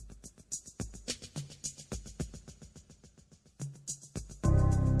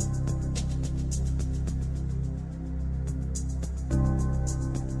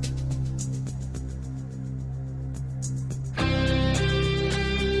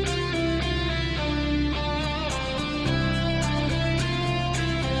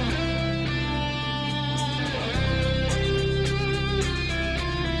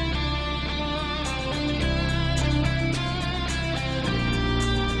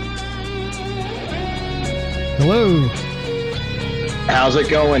Hello. How's it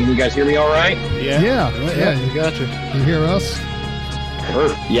going? You guys hear me all right? Yeah, you got you. You hear us?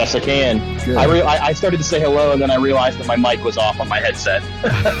 Yes, I can. Good. I started to say hello, and then I realized that my mic was off on my headset.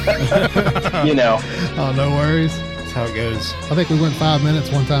 You know. Oh, no worries. That's how it goes. I think we went 5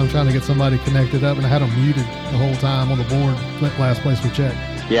 minutes one time trying to get somebody connected up, and I had them muted the whole time on the board. Last place we checked.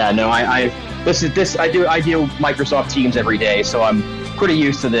 Yeah, no, I do Microsoft Teams every day, so I'm pretty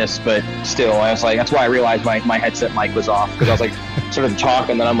used to this, but still, I was like, that's why I realized my headset mic was off, because I was like, started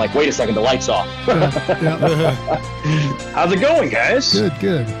talking, then I'm like, wait a second, the light's off. Yeah. How's it going, guys?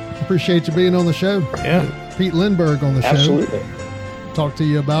 Good. Appreciate you being on the show. Yeah. Pete Lindberg on the show. Absolutely. Talk to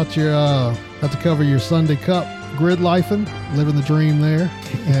you about your, have to cover your Sunday Cup grid lifing, living the dream there,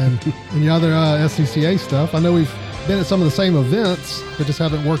 and your other SCCA stuff. I know we've been at some of the same events, but just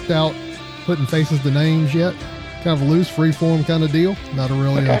haven't worked out putting faces to names yet. Kind of a loose, free-form kind of deal. Not a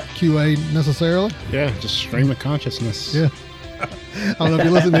really a QA necessarily. Yeah, just stream of consciousness. Yeah. I don't know if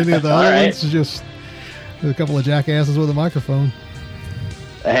you listen to any of the other ones. It's just a couple of jackasses with a microphone.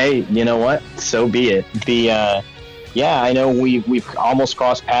 Hey, you know what? So be it. I know we've almost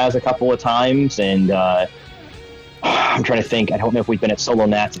crossed paths a couple of times, and I'm trying to think. I don't know if we've been at Solo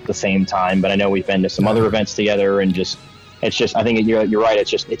Nats at the same time, but I know we've been to some other events together, and I think you're right.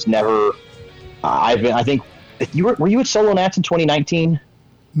 It's never. I think were you at Solo Nats in 2019?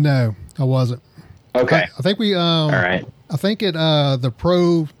 No, I wasn't. Okay. I think we. All right. I think at the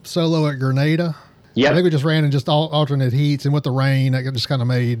Pro Solo at Grenada. Yeah. I think we just ran in just alternate heats, and with the rain, it just kind of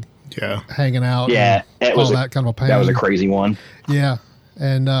made hanging out. Yeah, it was that kind of a pain. That was a crazy one. Yeah,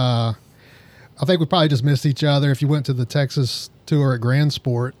 and I think we probably just missed each other. If you went to the Texas tour at Grand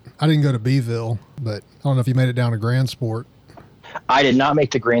Sport, I didn't go to Beeville, but I don't know if you made it down to Grand Sport. I did not make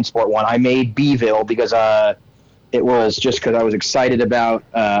the Grand Sport one. I made Beeville because it was just because I was excited about.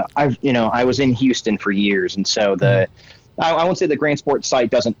 I was in Houston for years, and so I won't say the Grand Sport site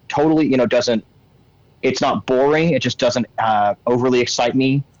doesn't totally, it's not boring. It just doesn't overly excite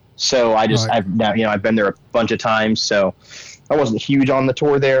me. So I've been there a bunch of times, so I wasn't huge on the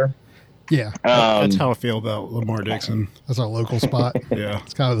tour there. Yeah. That's how I feel about Lamar Dixon. That's our local spot. Yeah.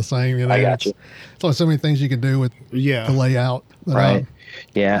 It's kind of the same, I got you. It's only so many things you can do with the layout. But, right.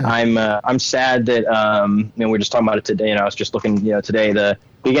 I'm sad that, we're just talking about it today. I was just looking, today, the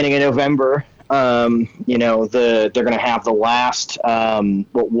beginning of November, they're going to have the last,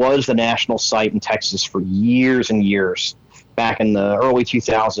 what was the national site in Texas for years and years back in the early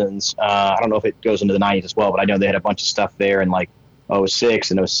 2000s. I don't know if it goes into the 90s as well, but I know they had a bunch of stuff there in like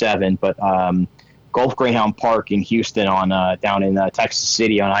 06 and 07, but Gulf Greyhound Park in Houston down in Texas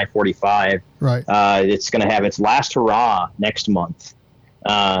City on I-45. Right. It's going to have its last hurrah next month.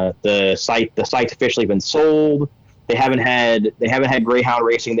 The site's officially been sold. They haven't had Greyhound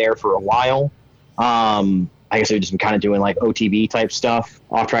racing there for a while. I guess they've just been kind of doing like OTB type stuff,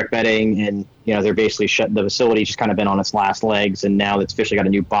 off-track betting, and they're basically shut. The facility's just kind of been on its last legs, and now it's officially got a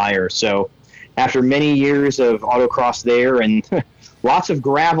new buyer. So after many years of autocross there and lots of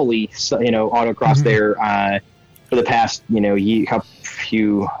gravelly, autocross there for the past,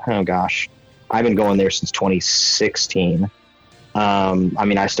 I've been going there since 2016. I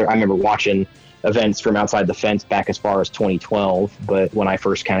remember watching events from outside the fence back as far as 2012, but when I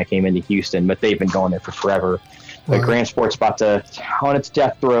first kind of came into Houston, but they've been going there for forever. The Grand Sport's about to on its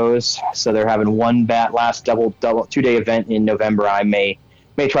death throes, so they're having one last double 2-day event in November. I may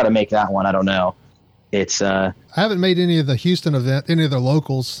try to make that one. I don't know. It's I haven't made any of the Houston event, any of the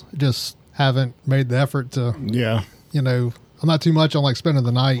locals. Just haven't made the effort to. Yeah. I'm not too much on like spending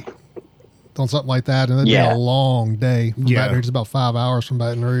the night on something like that, and it'd be a long day. From Baton Rouge, it's about 5 hours from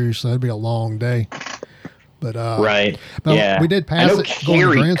Baton Rouge, so it'd be a long day. But right, but we did pass. I know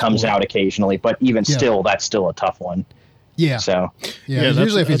Carey comes out occasionally, but even still, that's still a tough one. Yeah. So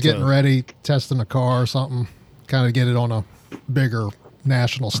usually if he's getting ready, testing a car or something, kind of get it on a bigger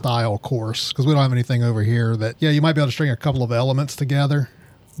national style course, because we don't have anything over here that you might be able to string a couple of elements together,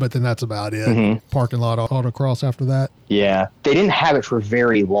 but then that's about it. Parking lot autocross after that. Yeah, they didn't have it for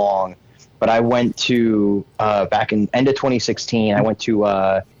very long. But I went to, back in end of 2016, I went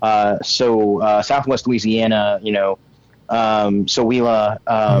to, Southwest Louisiana, Sowila,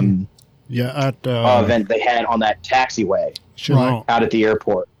 event they had on that taxiway out at the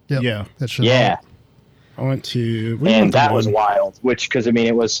airport. Yep. Yeah. Yeah. I went to, that was wild, because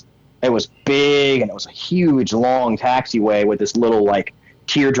it was big, and it was a huge, long taxiway with this little, like,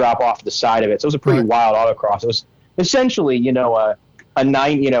 teardrop off the side of it. So it was a pretty wild autocross. It was essentially,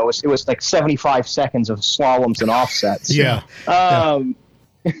 it was like 75 seconds of slaloms and offsets. Yeah. But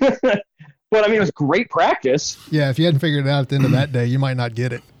it was great practice. Yeah. If you hadn't figured it out at the end of that day, you might not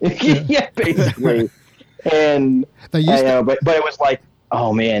get it. Yeah, basically. And They used to, but it was like,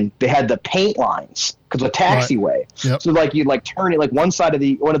 oh man, they had the paint lines because of the taxiway. Right. Yep. So like you'd like turn it like one side of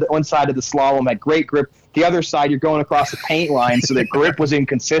the slalom had great grip, the other side you're going across the paint line, so the grip was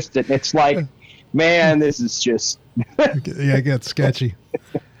inconsistent. It's like, man, this is just yeah, it gets sketchy.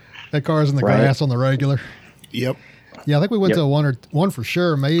 That car's in the Right. grass on the regular. Yep. Yeah, I think we went Yep. to one for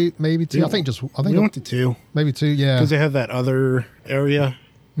sure, maybe two. Yeah. I think We went to 2 maybe two. Yeah, because they had that other area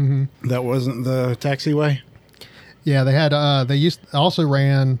Mm-hmm. that wasn't the taxiway. yeah. They had they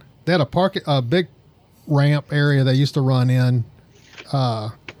had a big ramp area they used to run in.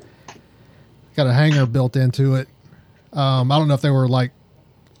 Got a hangar built into it. I don't know if they were like.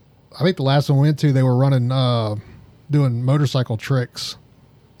 I think the last one we went to, they were running doing motorcycle tricks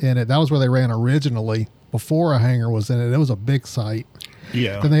in it. That was where they ran originally before a hangar was in it. It was a big site.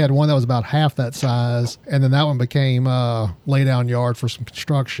 Yeah. Then they had one that was about half that size, and then that one became a lay-down yard for some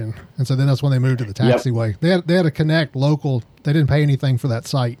construction. And so then that's when they moved to the taxiway. They had to connect local. They didn't pay anything for that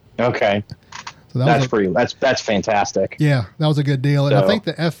site. okay. So that That's was pretty. That's fantastic. yeah, that was a good deal. And I So- think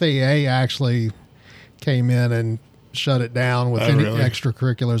the FAA actually came in and shut it down with Oh, any really?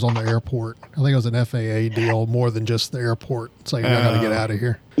 extracurriculars on the airport. I think it was an FAA deal more than just the airport saying, I got to get out of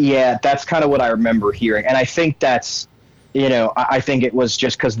here. Yeah, that's kind of what I remember hearing, and I think that's, I think it was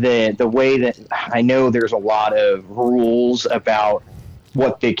just because the way that I know there's a lot of rules about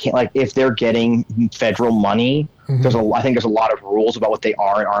what they can, like if they're getting federal money. Mhm. I think there's a lot of rules about what they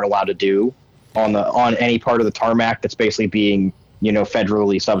are and aren't allowed to do on any part of the tarmac that's basically being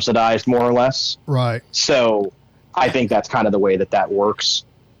federally subsidized more or less. Right. So I think that's kind of the way that works.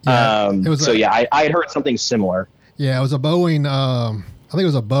 Yeah, it was I had heard something similar. Yeah, it was a Boeing. I think it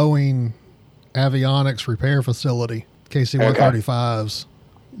was a Boeing avionics repair facility, KC-135s.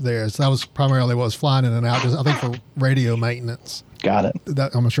 There, so that was primarily what was flying in and out. Just, I think for radio maintenance. Got it.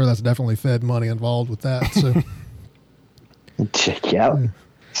 I'm sure that's definitely Fed money involved with that. So Yeah.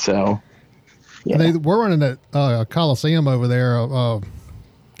 So. Yeah. they were running a Coliseum over there,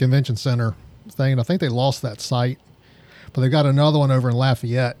 convention center thing. And I think they lost that site, but they've got another one over in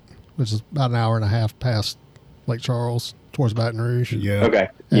Lafayette, which is about an hour and a half past Lake Charles towards Baton Rouge. Yeah. Okay.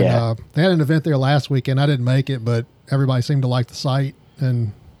 And, Yeah. they had an event there last weekend. I didn't make it, but everybody seemed to like the site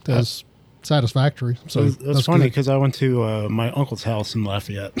and it was satisfactory. So That's funny because I went to my uncle's house in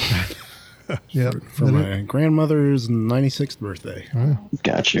Lafayette Yeah. for my grandmother's 96th birthday.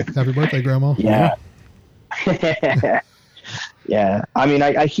 Gotcha. Happy birthday, Grandma. Yeah. Yeah. I mean,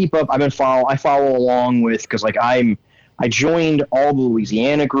 I keep up. I follow along with, because like I joined all the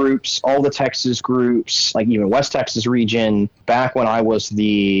Louisiana groups, all the Texas groups, like even West Texas region. Back when I was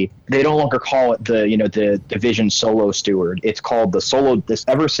they no longer call it the division solo steward. It's called the solo. This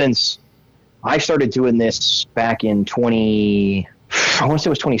ever since I started doing this back in I want to say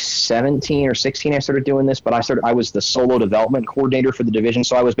it was 2017 or 16. I started doing this, but I was the solo development coordinator for the division.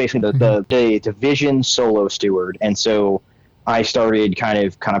 So I was basically the division solo steward. And so I started kind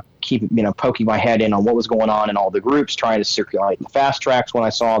of keep, poking my head in on what was going on in all the groups, trying to circulate the fast tracks when I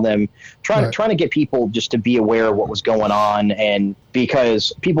saw them, trying to get people just to be aware of what was going on. And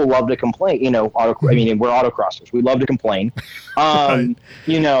because people love to complain, I mean, we're autocrossers. We love to complain, Right.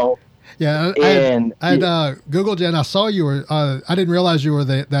 Yeah, I had Googled you, and I saw you were. I didn't realize you were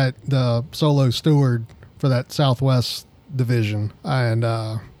the solo steward for that Southwest division. And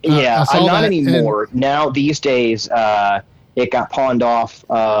yeah, I saw I'm not that, anymore. Now these days, it got pawned off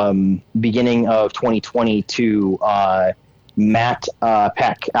beginning of 2020 to Matt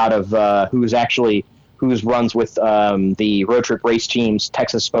Peck out of who runs with the Road Trip Race Team's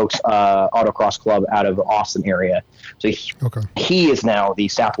Texas Spokes Autocross Club out of the Austin area. So he is now the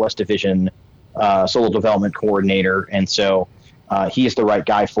Southwest Division solo development coordinator, and so he is the right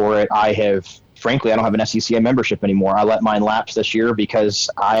guy for it. Frankly, I don't have an SCCA membership anymore. I let mine lapse this year because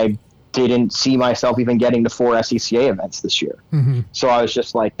I didn't see myself even getting to 4 SCCA events this year. Mm-hmm. So I was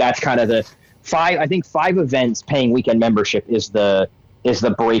just like, that's kind of the 5 events paying weekend membership is the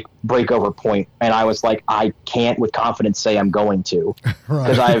breakover point. And I was like, I can't with confidence say I'm going to,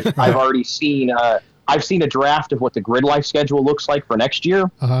 because I've already seen I've seen a draft of what the grid life schedule looks like for next year.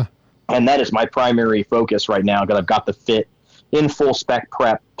 Uh-huh. And that is my primary focus right now, because I've got the fit in full spec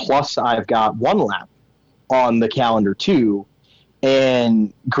prep. Plus I've got one lap on the calendar too.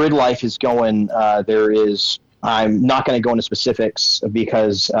 And grid life is going, I'm not going to go into specifics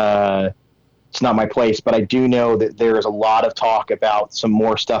because it's not my place, but I do know that there is a lot of talk about some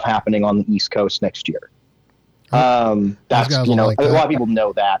more stuff happening on the East Coast next year. That's, a lot of people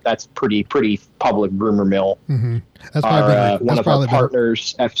know that. That's pretty public rumor mill. Mm-hmm. That's probably one of our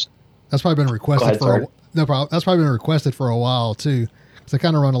partners. That's probably been requested Go ahead, That's probably been requested for a while too, because they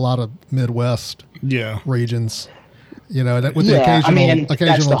kind of run a lot of Midwest regions. You know, that with the Yeah, I mean, occasional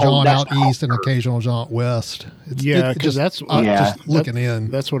that's the whole- jaunt that's out the whole east and occasional jaunt west. Because just looking in.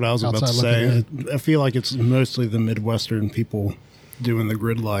 That's what I was about to outside say. looking I feel like it's mostly the Midwestern people doing the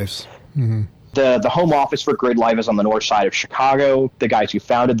grid lives. Mm-hmm. The home office for Grid Life is on the north side of Chicago. The guys who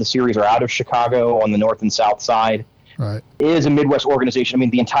founded the series are out of Chicago on the north and south side. Right. It is a Midwest organization. I mean,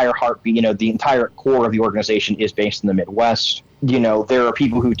 the entire heartbeat, you know, the entire core of the organization is based in the Midwest. You know, there are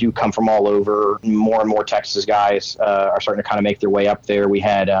people who do come from all over. More and more Texas guys are starting to kind of make their way up there. We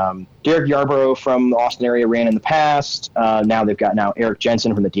had Derek Yarborough from the Austin area ran in the past. Now they've got Eric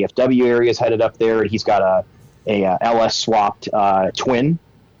Jensen from the DFW area is headed up there. He's got a LS swapped twin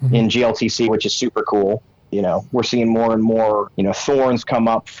in GLTC, which is super cool. You know, we're seeing more and more, you know, Thorns come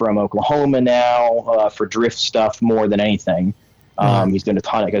up from Oklahoma now for drift stuff more than anything. He's doing a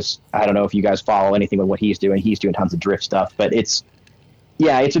ton because I don't know if you guys follow anything with what he's doing. He's doing tons of drift stuff, but it's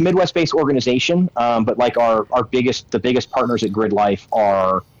a Midwest-based organization. But like the biggest partners at Grid Life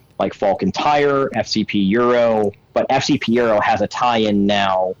are like Falcon Tire, FCP Euro, but FCP Euro has a tie-in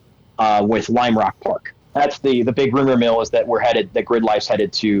now with Lime Rock Park. That's the big rumor mill is that that Grid Life's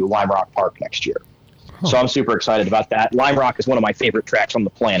headed to Lime Rock Park next year. So I'm super excited about that. Lime Rock is one of my favorite tracks on the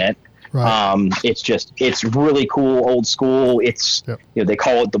planet. Right. It's really cool, old school. It's, you know, they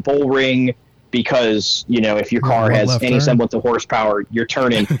call it the bull ring because, you know, if your car has any semblance of horsepower, you're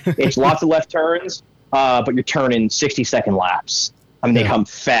turning, it's lots of left turns, but you're turning 60-second laps. I mean, they come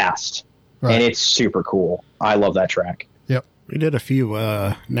fast and it's super cool. I love that track. Yep. We did a few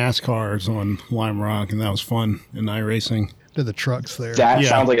NASCARs on Lime Rock and that was fun in iRacing. Did the trucks there. That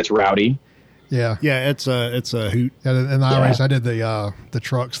sounds like it's rowdy. Yeah. Yeah, it's a hoot. Yeah, and I did the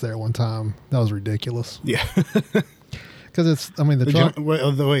trucks there one time. That was ridiculous. Yeah. Because the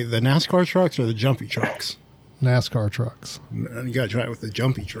NASCAR trucks or the jumpy trucks? NASCAR trucks. You got to try it with the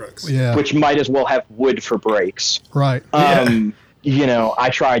jumpy trucks. Yeah. Which might as well have wood for brakes. Right. You know, I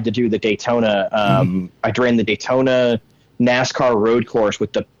tried to do the Daytona. I ran the Daytona NASCAR road course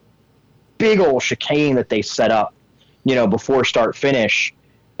with the big old chicane that they set up, you know, before start finish.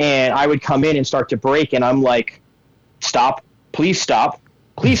 And I would come in and start to brake, and I'm like, stop, please stop,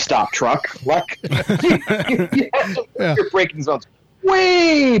 truck. Like, your braking zone's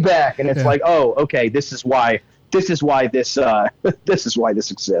way back, and it's like, oh, okay, this is why this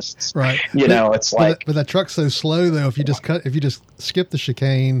exists. Right. You know, it's like, but that truck's so slow though. If you just skip the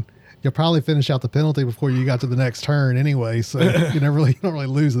chicane, you'll probably finish out the penalty before you got to the next turn anyway. So you don't really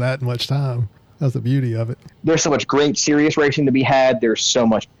lose that much time. That's the beauty of it. There's so much great serious racing to be had. There's so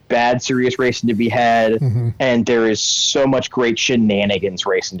much bad serious racing to be had. And there is so much great shenanigans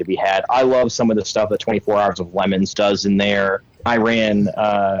racing to be had. I love some of the stuff that 24 Hours of Lemons does in there. I'm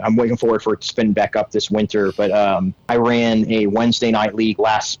waiting forward for it to spin back up this winter, but I ran a Wednesday night league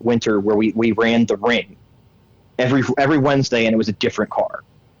last winter where we ran the ring every Wednesday, and it was a different car.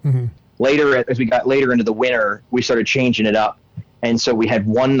 Later, as we got later into the winter, we started changing it up. And so we had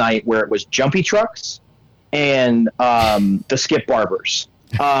one night where it was jumpy trucks and the skip barbers.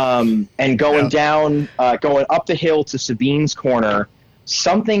 And going going up the hill to Sabine's Corner,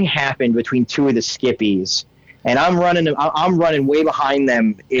 something happened between two of the skippies. And I'm running way behind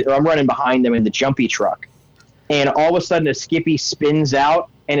them. I'm running behind them in the jumpy truck. And all of a sudden, a skippy spins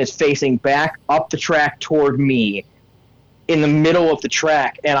out and is facing back up the track toward me in the middle of the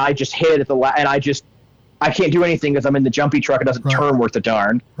track. And I just hit it at I can't do anything because I'm in the jumpy truck. It doesn't turn worth a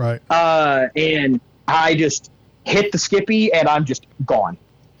darn. Right. And I just hit the skippy and I'm just gone.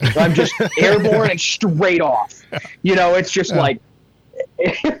 I'm just airborne and straight off. You know, it's just like.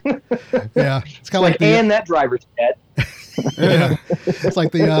 Yeah. It's kind of like and that driver's dead. Yeah. It's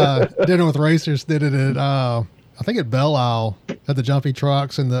like the Dinner with Racers did it at, I think at Belle Isle, at the jumpy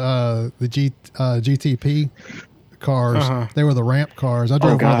trucks and the GTP cars. They were the ramp cars. I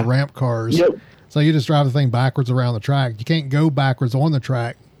drove one of the ramp cars. Yep. So you just drive the thing backwards around the track. You can't go backwards on the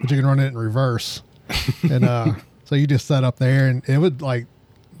track, but you can run it in reverse. And so you just set up there, and it would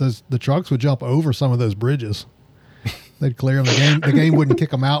the trucks would jump over some of those bridges. They'd clear them. The game wouldn't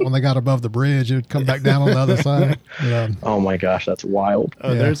kick them out when they got above the bridge. It would come back down on the other side. Oh my gosh, that's wild.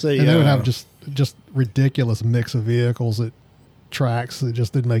 And they would have just ridiculous mix of vehicles at tracks that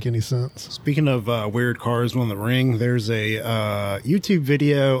just didn't make any sense. Speaking of weird cars on the ring, there's a YouTube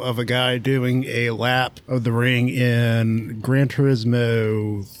video of a guy doing a lap of the ring in Gran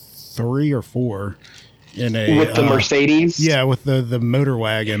Turismo 3 or 4 in a with the Mercedes. Yeah, with the motor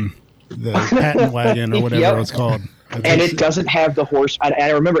wagon, the patent wagon or whatever it's called. And it doesn't have the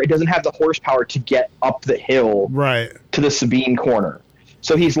I remember it doesn't have the horsepower to get up the hill right to the Sabine Corner.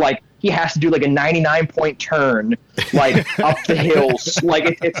 So he's like he has to do like a 99-point turn, like up the hills.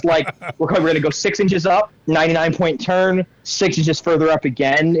 Like it's like we're going to go 6 inches up, 99-point turn, 6 inches further up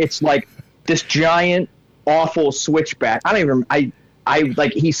again. It's like this giant, awful switchback. I don't even. I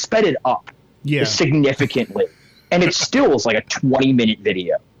like he sped it up significantly, and it still is like a 20-minute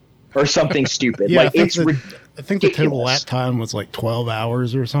video or something stupid. Yeah, like I think the total lap time was like 12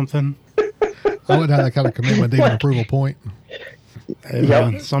 hours or something. I wouldn't have that kind of commitment to even approval point.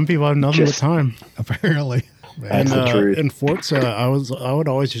 And, some people have nothing but time. Apparently. That's the truth. In Forza, I would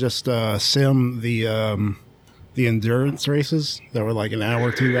always just sim the endurance races that were like an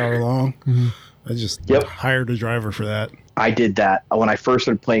hour, 2 hour long. Mm-hmm. I just hired a driver for that. I did that when I first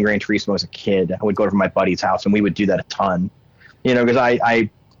started playing Gran Turismo as a kid. I would go to my buddy's house and we would do that a ton, because I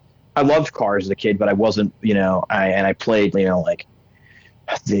loved cars as a kid, but I wasn't, I played, like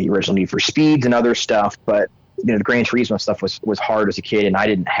the original Need for Speeds and other stuff, but the Gran Turismo stuff was hard as a kid, and I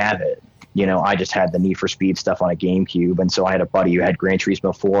didn't have it. I just had the Need for Speed stuff on a GameCube, and so I had a buddy who had Gran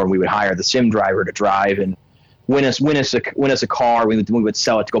Turismo 4, and we would hire the sim driver to drive and win us a car. We would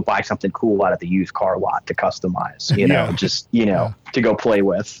sell it to go buy something cool out of the used car lot to customize, to go play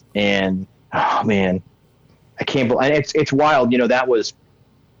with. And oh man, I can't believe it's wild. That was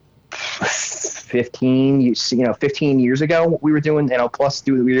 15 years ago we were doing, plus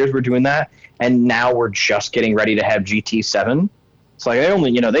 2 years we're doing that, and now we're just getting ready to have GT7. It's like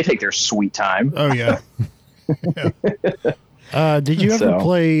they take their sweet time. Oh yeah. Did you ever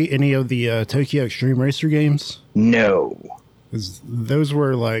play any of the Tokyo Extreme Racer games? No. Those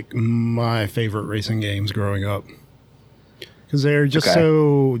were like my favorite racing games growing up. Because they're just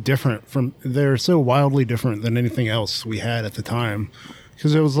so different they're so wildly different than anything else we had at the time.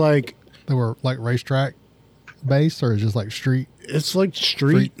 Because it was like... They were like racetrack based, or just like street? It's like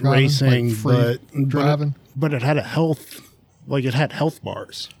street racing, like driving. But it had it had health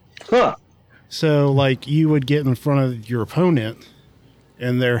bars. Huh. So, like, you would get in front of your opponent,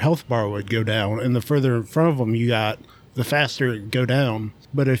 and their health bar would go down. And the further in front of them you got, the faster it would go down.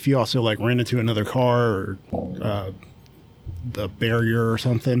 But if you also, like, ran into another car or the barrier or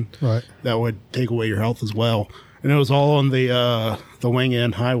something, right, that would take away your health as well. And it was all on the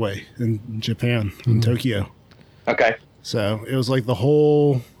Wangan Highway in Japan, in Tokyo. Okay. So, it was like the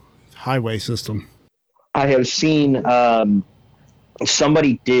whole highway system. I have seen...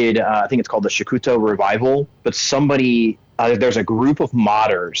 somebody did, I think it's called the Shikuto Revival, but there's a group of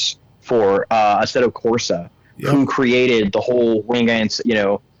modders for Assetto Corsa who created the whole Wangan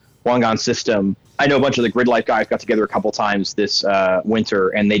system. I know a bunch of the Grid Life guys got together a couple times this winter,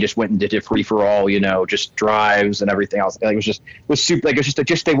 and they just went and did it free for all, just drives and everything else. Like, it was super. Like, it's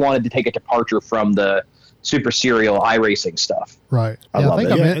just they wanted to take a departure from the super serial iRacing stuff. Right.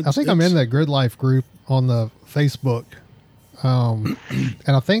 I think I'm in that Grid Life group on the Facebook. And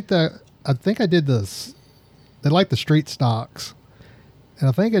I think I did this. They like the street stocks, and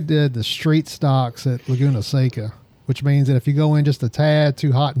I think I did the street stocks at Laguna Seca, which means that if you go in just a tad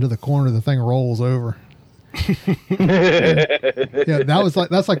too hot into the corner, the thing rolls over.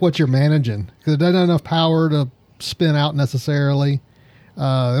 That's like what you're managing, because it doesn't have enough power to spin out necessarily.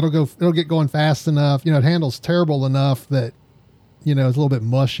 It'll get going fast enough. It handles terrible enough that it's a little bit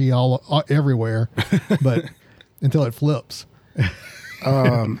mushy all everywhere, but until it flips.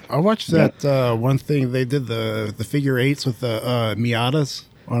 I watched that one thing they did the figure eights with the Miatas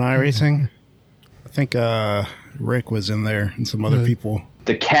on iRacing. I think Rick was in there and some other people.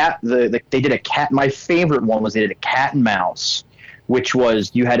 The cat, they did a cat. My favorite one was they did a cat and mouse, which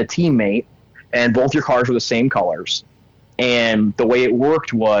was you had a teammate and both your cars were the same colors. And the way it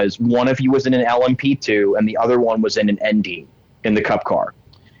worked was one of you was in an LMP2 and the other one was in an ND in the cup car.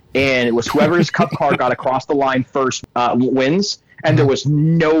 And it was whoever's cup car got across the line first wins, and there was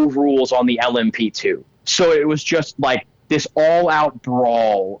no rules on the LMP2. So it was just like this all-out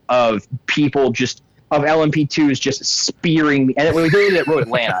brawl of people of LMP2s just spearing, and we did it at Road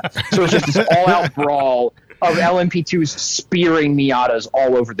Atlanta. So it was just this all-out brawl of LMP2s spearing Miatas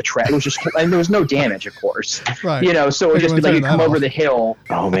all over the track. It was just, and there was no damage, of course. Right. So it would just be like you come over the hill.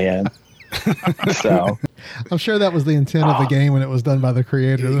 Oh, man. So I'm sure that was the intent of the game when it was done by the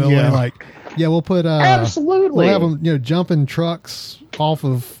creator. We'll put absolutely, we'll have them jumping trucks off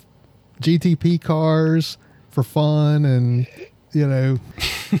of GTP cars for fun, and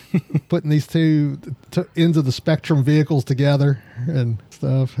putting these two ends of the spectrum vehicles together and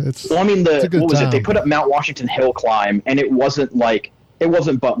stuff. What was it? They put up Mount Washington Hill Climb, and it wasn't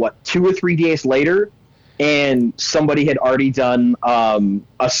but 2 or 3 days later. And somebody had already done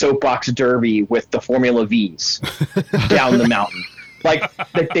a soapbox derby with the Formula Vs down the mountain. Like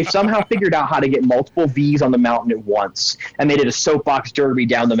they somehow figured out how to get multiple V's on the mountain at once, and they did a soapbox derby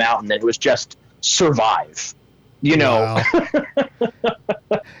down the mountain, and it was just survive. You know,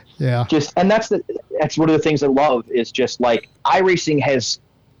 Wow. Yeah. and that's one of the things I love is just like iRacing has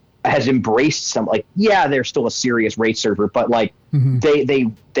embraced some, like, yeah, they're still a serious race server, but like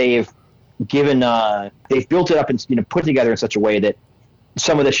they've given they've built it up and, you know, put together in such a way that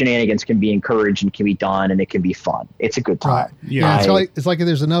some of the shenanigans can be encouraged and can be done, and it can be fun. It's a good time. Right. Yeah, it's like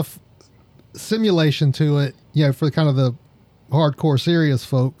there's enough simulation to it, you know, for kind of the hardcore serious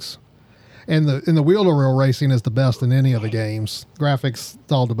folks. And the wheel-to-wheel racing is the best in any of the games. Graphics,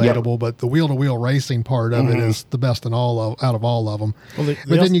 it's all debatable, but the wheel-to-wheel racing part of it is the best in out of all of them. Well,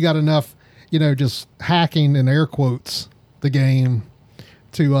 but then you got enough, you know, just hacking in air quotes the game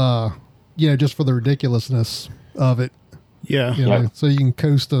to, you know, just for the ridiculousness of it. Yeah. You know, so you can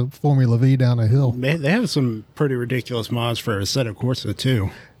coast a Formula V down a hill. They have some pretty ridiculous mods for Assetto Corsa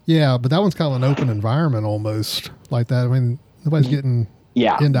too. Yeah, but that one's kind of an open environment almost like that. I mean, nobody's getting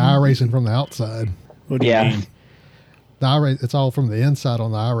into iRacing from the outside. What do you mean? It's all from the inside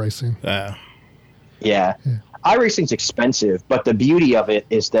on the iRacing. Yeah. iRacing's expensive, but the beauty of it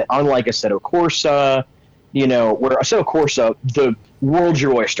is that unlike Assetto Corsa, you know, where Assetto Corsa, the world's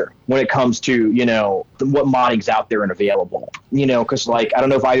your oyster when it comes to, you know, what modding's out there and available. You know, because, like, I don't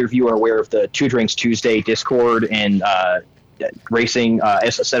know if either of you are aware of the Two Drinks Tuesday Discord and racing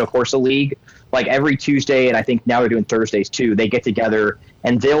Assetto Corsa League. Like every Tuesday, and I think now they're doing Thursdays too, they get together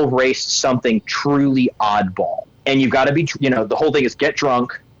and they'll race something truly oddball. And you've got to be, you know, the whole thing is get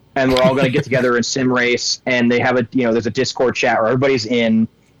drunk and we're all going to get together and sim race. And they have there's a Discord chat where everybody's in,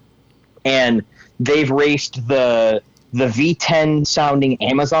 and they've raced the V10 sounding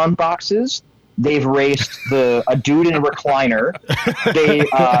Amazon boxes. They've raced a dude in a recliner.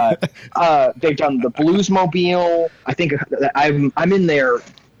 They've done the Bluesmobile. I think I'm in there.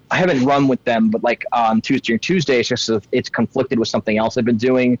 I haven't run with them, but like on Tuesdays, just it's conflicted with something else I've been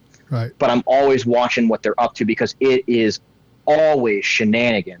doing. Right. But I'm always watching what they're up to because it is always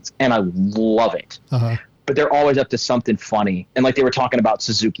shenanigans, and I love it. Uh-huh. But they're always up to something funny. And like they were talking about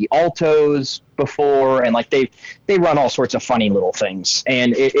Suzuki Altos before, and like they run all sorts of funny little things.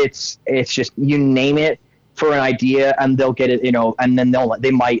 And it's just, you name it for an idea, and they'll get it, you know, and then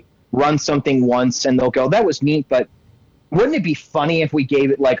they might run something once and they'll go, that was neat, but wouldn't it be funny if we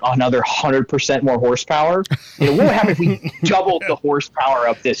gave it like another 100% more horsepower? You know, what would happen if we doubled the horsepower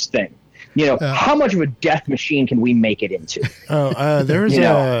of this thing? You know, how much of a death machine can we make it into? There's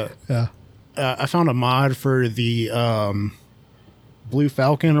I found a mod for the Blue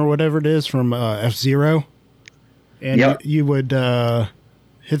Falcon or whatever it is from F-Zero. And you would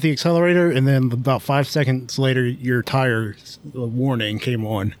hit the accelerator, and then about 5 seconds later, your tire warning came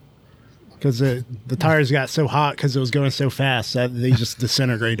on. Because the tires got so hot because it was going so fast that they just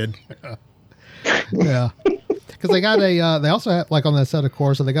disintegrated. Yeah. Because they got they also have, like on that set of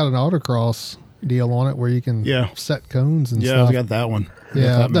Corsa, they got an autocross deal on it where you can set cones and stuff. Yeah, I've got that one.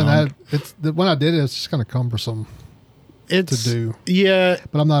 Yeah, I've done that. When I did it, it's just kind of cumbersome to do. Yeah.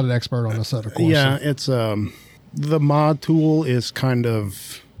 But I'm not an expert on the set of Corsa. Yeah, it's the mod tool is kind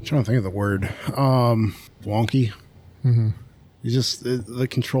of, I'm trying to think of the word, wonky. Mm-hmm. You just the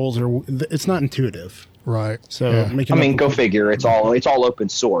controls it's not intuitive, right? So go figure. It's all open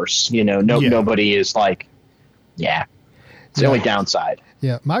source. You know, nobody is like, it's the only downside.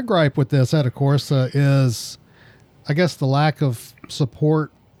 Yeah, my gripe with this at Corsa is, I guess, the lack of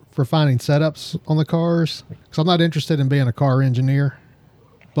support for finding setups on the cars. Because I'm not interested in being a car engineer,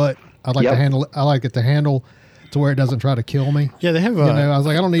 but I'd like to handle. I like it to handle to where it doesn't try to kill me. Yeah, they have. I was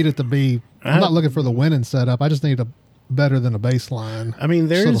like, I don't need it to be. I'm not looking for the winning setup. I just need a better than a baseline. I mean,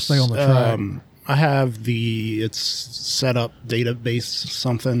 there's stay on the track. I have it's setup database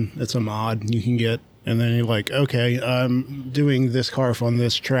something. It's a mod you can get, and then you're like, okay, I'm doing this car on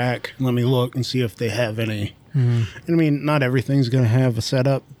this track. Let me look and see if they have any. Mm-hmm. I mean, not everything's going to have a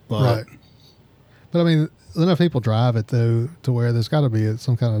setup, but right. But I mean, enough people drive it though to where there's got to be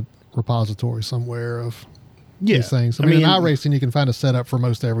some kind of repository somewhere of these things. I mean, in iRacing, you can find a setup for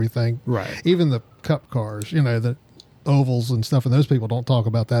most everything. Right. Even the cup cars, the ovals and stuff, and those people don't talk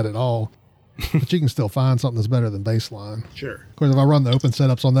about that at all. But you can still find something that's better than baseline. Sure. Of course, if I run the open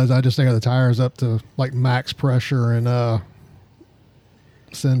setups on those, I just take the tires up to like max pressure and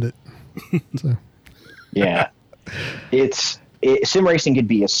send it. So. Yeah. Sim racing can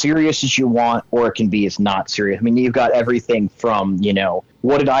be as serious as you want, or it can be as not serious. I mean, you've got everything from,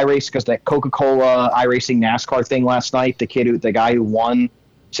 what did I race? Because that Coca-Cola iRacing NASCAR thing last night, the guy who won,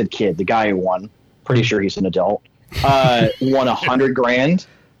 the guy who won, pretty sure he's an adult, won $100,000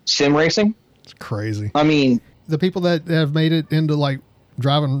 sim racing. It's crazy. I mean, the people that have made it into like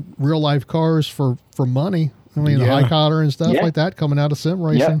driving real life cars for money. I mean, the High Cotter and stuff like that coming out of sim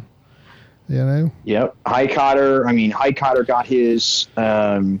racing. You know? Yep. High Cotter got his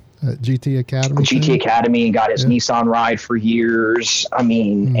GT Academy. Academy and got his Nissan ride for years. I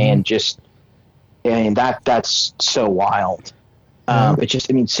mean, and that's so wild. It's just,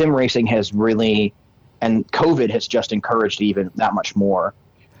 I mean, sim racing has really, and COVID has just encouraged even that much more.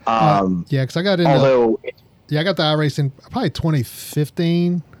 Because I got into, I got the iRacing probably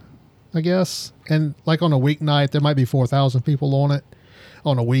 2015, I guess. And like on a weeknight, there might be 4,000 people on it.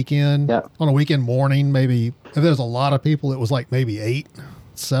 On a weekend, on a weekend morning, maybe if there's a lot of people, it was like maybe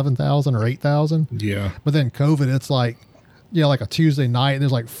 7,000 or 8,000. Yeah. But then COVID, it's like, like a Tuesday night, and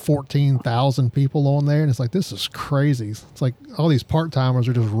there's like 14,000 people on there. And it's like, this is crazy. It's like all these part-timers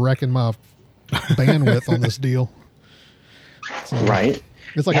are just wrecking my bandwidth on this deal. So, right.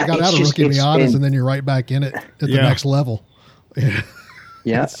 It's like I got out of Rookie Miatas, and then you're right back in it at the next level.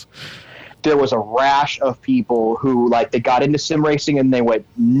 Yes. There was a rash of people who like they got into sim racing and they went,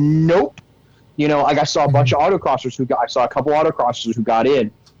 nope. You know, like I saw a bunch of autocrossers I saw a couple autocrossers who got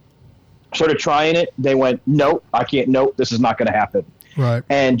in, started trying it. They went, nope, I can't. Nope, this is not going to happen. Right.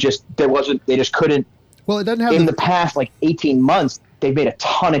 And they just couldn't. Well, it doesn't have in the past like 18 months, they've made a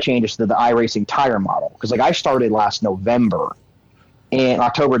ton of changes to the iRacing tire model. Because like I started last November, in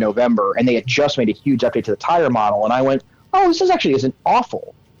October, November, and they had just made a huge update to the tire model. And I went, oh, this isn't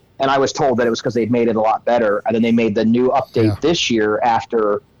awful. And I was told that it was because they'd made it a lot better. And then they made the new update this year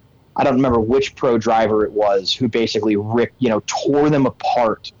after, I don't remember which pro driver it was, who basically tore them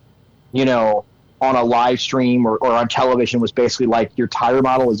apart, on a live stream or on television, was basically like, your tire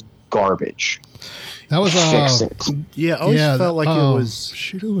model is garbage. That was, fix it. Yeah, I always felt like it was.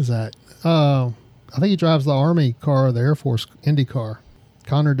 Shoot, who was that? I think he drives the Army car, the Air Force Indy car.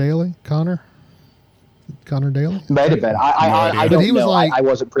 Connor Daly? Connor Daly? Might have been. I don't know. Like, I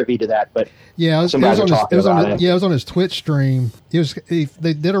wasn't privy to that, but it was on his Twitch stream.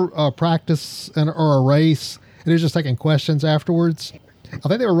 They did a practice or a race, and he was just taking questions afterwards. I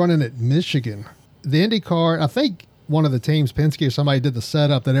think they were running at Michigan. The Indy car, I think one of the teams, Penske or somebody, did the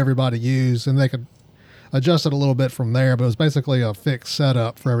setup that everybody used, and they could adjust it a little bit from there, but it was basically a fixed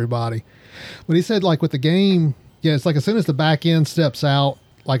setup for everybody. But he said, like with the game, it's like as soon as the back end steps out,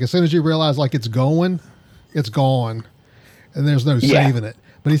 like as soon as you realize like it's going, it's gone, and there's no saving it.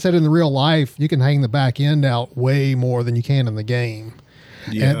 But he said in the real life, you can hang the back end out way more than you can in the game.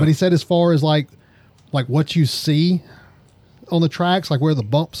 Yeah. But he said as far as like what you see on the tracks, like where the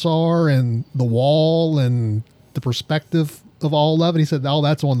bumps are and the wall and the perspective of all of it, he said, oh,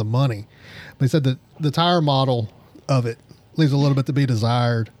 that's on the money. But he said that the tire model of it leaves a little bit to be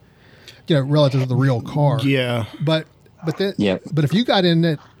desired, relative to the real car. Yeah. But if you got in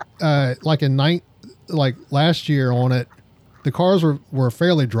it, like last year on it, the cars were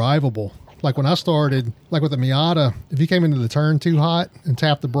fairly drivable. Like when I started, like with the Miata, if you came into the turn too hot and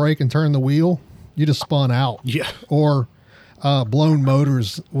tapped the brake and turned the wheel, you just spun out. Yeah. Or blown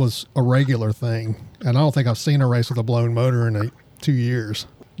motors was a regular thing. And I don't think I've seen a race with a blown motor in 2 years.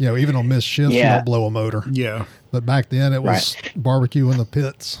 Even on missed shifts, you don't blow a motor. Yeah. But back then it was barbecue in the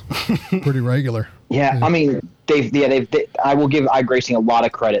pits. Pretty regular. Yeah. I mean, I will give iRacing a lot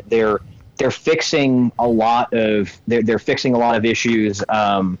of credit. They're fixing a lot of they're fixing a lot of issues.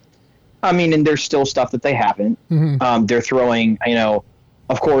 And there's still stuff that they haven't. Mm-hmm. They're throwing,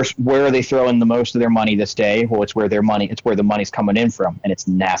 of course, where are they throwing the most of their money this day? Well, it's where the money's coming in from, and it's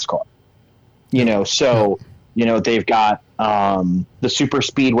NASCAR. They've got the super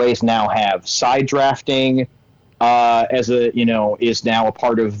speedways now have side drafting is now a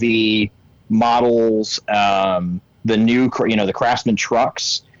part of the models. The new, the Craftsman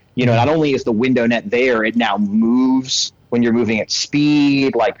trucks. Not only is the window net there, it now moves when you're moving at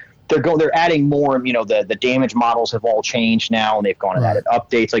speed. Like they're adding more. The damage models have all changed now, and they've gone and added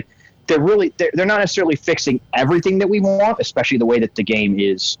updates. Like they're not necessarily fixing everything that we want, especially the way that the game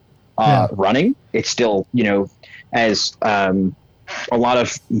is running. It's still, as a lot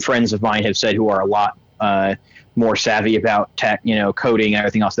of friends of mine have said, who are a lot more savvy about tech, coding and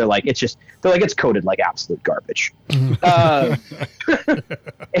everything else. They're like, it's coded like absolute garbage. Mm-hmm.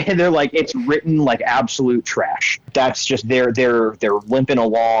 And they're like, it's written like absolute trash. That's just, they're limping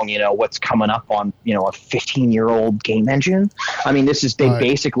along, what's coming up on, a 15-year-old game engine. I mean,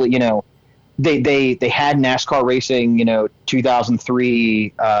 basically, they had NASCAR racing,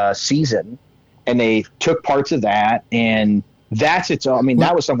 2003 season, and they took parts of that, and that's its own.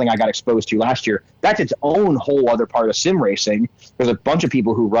 That was something I got exposed to last year. That's its own whole other part of sim racing. There's a bunch of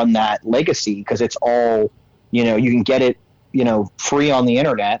people who run that legacy because it's all, you can get it, free on the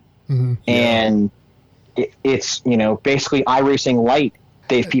internet. Mm-hmm. And it's, you know, basically iRacing light.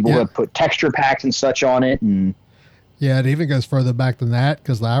 They've people who have put texture packs and such on it, and yeah, it even goes further back than that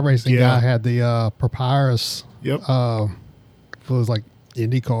because the iRacing guy had the Papyrus. Yep. It was like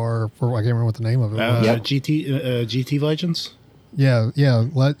IndyCar, I can't remember what the name of it was. GT Legends. Yeah.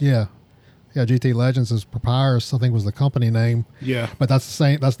 GT Legends is Papyrus, I think was the company name. Yeah. But that's the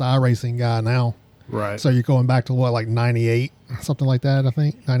same. That's the iRacing guy now. Right. So you're going back to what, like 98, something like that, I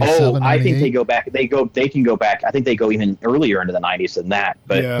think? 97, I 98? think they go back. They can go back. I think they go even earlier into the 90s than that.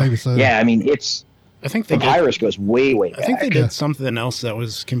 But Maybe so. yeah, I mean, I think they Papyrus goes way back. I think they did something else that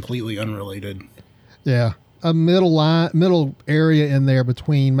was completely unrelated. Yeah. A middle area in there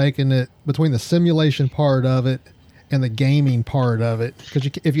between the simulation part of it and the gaming part of it.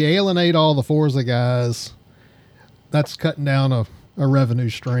 Because if you alienate all the Forza guys, that's cutting down a revenue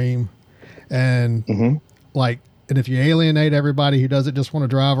stream. And and if you alienate everybody who doesn't just want to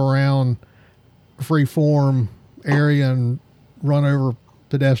drive around free form area and run over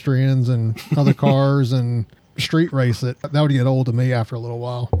pedestrians and other cars and street race it, that would get old to me after a little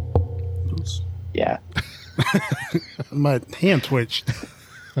while. Yeah. My hand twitched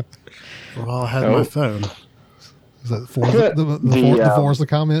while I had my phone. Is that Forza, the Forza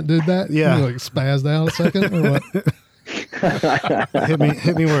comment did that? Yeah. You like spazzed out a second or what?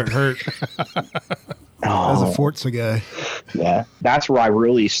 hit me where it hurt. As a Forza guy. Yeah. That's where I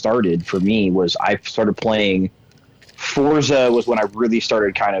really started for me was I started playing Forza was when I really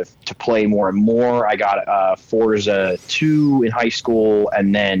started kind of to play more and more. I got Forza 2 in high school,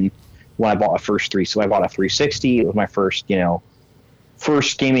 and then when I bought a first 3, so I bought a 360. It was my first,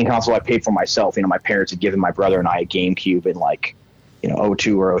 first gaming console I paid for myself. My parents had given my brother and I a GameCube in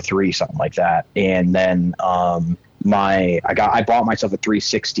 02 or 03, something like that. And then I bought myself a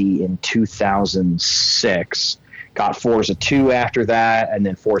 360 in 2006. Got Forza 2 after that, and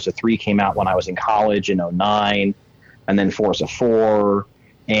then Forza 3 came out when I was in college in 09, and then Forza 4.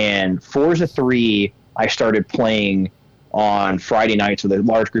 And Forza 3 I started playing on Friday nights with a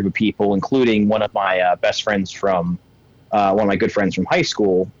large group of people, including one of my best friends from one of my good friends from high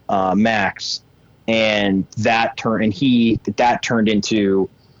school, Max. And that turned into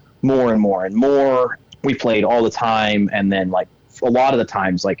more and more and more. We played all the time, and then a lot of the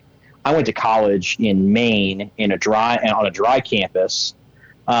times, I went to college in Maine on a dry campus,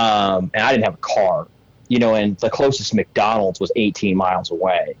 and I didn't have a car, and the closest McDonald's was 18 miles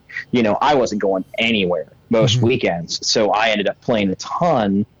away. I wasn't going anywhere most weekends, so I ended up playing a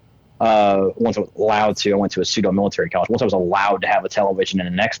ton. Once I was allowed to, I went to a pseudo military college. Once I was allowed to have a television and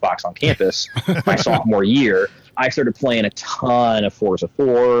an Xbox on campus, my sophomore year, I started playing a ton of Forza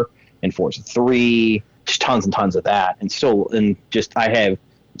 4 and Forza 3, just tons and tons of that, I have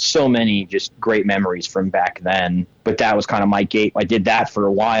so many just great memories from back then. But that was kind of my gate. I did that for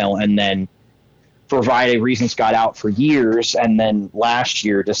a while, and then for a variety of reasons got out for years, and then last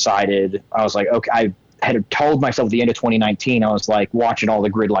year decided, I was like, okay, I had told myself at the end of 2019, I was watching all the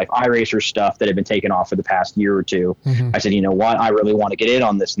Grid Life iRacer stuff that had been taken off for the past year or two. I said, you know what, I really want to get in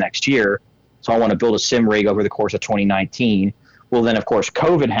on this next year, so I want to build a sim rig over the course of 2019. Well, then of course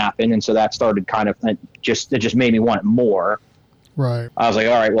COVID happened, and so that started it just made me want it more. Right. I was like,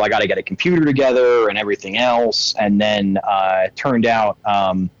 all right, well, I got to get a computer together and everything else. And then it turned out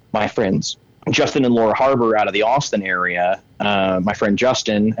my friends, Justin and Laura Harbor out of the Austin area, my friend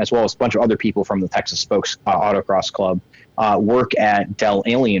Justin, as well as a bunch of other people from the Texas Spokes Autocross Club, work at Dell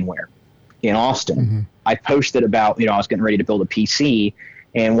Alienware in Austin. I posted about, I was getting ready to build a PC,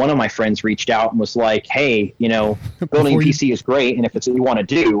 and one of my friends reached out and was like, hey, building a PC is great, and if it's what you want to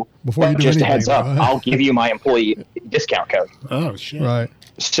do, just a heads up, I'll give you my employee discount code. Oh, shit. Right.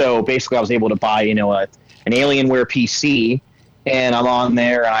 So basically I was able to buy, an Alienware PC, and I'm on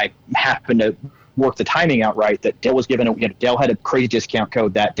there, and I happened to work the timing out right that Dell was given Dell had a crazy discount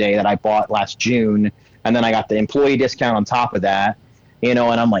code that day that I bought last June, and then I got the employee discount on top of that, and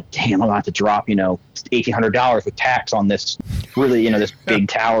I'm like, damn, I'm going to have to drop, $1,800 with tax on this really, this big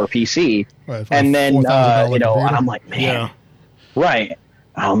tower PC. Right, and then, and computer. I'm like, man, right.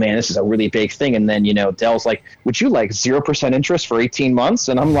 Oh man, this is a really big thing. And then, Dell's like, would you like 0% interest for 18 months?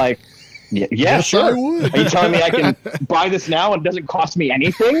 And I'm like, yeah, yes, sure. I would. Are you telling me I can buy this now and it doesn't cost me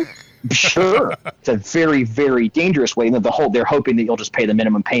anything? Sure. It's a very, very dangerous way. They're hoping that you'll just pay the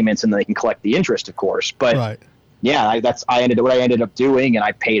minimum payments and they can collect the interest, of course. But right. Yeah, what I ended up doing, and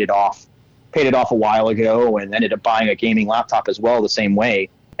I paid it off a while ago, and ended up buying a gaming laptop as well the same way.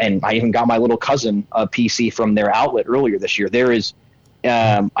 And I even got my little cousin a PC from their outlet earlier this year. There is,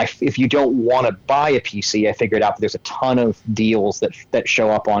 if you don't want to buy a PC, I figured out that there's a ton of deals that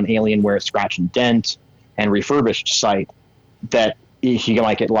show up on Alienware Scratch and Dent and Refurbished site that you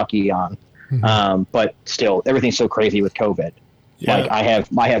might get lucky on. But still, everything's so crazy with COVID. Yeah. Like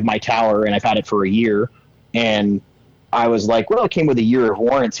I have my tower and I've had it for a year, and I was like, well, it came with a year of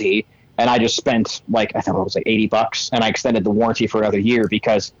warranty, and I just spent like, I thought it was like $80, and I extended the warranty for another year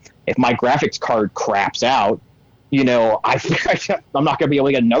because if my graphics card craps out, I'm not going to be able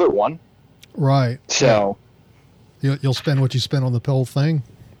to get another one. Right. So you'll spend what you spent on the whole thing.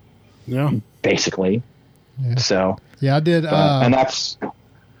 Yeah. Basically. Yeah. So yeah, I did. And that's.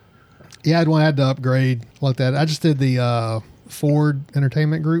 Yeah, I had to upgrade like that. I just did the Ford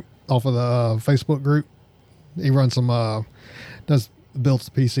Entertainment Group off of the Facebook group. He runs some, builds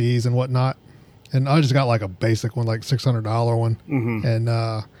PCs and whatnot. And I just got like a basic one, like $600 one. Mm-hmm.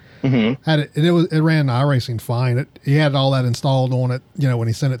 And had it, and it ran iRacing fine. He had all that installed on it, when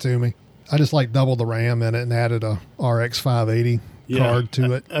he sent it to me. I just like doubled the RAM in it and added a RX 580 card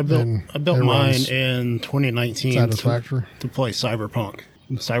to it. I built mine in 2019 satisfactory to play Cyberpunk.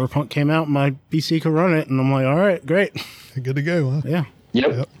 Cyberpunk came out, my PC could run it, and I'm like, all right, great. Good to go, huh? Yeah.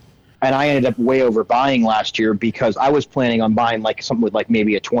 Yep. And I ended up way overbuying last year because I was planning on buying like something with like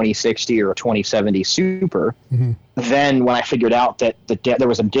maybe a 2060 or a 2070 Super. Mm-hmm. Then when I figured out that there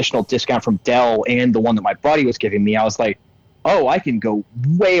was additional discount from Dell and the one that my buddy was giving me, I was like, oh, I can go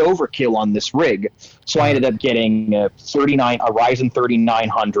way overkill on this rig. So I ended up getting a Ryzen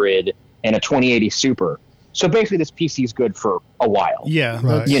 3900 and a 2080 Super. So basically, this PC is good for a while. Yeah,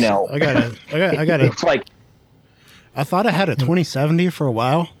 right. I got it. It's like, I thought I had a 2070 for a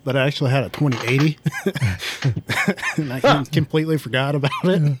while, but I actually had a 2080, and I completely forgot about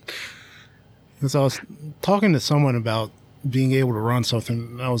it. Because I was talking to someone about being able to run something,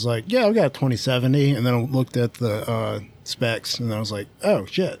 and I was like, "Yeah, I got a 2070," and then I looked at the specs, and I was like, "Oh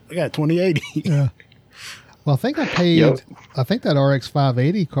shit, I got a 2080." Yeah. Well, I think I paid. Yep. I think that RX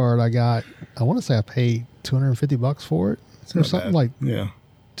 580 card I got. I want to say I paid $250 for it or something like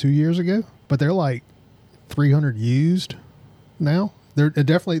 2 years ago. But they're like 300 used now. They're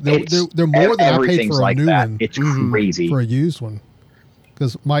definitely they're more than I paid for a new one. It's crazy for a used one.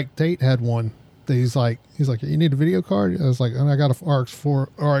 Because Mike Tate had one. That he's like, you need a video card? I was like, I got a RX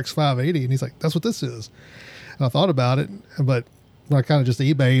 580, and he's like, that's what this is. And I thought about it, but I kind of just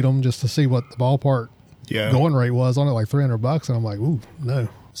eBayed them just to see what the ballpark going rate was on it, like $300, and I'm like, ooh, no.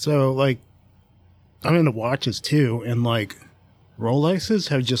 So like, I'm into watches too, and like Rolexes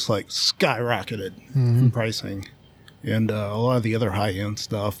have just like skyrocketed in pricing, and a lot of the other high end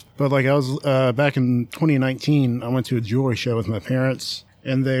stuff. But like I was back in 2019, I went to a jewelry show with my parents,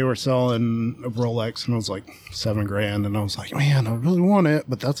 and they were selling a Rolex, and it was like $7,000, and I was like, man, I really want it,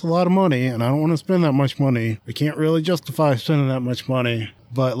 but that's a lot of money, and I don't want to spend that much money. I can't really justify spending that much money.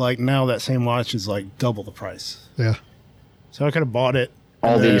 But like now, that same watch is like double the price. Yeah. So I could have bought it,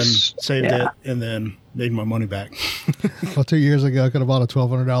 saved it, and then made my money back. Well, 2 years ago, I could have bought a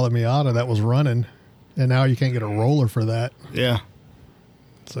 $1,200 Miata that was running, and now you can't get a roller for that. Yeah.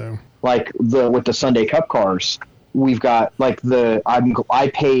 So, like with the Sunday Cup cars, we've got like I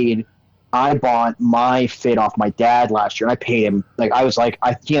bought my Fit off my dad last year, and I paid him like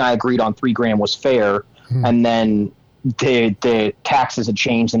he and I agreed on $3,000 was fair, and then the taxes had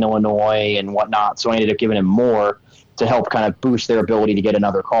changed in Illinois and whatnot, so I ended up giving him more to help kind of boost their ability to get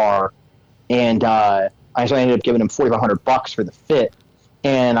another car. And I ended up giving him $4,500 for the Fit,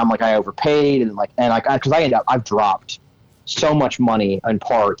 and I'm like, I overpaid, because I've dropped so much money on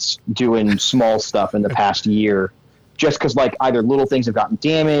parts doing small stuff in the past year, just because like either little things have gotten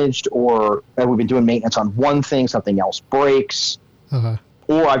damaged, or we've been doing maintenance on one thing, something else breaks.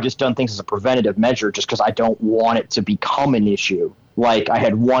 Or I've just done things as a preventative measure just because I don't want it to become an issue. Like I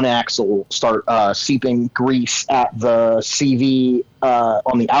had one axle start seeping grease at the CV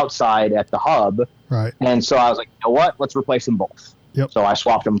on the outside at the hub. right. And so I was like, you know what? Let's replace them both. Yep. So I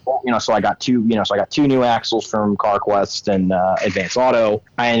swapped them, so I got two new axles from CarQuest and Advance Auto.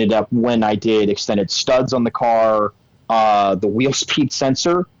 I ended up, when I did extended studs on the car, the wheel speed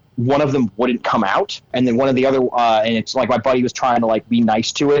sensor, one of them wouldn't come out, and then one of the other, and it's like my buddy was trying to like be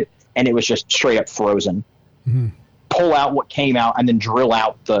nice to it, and it was just straight up frozen. Pull out what came out, and then drill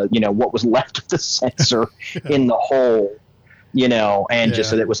out the what was left of the sensor in the hole, and just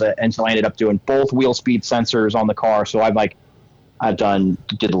so that it was and so I ended up doing both wheel speed sensors on the car. So did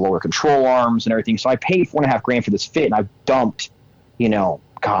the lower control arms and everything. So I paid $4,500 for this Fit, and I've dumped,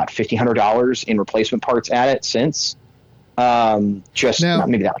 $1,500 in replacement parts at it since. Just now,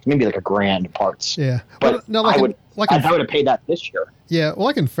 maybe like $1,000 in parts. Yeah, but no, I would have paid that this year. Yeah, well,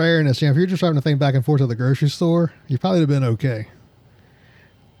 like in fairness, if you're just driving the thing back and forth to the grocery store, you probably would have been okay.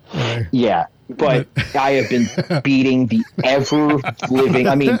 way. Yeah. But I have been beating the ever-living.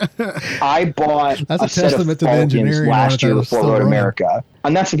 I mean, I bought That's a set of testament to the Falcons engineering on last it year that it's before still Road running. America.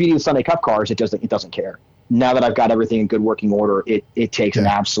 And that's the beauty of the Sunday Cup cars. It doesn't care. Now that I've got everything in good working order, it takes an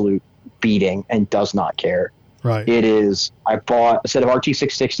absolute beating and does not care. Right. It is. I bought a set of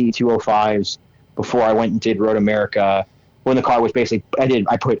RT660 205s before I went and did Road America. When the car was basically,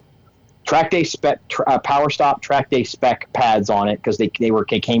 I put track day spec, power stop track day spec pads on it because they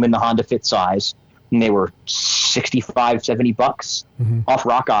came in the Honda Fit size, and they were $65-$70 off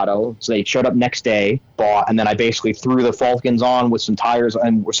Rock Auto. So they showed up next day, bought, and then I basically threw the Falcons on with some tires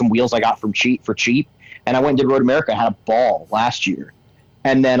and some wheels I got for cheap. And I went and did Road America. I had a ball last year.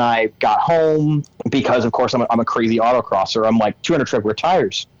 And then I got home because, of course, I'm a crazy autocrosser. I'm like 200 Trevor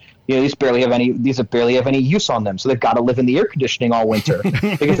tires. You know, these barely have any use on them, so they've got to live in the air conditioning all winter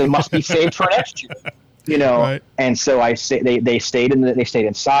because they must be saved for next year. You know, right. And so they stayed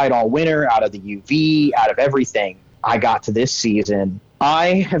inside all winter, out of the UV, out of everything. I got to this season.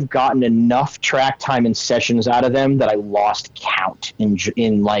 I have gotten enough track time and sessions out of them that I lost count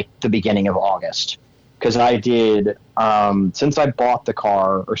in like the beginning of August. Because I did, since I bought the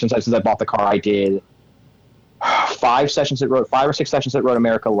car, I did 5 or 6 sessions at Road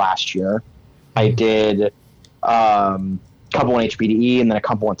America last year. I did a couple in HPDE and then a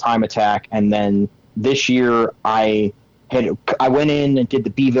couple in Time Attack. And then this year I went in and did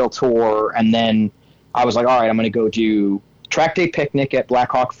the Beeville tour. And then I was like, all right, I'm going to go do track day picnic at Black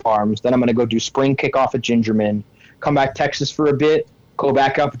Hawk Farms. Then I'm going to go do spring kickoff at Gingerman, come back Texas for a bit, go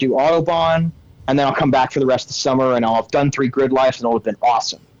back up, do Autobahn. And then I'll come back for the rest of the summer, and I'll have done 3 grid lives, and it'll have been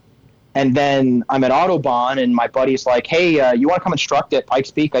awesome. And then I'm at Autobahn, and my buddy's like, "Hey, you want to come instruct at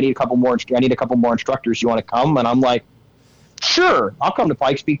Pikes Peak? I need a couple more instructors. You want to come?" And I'm like, "Sure, I'll come to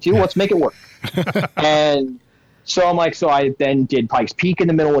Pikes Peak too. Let's make it work." And so I then did Pikes Peak in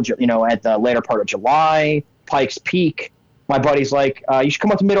the middle of, at the later part of July. Pikes Peak, my buddy's like, "You should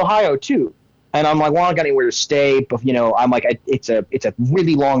come up to Mid Ohio too." And I'm like, "Well, I don't got anywhere to stay," but I'm like, it's a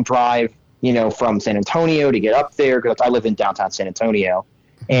really long drive. From San Antonio to get up there, because I live in downtown San Antonio,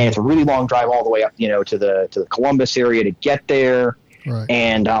 and it's a really long drive all the way up, to the Columbus area to get there. Right.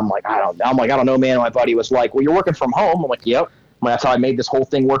 And I'm like, I don't know, man. And my buddy was like, "Well, you're working from home." I'm like, "Yep." That's how I made this whole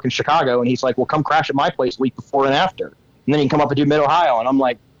thing work in Chicago. And he's like, "Well, come crash at my place the week before and after, and then you can come up and do Mid Ohio." And I'm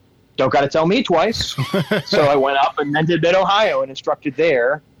like, "Don't got to tell me twice." So I went up and then did Mid Ohio and instructed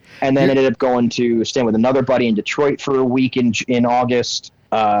there, and then ended up going to stay with another buddy in Detroit for a week in August.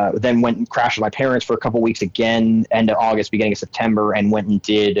 Then went and crashed with my parents for a couple weeks again, end of August, beginning of September, and went and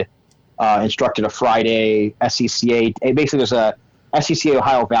did instructed a Friday SCCA. Basically, there's a SCCA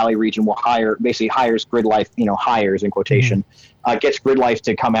Ohio Valley region hires Grid Life, hires in quotation, gets Grid Life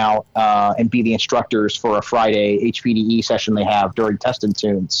to come out and be the instrucors for a Friday HPDE session they have during test and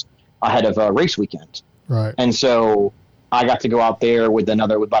tunes ahead of a race weekend. Right. And so I got to go out there with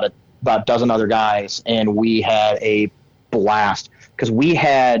about a dozen other guys, and we had a blast. Because we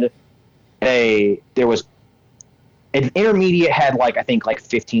had an intermediate had I think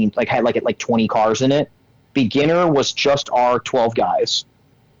 15, had 20 cars in it. Beginner was just our 12 guys,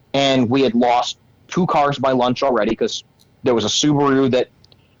 and we had lost 2 cars by lunch already because there was a Subaru that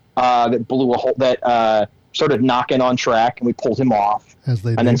blew a hole that started knocking on track, and we pulled him off.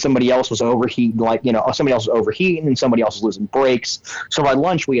 Then somebody else was overheating, and somebody else was losing brakes. So by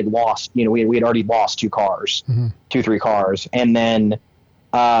lunch we had lost, we had already lost 2 cars, 2-3 cars. And then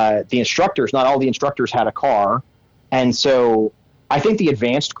the instructors, not all the instructors had a car. And so I think the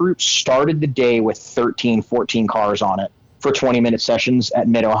advanced group started the day with 13, 14 cars on it for 20-minute sessions at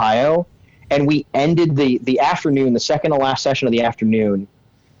Mid Ohio. And we ended the afternoon, the second to last session of the afternoon.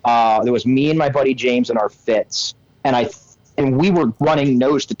 There was me and my buddy James in our Fits, and we were running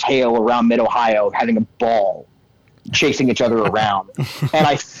nose to tail around Mid Ohio, having a ball, chasing each other around. And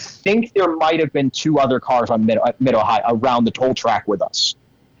I think there might have been 2 other cars on Mid Ohio around the toll track with us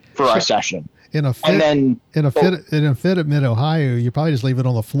for our session. In a fit at Mid Ohio, you probably just leave it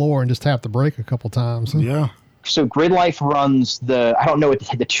on the floor and just tap the brake a couple times. Yeah. So Grid Life runs I don't know what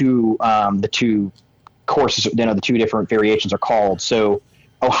the two courses, the 2 different variations are called. So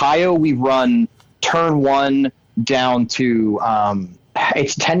Ohio, we run turn 1 down to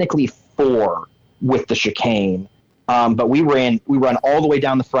it's technically 4 with the chicane, but we run all the way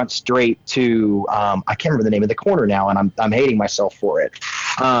down the front straight to I can't remember the name of the corner now, and I'm hating myself for it.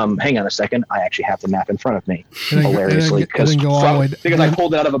 Hang on a second, I actually have the map in front of me, hilariously, because I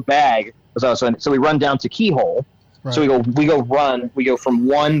pulled it out of a bag. So we run down to Keyhole. Right. So we go from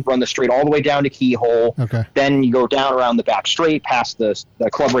 1, run the straight all the way down to Keyhole. Okay. Then you go down around the back straight past the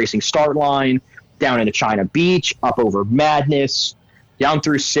club racing start line, down into China Beach, up over Madness, down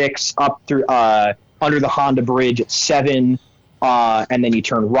through 6, up through under the Honda Bridge at 7, and then you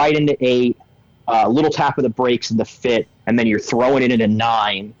turn right into 8. Little tap of the brakes in the fit, and then you're throwing it into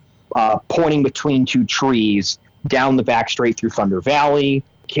 9, pointing between 2 trees, down the back straight through Thunder Valley,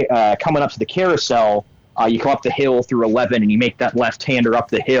 coming up to the carousel. You come up the hill through 11, and you make that left-hander up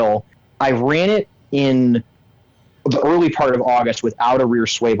the hill. I ran it in the early part of August without a rear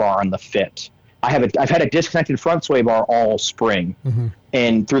sway bar on the fit. I've had a disconnected front sway bar all spring,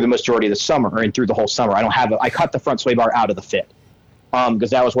 and through the majority of the summer, and through the whole summer. I cut the front sway bar out of the fit. Because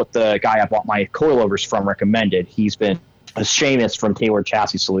that was what the guy I bought my coilovers from recommended. He's been a Seamus from Tailored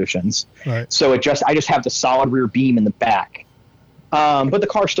Chassis Solutions. Right. So I just have the solid rear beam in the back. But the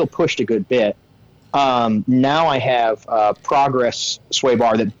car still pushed a good bit. Now I have a Progress sway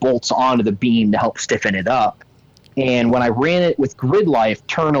bar that bolts onto the beam to help stiffen it up. And when I ran it with Grid Life,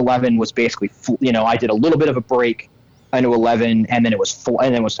 turn 11 was basically, I did a little bit of a brake into 11, and then it was full,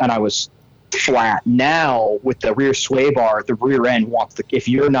 and I was flat. Now with the rear sway bar, the rear end wants to, if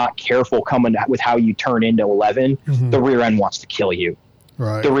you're not careful coming with how you turn into 11, the rear end wants to kill you.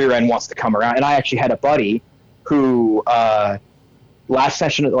 Right. The rear end wants to come around. And I actually had a buddy who last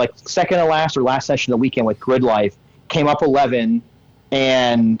session, like second to last or last session of the weekend with Grid Life, came up 11,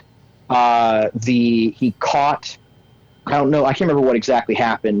 and he caught, I don't know, I can't remember what exactly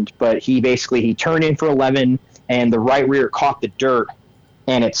happened, but he turned in for 11, and the right rear caught the dirt,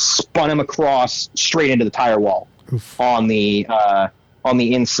 and it spun him across straight into the tire wall. Oof. on the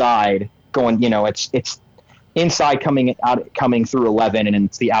inside, going, it's inside coming through 11, and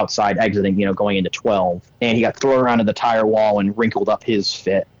it's the outside exiting, going into 12. And he got thrown around to the tire wall and wrinkled up his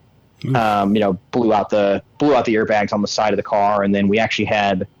fit. Blew out the airbags on the side of the car. And then we actually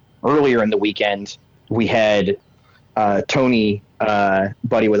had, earlier in the weekend, we had Tony,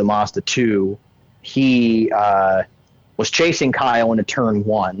 buddy with a Mazda 2. He was chasing Kyle into turn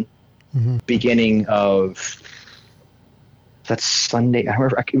 1, beginning of, that's Sunday. I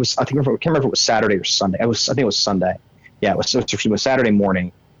can't remember if it was Saturday or Sunday. I think it was Sunday. Yeah, it was Saturday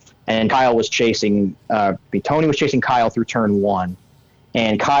morning. And Kyle was chasing, Tony was chasing Kyle through turn 1.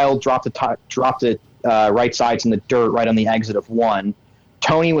 And Kyle dropped the right sides in the dirt right on the exit of 1.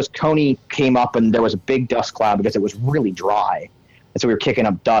 Tony came up, and there was a big dust cloud because it was really dry. And so we were kicking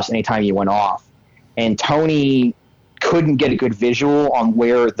up dust anytime you went off. And Tony couldn't get a good visual on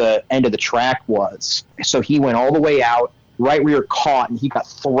where the end of the track was. So he went all the way out, right rear caught, and he got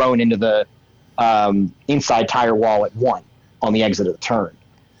thrown into the inside tire wall at 1 on the exit of the turn.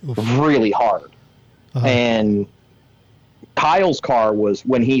 Oof. Really hard. And Kyle's car was,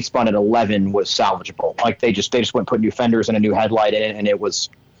 when he spun at 11, was salvageable. Like they just went and put new fenders and a new headlight in it, and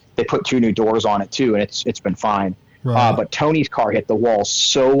they put 2 new doors on it too, and it's been fine. Right. But Tony's car hit the wall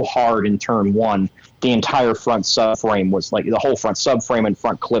so hard in turn 1, the entire front subframe was, like, the whole front subframe and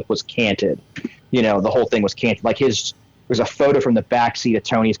front clip was canted. The whole thing was canted. Like there's a photo from the back seat of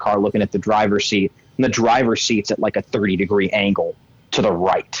Tony's car looking at the driver's seat, and the driver's seat's at like a 30-degree angle to the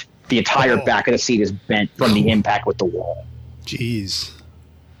right. The entire back of the seat is bent from the impact with the wall. Jeez.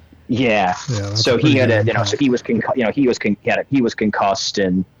 Yeah. So he had so he was concussed,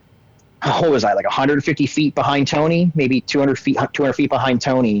 and what was I, like 150 feet behind Tony, maybe 200 feet behind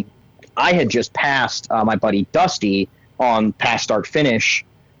Tony. I had just passed my buddy Dusty on pass start finish,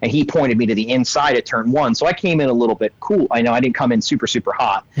 and he pointed me to the inside at turn 1. So I came in a little bit cool. I know I didn't come in super, super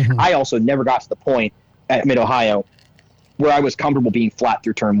hot. I also never got to the point at Mid-Ohio where I was comfortable being flat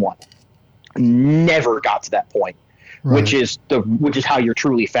through turn 1. Never got to that point, right. which is how you're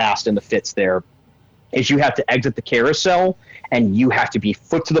truly fast in the fits there, is you have to exit the carousel, and you have to be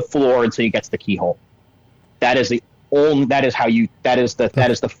foot to the floor until you get to the keyhole. That is the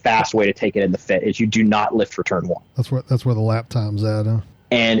fast way to take it in the fit, is you do not lift for turn 1. That's where the lap time's at, huh?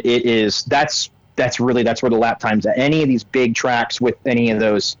 And that's where the lap time's at. Any of these big tracks with any of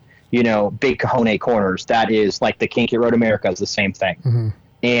those, big Cajon corners, that is like the Kinky Road America is the same thing.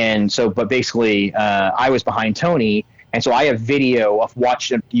 And so, but basically, I was behind Tony, and so I have video of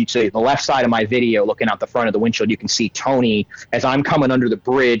watching. You see the left side of my video, looking out the front of the windshield, you can see Tony as I'm coming under the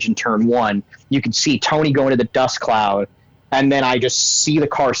bridge in turn 1. You can see Tony going to the dust cloud, and then I just see the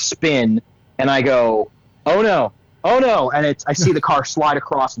car spin, and I go, "Oh no, and I see the car slide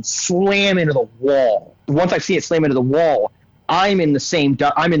across and slam into the wall. Once I see it slam into the wall, I'm in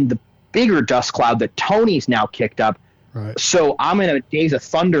the bigger dust cloud that Tony's now kicked up. Right. So I'm in a Days of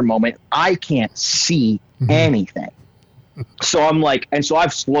Thunder moment. I can't see anything. So I'm like, and so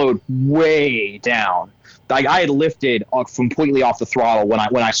I've slowed way down. Like I had lifted completely off the throttle when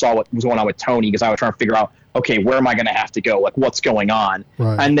I saw what was going on with Tony, because I was trying to figure out, okay, where am I going to have to go? Like, what's going on?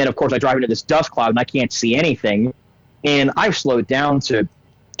 Right. And then, of course, I drive into this dust cloud, and I can't see anything. And I've slowed down to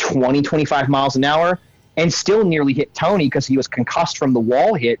 20, 25 miles an hour and still nearly hit Tony because he was concussed from the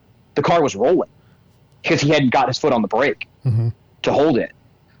wall hit. The car was rolling because he hadn't got his foot on the brake to hold it.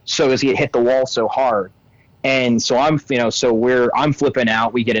 So as he had hit the wall so hard. And so I'm flipping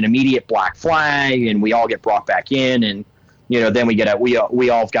out. We get an immediate black flag and we all get brought back in. And, then we've got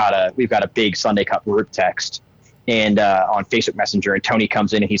a big Sunday Cup group text and on Facebook Messenger, and Tony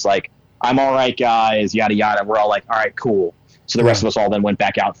comes in and he's like, I'm all right, guys, yada, yada. We're all like, all right, cool. So the rest of us all then went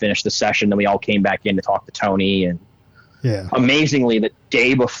back out, finished the session. Then we all came back in to talk to Tony. And amazingly, the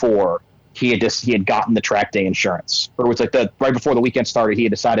day before, he had gotten the track day insurance. Or it was like right before the weekend started, he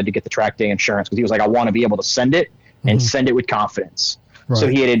had decided to get the track day insurance because he was like, I want to be able to send it and send it with confidence. Right. So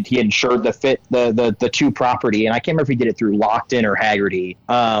he had insured the two property, and I can't remember if he did it through Lockton or Haggerty.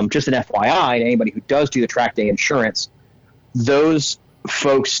 Just an FYI to anybody who does do the track day insurance, those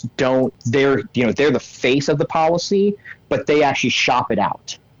folks they're the face of the policy, but they actually shop it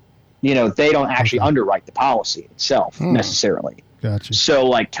out. They don't actually underwrite the policy itself necessarily. Gotcha. So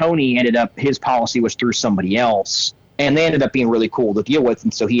like Tony his policy was through somebody else, and they ended up being really cool to deal with.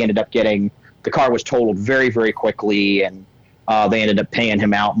 And so he ended up the car was totaled very, very quickly, and they ended up paying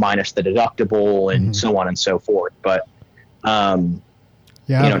him out minus the deductible and so on and so forth. But,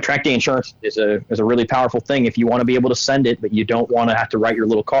 track day insurance is a really powerful thing if you want to be able to send it, but you don't want to have to write your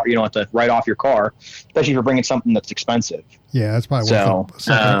little car. You don't have to write off your car, especially if you're bringing something that's expensive. Yeah, that's probably worth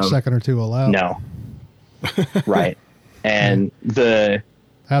a second or two allowed. No. Right. And that's where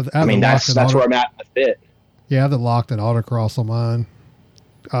I'm at with it. Yeah, I have the locked and autocross on mine.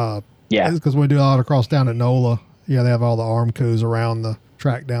 Because we do autocross down at NOLA. Yeah, they have all the Armcos around the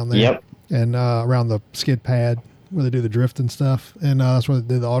track down there. Yep. And around the skid pad where they do the drift and stuff. And that's where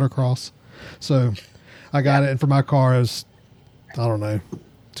they do the autocross. So I got it. And for my car, it was, I don't know,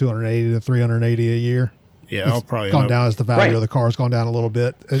 $280 to $380 a year. Yeah, I'll probably gone down as the value of the car has gone down a little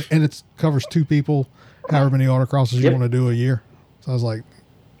bit. And it covers two people, however many autocrosses you want to do a year. So I was like,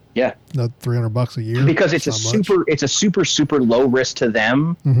 $300 a year. Because it's a super low risk to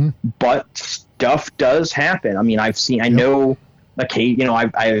them, but stuff does happen. I mean, I've in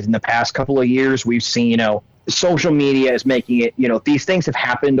the past couple of years, we've seen, social media is making it, these things have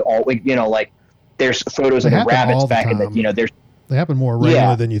happened all, like there's photos of the rabbits back in they happen more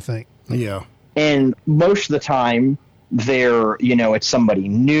regularly than you think. Yeah. And most of the time they're, it's somebody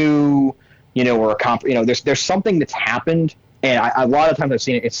new, or there's something that's happened. And a lot of times I've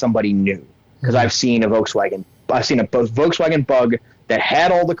seen it's somebody new because I've seen a Volkswagen Bug that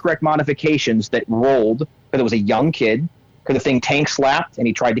had all the correct modifications that rolled because it was a young kid because the thing tank slapped and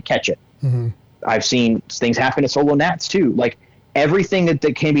he tried to catch it. I've seen things happen at Solo Nats too. Like everything that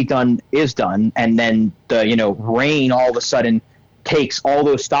can be done is done. And then the, rain all of a sudden takes all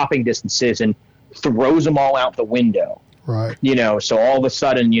those stopping distances and throws them all out the window. Right. So all of a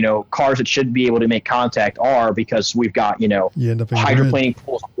sudden, cars that should be able to make contact are because we've got, you end up hydroplaning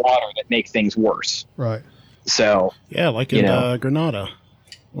pools of water that make things worse. Right. So. Yeah, like in Granada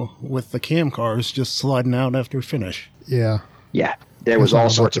with the cam cars just sliding out after finish. Yeah. Yeah. There was all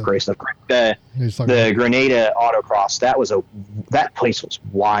sorts of crazy stuff. The Grenada autocross, that place was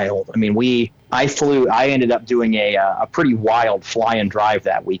wild. I mean, I ended up doing a pretty wild fly and drive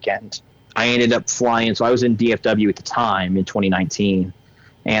that weekend. I ended up flying, so I was in DFW at the time in 2019,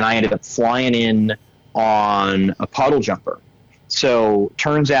 and I ended up flying in on a puddle jumper. So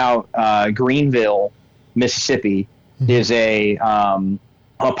turns out Greenville, Mississippi, is a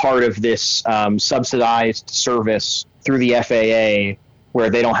part of this subsidized service through the FAA where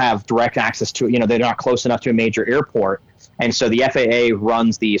they don't have direct access to, they're not close enough to a major airport. And so the FAA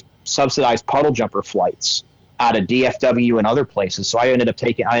runs these subsidized puddle jumper flights out of DFW and other places. So I ended up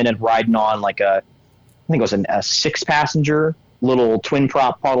riding on I think it was a 6-passenger little twin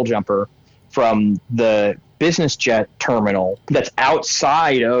prop puddle jumper from the business jet terminal that's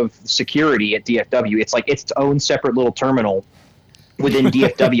outside of security at DFW. It's like its own separate little terminal within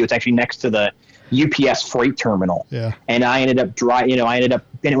DFW. It's actually next to the UPS freight terminal. Yeah. And I ended up and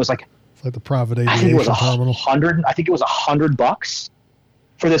it was like, it's like the private aviation terminal. I think it was $100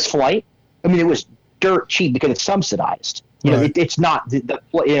 for this flight. I mean, it was dirt cheap because it's subsidized. It's not it's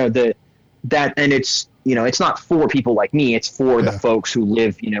not for people like me. It's for the folks who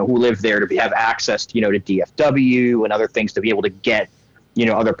live there to have access to, to DFW and other things to be able to get,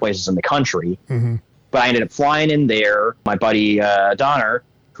 other places in the country. But I ended up flying in there. My buddy, Donner,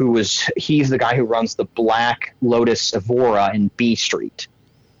 he's the guy who runs the Black Lotus Evora in B Street.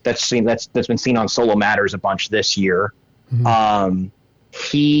 That's been seen on Solo Matters a bunch this year.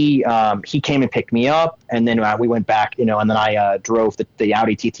 he came and picked me up, and then we went back, and then I drove the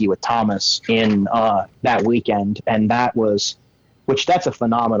Audi TT with Thomas in that weekend, and that's a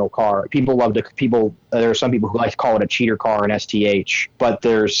phenomenal car. There are some people who like to call it a cheater car in STH, but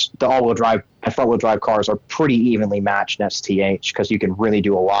there's the all-wheel drive and front-wheel drive cars are pretty evenly matched in STH because you can really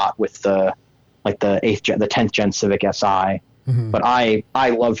do a lot with the 10th gen Civic Si. Mm-hmm. But I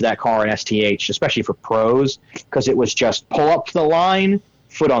loved that car in STH, especially for pros, because it was just pull up to the line,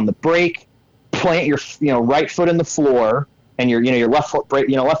 foot on the brake, plant your right foot in the floor, and your left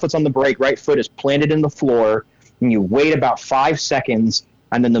foot's on the brake, right foot is planted in the floor, and you wait about 5 seconds,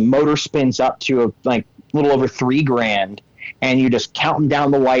 and then the motor spins up to a little over $3,000, and you just counting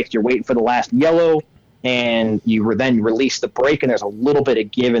down the lights. You're waiting for the last yellow, and you then release the brake, and there's a little bit of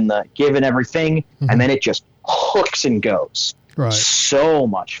give and everything, mm-hmm. and then it just hooks and goes. Right. So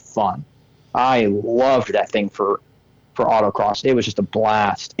much fun. I loved that thing for autocross. It was just a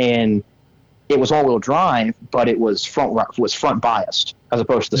blast, and it was all-wheel drive, but it was front biased as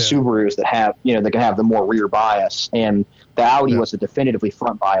opposed to the Subarus that have that can have the more rear bias. And the Audi was a definitively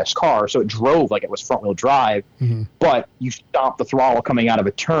front biased car, so it drove like it was front-wheel drive. Mm-hmm. But you stopped the throttle coming out of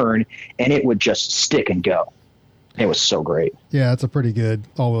a turn, and it would just stick and go. It was so great. Yeah, it's a pretty good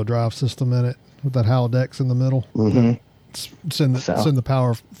all-wheel drive system in it with that Halodex in the middle. Mm-hmm. Send the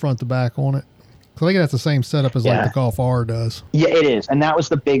power front to back on it. I think that's the same setup as like the Golf R does. Yeah, it is, and that was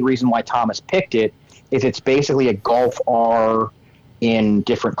the big reason why Thomas picked it. Is it's basically a Golf R in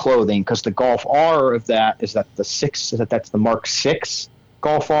different clothing, because the Golf R of that that's the Mark 6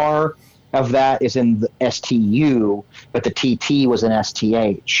 Golf R of that is in the STU, but the TT was in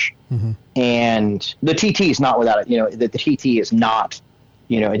STH, mm-hmm. and the TT is not without it. The TT is not,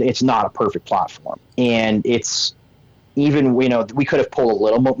 it's not a perfect platform, and it's even we could have pulled a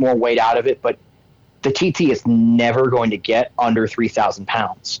little bit more weight out of it, but the TT is never going to get under 3,000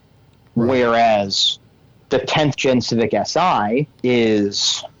 pounds. Right. Whereas the 10th gen Civic Si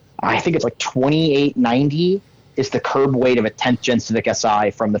is, I think it's like 2890 is the curb weight of a 10th gen Civic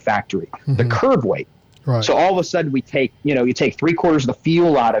Si from the factory. Mm-hmm. The curb weight. Right. So all of a sudden you take 3/4 of the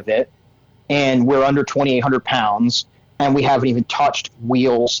fuel out of it, and we're under 2,800 pounds, and we haven't even touched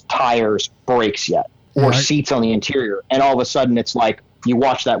wheels, tires, brakes yet, or seats on the interior. And all of a sudden it's like you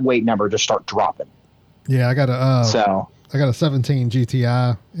watch that weight number just start dropping. Yeah, I got a 17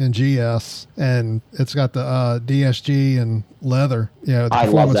 GTI in GS, and it's got the DSG and leather. The I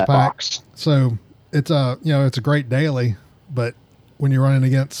performance love that pack. box. So it's it's a great daily, but when you're running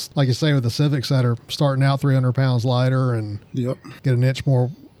against, like you say, with the Civics that are starting out 300 pounds lighter and get an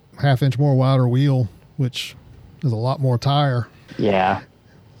half inch more wider wheel, which is a lot more tire. Yeah.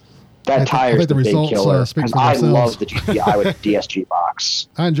 That tire is the big killer. I love the GTI with the DSG box.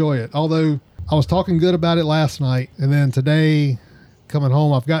 I enjoy it, although I was talking good about it last night, and then today, coming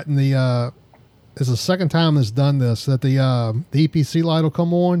home, I've gotten it's the second time it's done this, that the EPC light will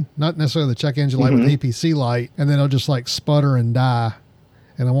come on, not necessarily the check engine light, mm-hmm. but the EPC light, and then it'll just like sputter and die,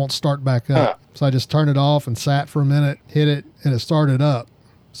 and I won't start back up. So I just turned it off and sat for a minute, hit it, and it started up.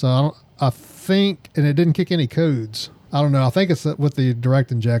 So I think, and it didn't kick any codes. I don't know. I think it's with the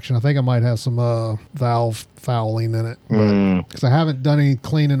direct injection. I think I might have some valve fouling in it. Because I haven't done any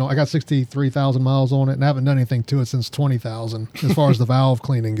cleaning. I got 63,000 miles on it, and I haven't done anything to it since 20,000 as far as the valve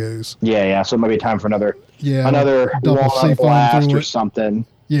cleaning goes. Yeah. So it might be time for another double seafoam blast through or it. something.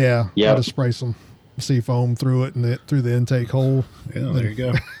 Yeah. I'll just spray some seafoam through it and through the intake hole. Yeah, there you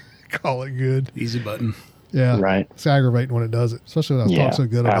go. Call it good. Easy button. Yeah, right. It's aggravating when it does it, especially when I talk so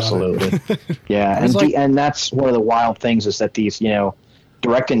good about absolutely. it. Yeah, and that's one of the wild things is that these,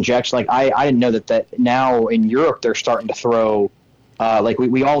 direct injection. Like I didn't know that now in Europe they're starting to throw,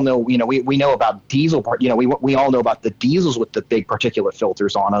 we all know, we know about diesel part. We all know about the diesels with the big particulate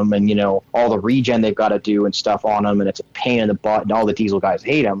filters on them, and all the regen they've got to do and stuff on them, and it's a pain in the butt, and all the diesel guys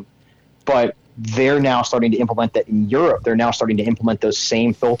hate them. But they're now starting to implement that in Europe. They're now starting to implement those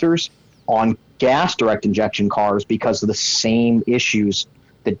same filters on gas direct injection cars because of the same issues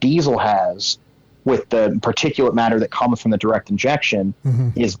the diesel has with the particulate matter that comes from the direct injection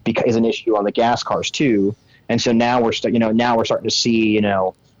is an issue on the gas cars too. And so now we're starting to see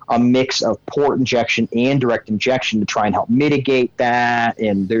a mix of port injection and direct injection to try and help mitigate that.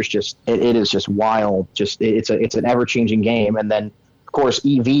 And there's just it is just wild. It's an ever changing game. And then of course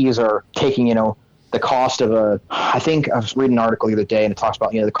EVs are taking the cost of I think I was reading an article the other day, and it talks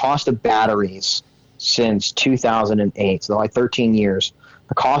about, the cost of batteries since 2008, so like 13 years,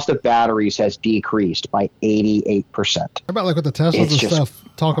 the cost of batteries has decreased by 88%. How about like with the Teslas and stuff,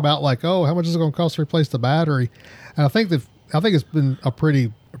 talk about like, how much is it going to cost to replace the battery? And I think it's been a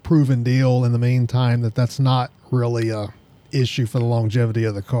pretty proven deal in the meantime that's not really a issue for the longevity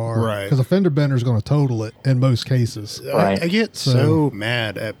of the car. Right. Because a fender bender is going to total it in most cases. Right. I get so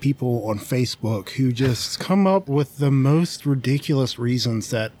mad at people on Facebook who just come up with the most ridiculous reasons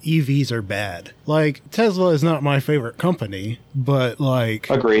that EVs are bad. Like, Tesla is not my favorite company, but like,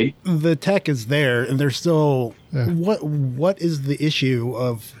 Agreed. the tech is there and they're still, Yeah. what is the issue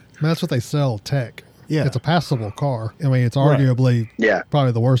of, That's what they sell, tech. Yeah. It's a passable car. I mean, it's arguably Yeah.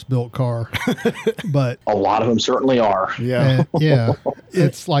 probably the worst built car, but A lot of them certainly are. yeah. yeah,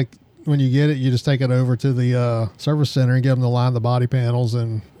 it's like when you get it, you just take it over to the service center and get them to line the body panels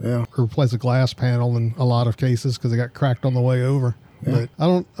and Yeah. replace a glass panel in a lot of cases because they got cracked on the way over. But I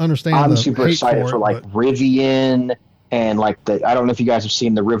don't understand. I'm the super hate excited for it, like but- Rivian and like I don't know if you guys have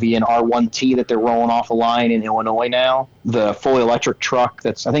seen the Rivian R1T that they're rolling off the line in Illinois now. The fully electric truck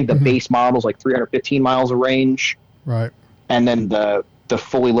that's, I think the base model is like 315 miles of range. right. And then the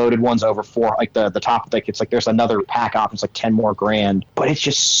fully loaded one's over like the top, like it's like there's another pack option, it's like 10 more grand. But it's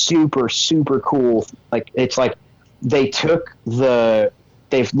just super, super cool. Like it's like they've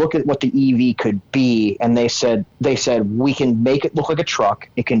looked at what the EV could be, and they said we can make it look like a truck.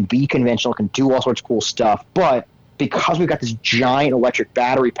 It can be conventional. It can do all sorts of cool stuff. But because we've got this giant electric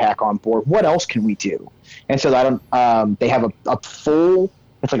battery pack on board, what else can we do? And so they have a full.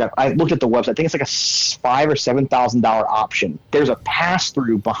 It's like I looked at the website. I think it's like a $5,000 or $7,000 option. There's a pass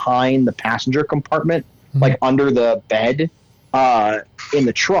through behind the passenger compartment, like under the bed in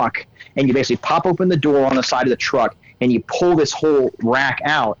the truck, and you basically pop open the door on the side of the truck, and you pull this whole rack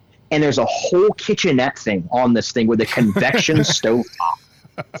out, and there's a whole kitchenette thing on this thing with a convection stovetop.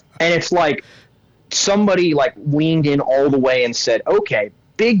 And it's like somebody like leaned in all the way and said, okay,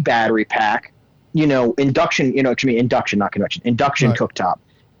 big battery pack, induction, induction, not convection, induction right. cooktop.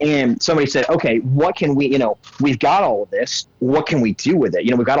 And somebody said, okay, what can we, we've got all of this. What can we do with it?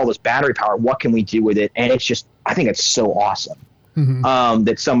 We've got all this battery power. What can we do with it? And it's just, I think it's so awesome. Mm-hmm.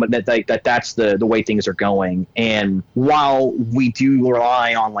 That's the way things are going. And while we do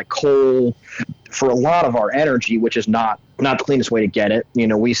rely on like coal for a lot of our energy, which is not the cleanest way to get it,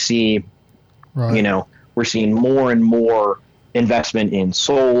 we see, Right. We're seeing more and more investment in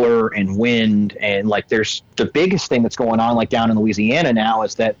solar and wind. And like, there's the biggest thing that's going on, like down in Louisiana now,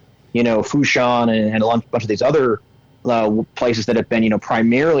 is that, Fouchon and a bunch of these other places that have been,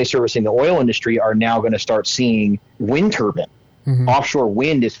 primarily servicing the oil industry are now going to start seeing wind turbine. Mm-hmm. Offshore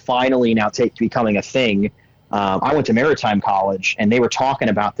wind is finally now becoming a thing. I went to Maritime College, and they were talking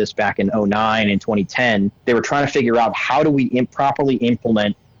about this back in 2009 and 2010. They were trying to figure out how do we properly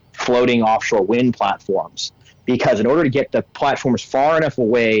implement floating offshore wind platforms, because in order to get the platforms far enough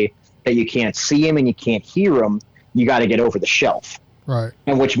away that you can't see them and you can't hear them, you got to get over the shelf. Right.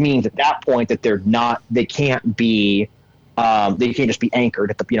 And which means at that point that they can't just be anchored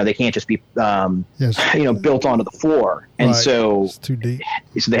at the, they can't just be, built onto the floor. And Right. so It's too deep.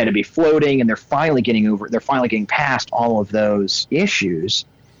 So they had to be floating, and they're finally getting past all of those issues.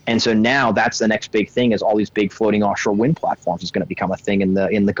 And so now that's the next big thing, is all these big floating offshore wind platforms is going to become a thing in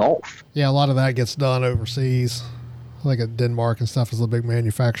the Gulf. Yeah, a lot of that gets done overseas. Like at Denmark and stuff is a big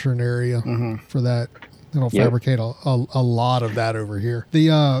manufacturing area for that. They don't fabricate a lot of that over here.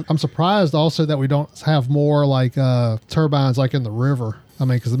 I'm surprised also that we don't have more like turbines like in the river. I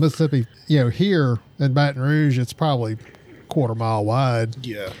mean, because the Mississippi, here in Baton Rouge, it's probably quarter mile wide.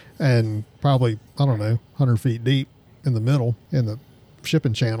 Yeah. And probably, I don't know, 100 feet deep in the middle in the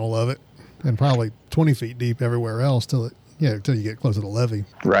shipping channel of it, and probably 20 feet deep everywhere else till you get close to the levee.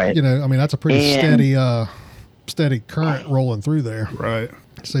 Right. I mean, that's a pretty steady current rolling through there. Right.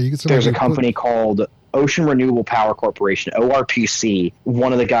 So you can. There's a company called Ocean Renewable Power Corporation, ORPC.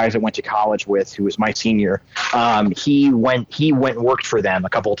 One of the guys I went to college with, who was my senior, he went and worked for them a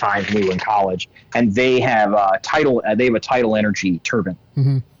couple of times when we were in college, and they have a tidal energy turbine.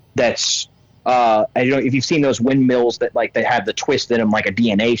 Mm-hmm. That's I don't know if you've seen those windmills that like they have the twist in them like a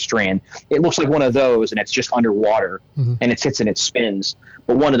DNA strand. It looks like one of those, and it's just underwater, and it sits and it spins.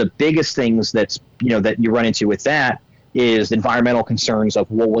 But one of the biggest things that you run into with that is environmental concerns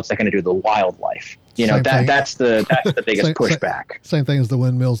of, well, what's that going to do to the wildlife? That's the biggest pushback. Same thing as the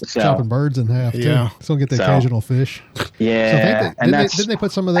windmills chopping birds in half. Yeah. Too. So get the occasional fish. Yeah. So didn't they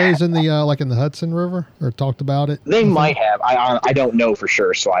put some of those in the like in the Hudson River, or talked about it? They might have. I don't know for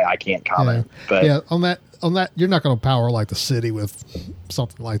sure, so I can't comment. Yeah. But on that, you're not going to power like the city with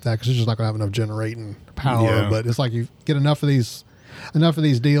something like that, because you're just not going to have enough generating power. Yeah. But it's like you get enough of these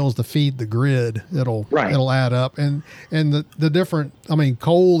deals to feed the grid, it'll add up. And the different, I mean,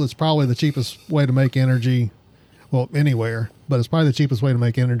 coal is probably the cheapest way to make energy, well, anywhere, but it's probably the cheapest way to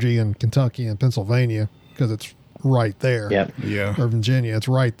make energy in Kentucky and Pennsylvania, because it's right there. Yep. Yeah. Or Virginia, it's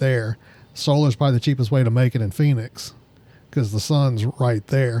right there. Solar is probably the cheapest way to make it in Phoenix. because the sun's right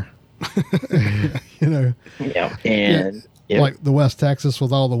there. You know, Yeah, and yeah. like the West Texas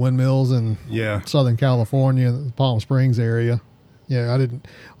with all the windmills and Southern California, the Palm Springs area. Yeah,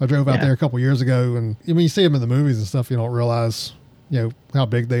 I drove out there a couple years ago, and I mean, you see them in the movies and stuff, you don't realize, you know, how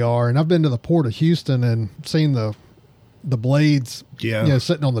big they are. And I've been to the port of Houston and seen the blades, you know,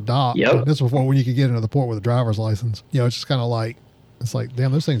 sitting on the dock. Yep. This was before when you could get into the port with a driver's license. You know, it's just kind of like, it's like,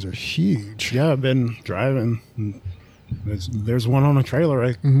 damn, those things are huge. Yeah, I've been driving. There's one on a trailer,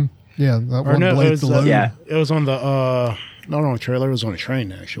 right? Mm-hmm. Yeah, that one blade to load. Yeah, it was on the not on a trailer. It was on a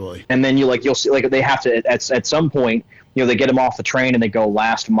train, actually. And then you'll see, like, they have to at some point, you know, they get them off the train and they go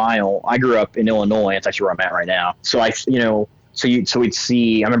last mile. I grew up in Illinois. It's actually where I'm at right now. So we'd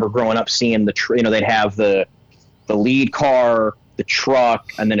see. I remember growing up seeing you know, they'd have the lead car, the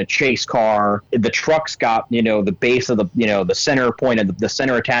truck, and then a chase car. The truck's got, you know, the base of the, you know, the center point of the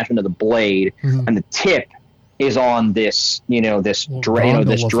center attachment of the blade, and the tip is on this, you know, this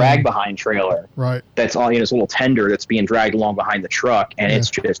drag behind trailer. Right. That's all, you know, this little tender that's being dragged along behind the truck, and it's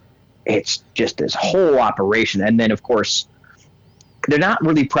just this whole operation. And then, of course, they're not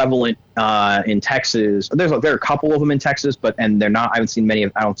really prevalent in Texas. There are a couple of them in Texas, they're not. I haven't seen many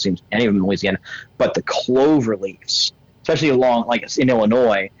of. I don't see any of them in Louisiana. But the clover leaves, especially along, like, in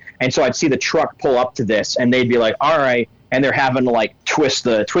Illinois, and so I'd see the truck pull up to this, and they'd be like, "All right," and they're having to, like, twist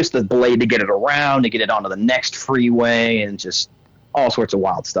the blade to get it around, to get it onto the next freeway, and just all sorts of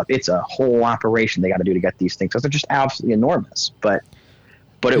wild stuff. It's a whole operation they got to do to get these things, because they're just absolutely enormous. But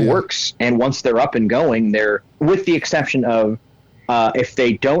it works, and once they're up and going, they're, with the exception of if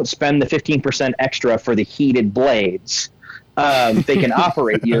they don't spend the 15% extra for the heated blades, they can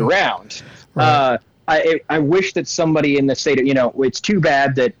operate year round. Right. I wish that somebody in the state of, you know, it's too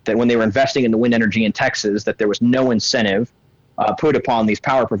bad that when they were investing in the wind energy in Texas, that there was no incentive put upon these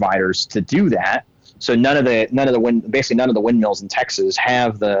power providers to do that. So none of the windmills in Texas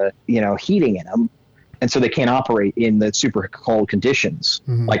have the, you know, heating in them, and so they can't operate in the super cold conditions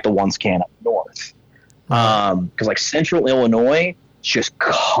like the ones can up north. Because like central Illinois, just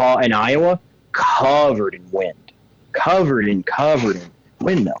in Iowa, covered in wind, covered in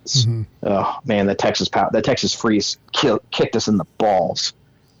windmills. Oh man, the Texas freeze kicked us in the balls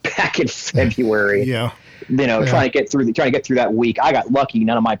back in February. Yeah, you know, trying to get through that week. I got lucky;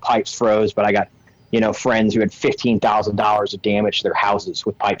 none of my pipes froze, but I got, you know, friends who had $15,000 of damage to their houses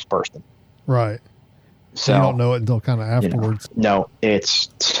with pipes bursting. Right. So you don't know it until kind of afterwards. You know, no, it's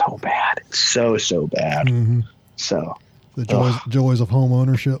so bad. It's so bad. So the joys of home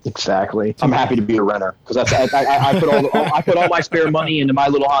ownership. Exactly. I'm happy to be a renter, because I put all my spare money into my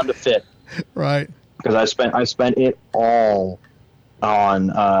little Honda Fit. Right. Because I spent it all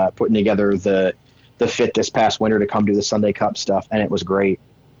on putting together the Fit this past winter to come do the Sunday Cup stuff, and it was great.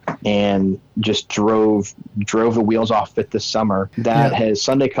 And just drove the wheels off it this summer.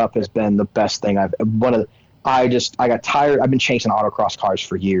 Sunday Cup has been the best thing I got tired. I've been chasing autocross cars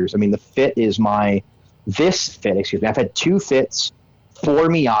for years. I mean, this Fit, excuse me. I've had 2 Fits, 4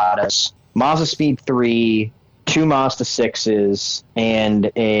 Miatas, Mazda Speed 3, 2 Mazda 6s,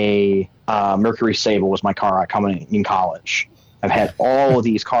 and a Mercury Sable was my car coming in college. I've had all of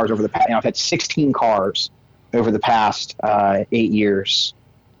these cars over the past, I've had 16 cars over the past 10 years,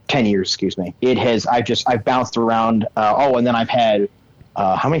 excuse me. I've bounced around. And then I've had,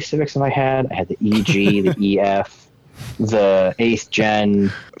 how many Civics have I had? I had the EG, the EF, the 8th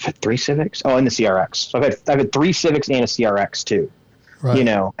gen, I've had 3 Civics. Oh, and the CRX. So I've had 3 Civics and a CRX too. Right. You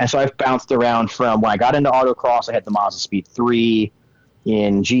know, and so I've bounced around from when I got into autocross. I had the Mazda Speed 3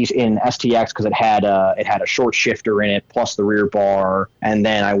 in STX because it had a short shifter in it plus the rear bar, and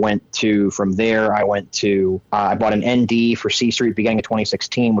then I bought an ND for C Street beginning of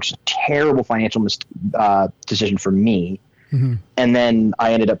 2016, which is a terrible financial decision for me. And then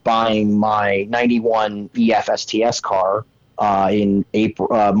I ended up buying my 91 EF STS car in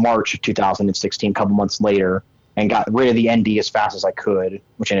March of 2016, a couple months later, and got rid of the ND as fast as I could,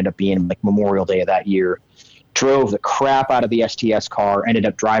 which ended up being like Memorial Day of that year. Drove the crap out of the STS car, ended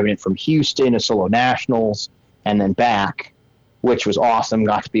up driving it from Houston to Solo Nationals and then back, which was awesome.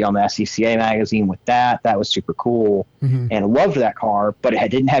 Got to be on the SCCA magazine with that. That was super cool. And loved that car, but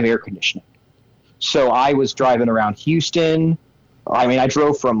it didn't have air conditioning. So I was driving around Houston. I mean, I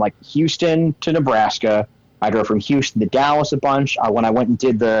drove from like Houston to Nebraska. I drove from Houston to Dallas a bunch. When I went and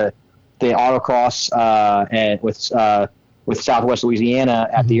did the autocross with Southwest Louisiana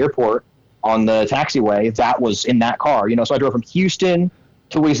at the airport on the taxiway, that was in that car. You know, so I drove from Houston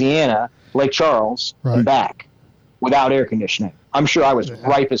to Louisiana, Lake Charles, and back without air conditioning. I'm sure I was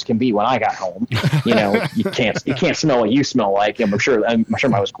ripe as can be when I got home. You know, you can't smell what you smell like. I'm sure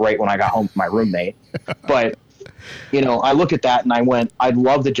I was great when I got home from my roommate, but I looked at that and I went, I'd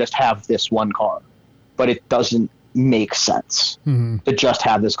love to just have this one car, but it doesn't make sense to just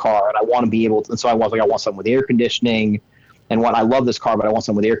have this car. And I want to be able to, and so I want something with air conditioning and I love this car, but I want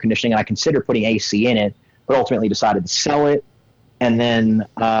something with air conditioning. And I considered putting AC in it, but ultimately decided to sell it. And then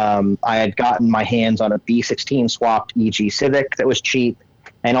I had gotten my hands on a B16 swapped EG Civic that was cheap,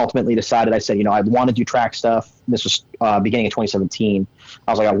 and ultimately decided, I said, I want to do track stuff. This was beginning of 2017.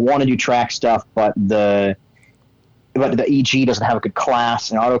 I was like, I want to do track stuff, but the EG doesn't have a good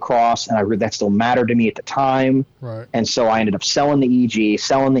class in autocross, and that still mattered to me at the time. Right. And so I ended up selling the EG,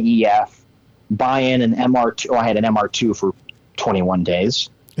 selling the EF, buying an MR2. I had an MR2 for 21 days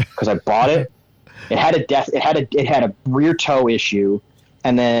because I bought it. It had a rear toe issue,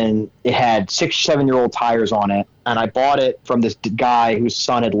 and then it had 6-7-year-old tires on it. And I bought it from this guy whose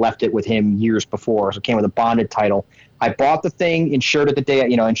son had left it with him years before, so it came with a bonded title. I bought the thing, insured it the day,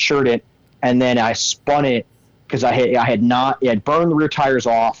 insured it, and then I spun it because I had burned the rear tires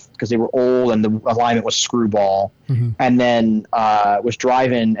off because they were old and the alignment was screwball. And then was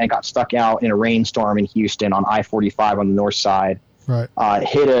driving and got stuck out in a rainstorm in Houston on I-45 on the north side. Right.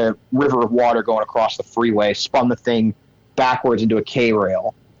 Hit a river of water going across the freeway, spun the thing backwards into a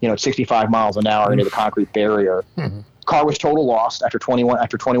K-rail, at 65 miles an hour into the concrete barrier. Car was total lost after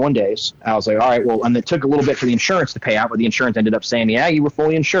 21 days. I was like, all right, well, and it took a little bit for the insurance to pay out, but the insurance ended up saying, yeah, you were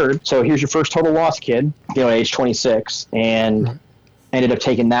fully insured. So here's your first total loss, kid, at age 26. And ended up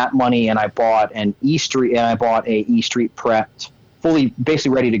taking that money, and I bought an E-Street, and I bought a E-Street prepped,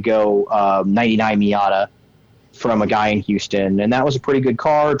 basically ready to go 99 Miata from a guy in Houston. And that was a pretty good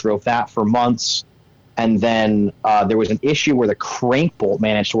car. Drove that for months. And then there was an issue where the crank bolt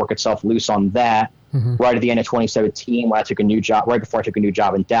managed to work itself loose on that. Right at the end of 2017, when I took a new job, right before I took a new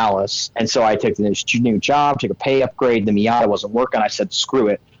job in Dallas. And so I took this new job, took a pay upgrade. The Miata wasn't working. I said, screw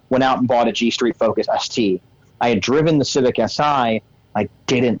it. Went out and bought a G Street Focus ST. I had driven the Civic Si. I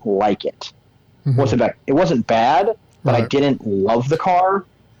didn't like it. It wasn't bad, but I didn't love the car.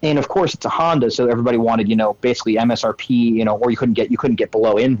 And of course, it's a Honda, so everybody wanted, basically MSRP, or you couldn't get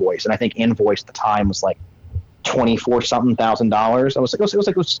below invoice. And I think invoice at the time was like $24,000.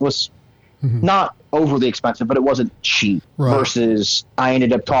 It was not overly expensive, but it wasn't cheap. Right. Versus, I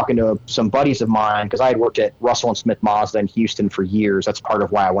ended up talking to some buddies of mine because I had worked at Russell and Smith Mazda in Houston for years. That's part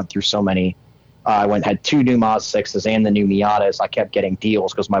of why I went through so many. I had 2 new Mazda 6s and the new Miatas. I kept getting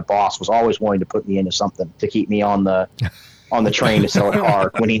deals because my boss was always willing to put me into something to keep me on the train to sell a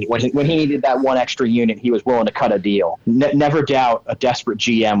car. When he needed that one extra unit, he was willing to cut a deal. Never doubt a desperate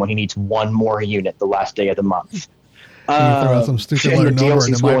GM when he needs one more unit the last day of the month. You throw out some stupid little number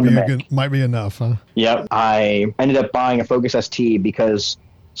and it might be enough, huh? Yep. I ended up buying a Focus ST because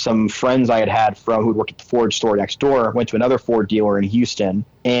some friends I had from who worked at the Ford store next door went to another Ford dealer in Houston,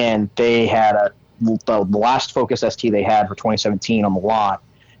 and they had the last Focus ST they had for 2017 on the lot.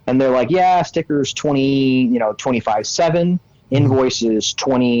 And they're like, yeah, stickers 25.7, invoices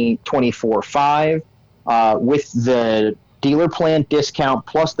 24.5, with the dealer plan discount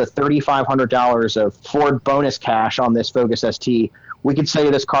plus the $3,500 of Ford bonus cash on this Focus ST. We could sell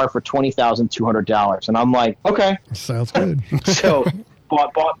you this car for $20,200. And I'm like, okay, sounds good. So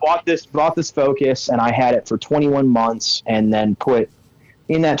bought this Focus, and I had it for 21 months, and then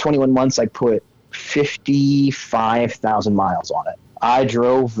in that 21 months, I put 55,000 miles on it. I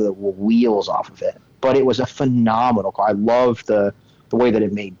drove the wheels off of it, but it was a phenomenal car. I loved the way that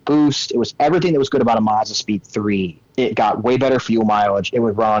it made boost. It was everything that was good about a Mazda Speed 3. It got way better fuel mileage. It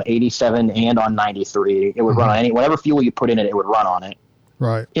would run on 87 and on 93. It would run on whatever fuel you put in it, it would run on it.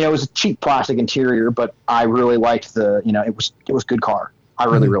 Right. It was a cheap plastic interior, but I really liked it was good car. I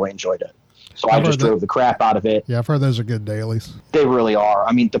really, really enjoyed it. So I just drove the crap out of it. Yeah, I've heard those are good dailies. They really are.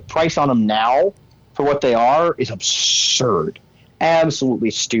 I mean, the price on them now for what they are is absurd. Absolutely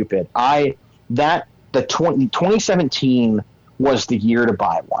stupid. 2017 was the year to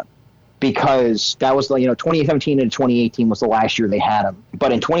buy one, because that was 2017 and 2018 was the last year they had them.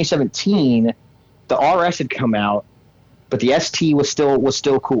 But in 2017, the RS had come out, but the ST was still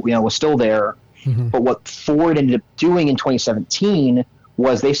cool, was still there. But what Ford ended up doing in 2017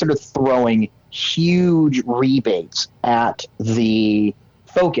 was they started throwing huge rebates at the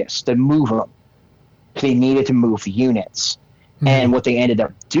Focus to move them. They needed to move units. And what they ended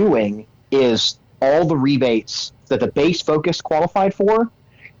up doing is all the rebates that the base Focus qualified for,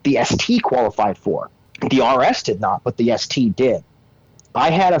 the ST qualified for. The RS did not, but the ST did. I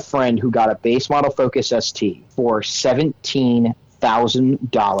had a friend who got a base model Focus ST for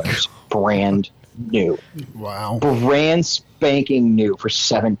 $17,000 brand new. Wow. Brand spanking new for a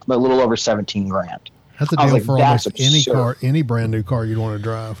little over $17,000. That's a deal for almost any car, any brand new car you'd want to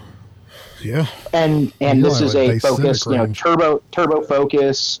drive. Yeah. And You this know, is like a they Focus, Civic range. turbo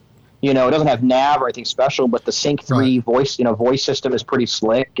Focus. It doesn't have nav or anything special, but the Sync 3 voice system is pretty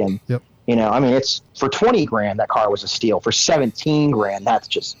slick. And Yep. it's for 20 grand, that car was a steal. For 17 grand, that's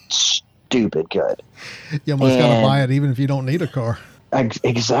just stupid good. You almost got to buy it even if you don't need a car.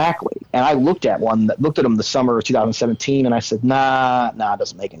 Exactly. And I looked at them the summer of 2017, and I said, nah, it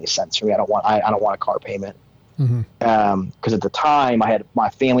doesn't make any sense for me. I don't want a car payment. Because at the time, my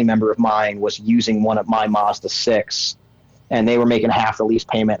family member of mine was using one of my Mazda 6, and they were making half the lease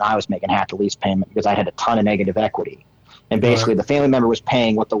payment, and I was making half the lease payment because I had a ton of negative equity. And basically, the family member was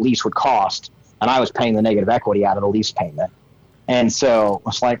paying what the lease would cost, and I was paying the negative equity out of the lease payment. And so I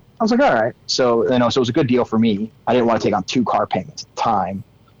was like, all right. So, so it was a good deal for me. I didn't want to take on 2 car payments at the time.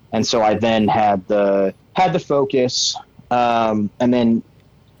 And so I then had the Focus. And then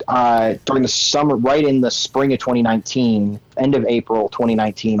during the summer, right in the spring of 2019, end of April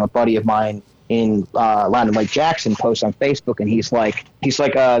 2019, a buddy of mine in Landon Lake Jackson posts on Facebook, and he's like,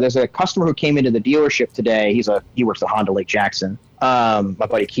 there's a customer who came into the dealership today. He works at Honda Lake Jackson, my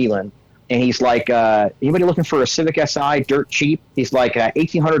buddy Keelan. And he's like, anybody looking for a Civic Si dirt cheap? He's like,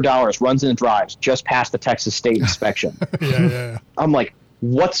 $1,800, runs and drives, just passed the Texas state inspection. Yeah. I'm like,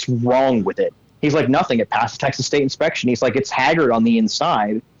 what's wrong with it? He's like, nothing. It passed the Texas state inspection. He's like, it's haggard on the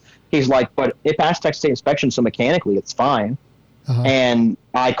inside. He's like, but it passed Texas state inspection, so mechanically it's fine. And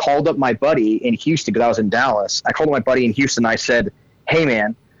I called up my buddy in Houston because I was in Dallas. I called up my buddy in Houston. I said, hey,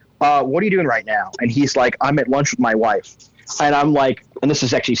 man, what are you doing right now? And he's like, I'm at lunch with my wife. And I'm like, and this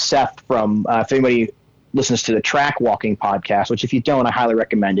is actually Seth from, if anybody listens to the Track Walking podcast, which if you don't, I highly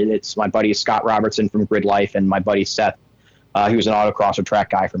recommend it. It's my buddy Scott Robertson from Grid Life and my buddy Seth, he was an autocross or track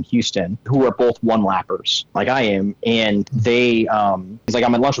guy from Houston, who are both one-lappers like I am. And he's like,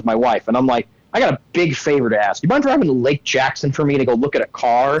 I'm at lunch with my wife. And I'm like, I got a big favor to ask. You mind driving to Lake Jackson for me to go look at a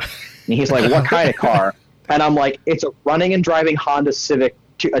car? And he's like, what kind of car? And I'm like, it's a running and driving Honda Civic,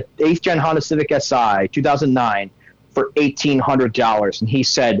 a 8th gen Honda Civic Si, 2009, for $1,800. And he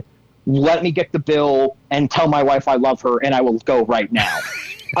said, let me get the bill and tell my wife I love her, and I will go right now.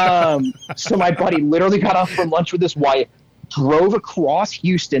 So my buddy literally got off from lunch with his wife, drove across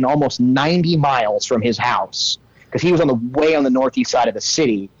Houston almost 90 miles from his house, because he was on the northeast side of the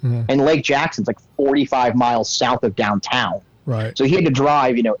city, and Lake Jackson's like 45 miles south of downtown. Right. So he had to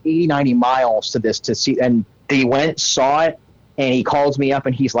drive, 80, 90 miles to see, and he went, saw it, and he calls me up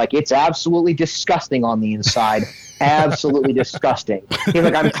and he's like, it's absolutely disgusting on the inside. Absolutely disgusting. He's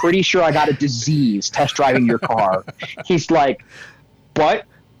like, I'm pretty sure I got a disease test driving your car. He's like, but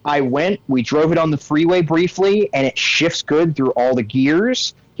we drove it on the freeway briefly, and it shifts good through all the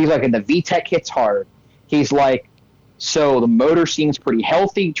gears. He's like, and the VTEC hits hard. He's like, so the motor seems pretty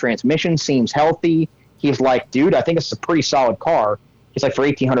healthy. Transmission seems healthy. He's like, dude, I think it's a pretty solid car. He's like, for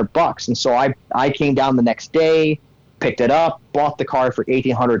 $1,800. And so I came down the next day, picked it up, bought the car for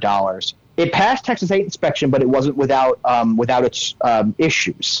 $1,800. It passed Texas state inspection, but it wasn't without its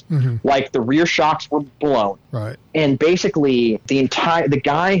issues. Like the rear shocks were blown. Right. And basically the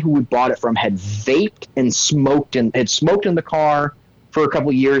guy who we bought it from had vaped and smoked in the car for a couple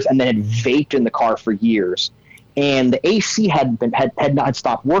of years, and then had vaped in the car for years. And the AC had not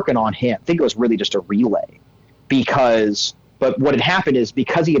stopped working on him. I think it was really just a relay, but what had happened is,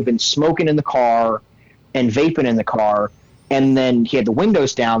 because he had been smoking in the car and vaping in the car, and then he had the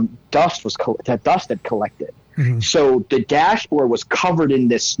windows down, dust had collected. So the dashboard was covered in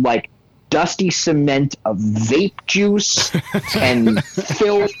this like dusty cement of vape juice and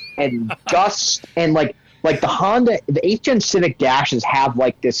filth and dust, and like the Honda, the 8th gen Civic dashes have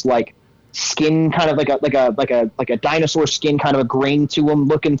like this like skin, kind of like a dinosaur skin, kind of a grain to them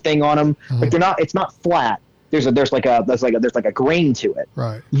looking thing on them. Like it's not flat. There's like a grain to it.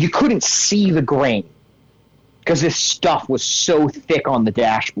 Right. You couldn't see the grain because this stuff was so thick on the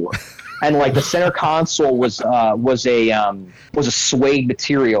dashboard. And like the center console was a suede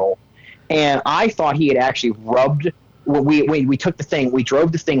material, and I thought he had actually rubbed. We took the thing, we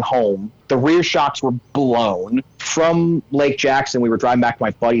drove the thing home. The rear shocks were blown. From Lake Jackson, we were driving back to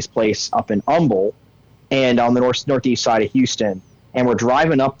my buddy's place up in Humble, and on the northeast side of Houston. And we're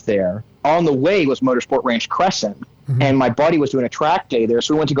driving up there. On the way was Motorsport Ranch Crescent, and my buddy was doing a track day there,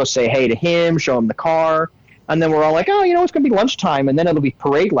 so we went to go say hey to him, show him the car, and then we're all like, oh, it's going to be lunchtime, and then it'll be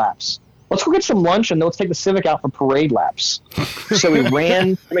parade laps. Let's go get some lunch, and then let's take the Civic out for parade laps. So we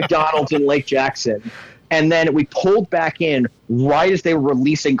ran to McDonald's in Lake Jackson, and then we pulled back in right as they were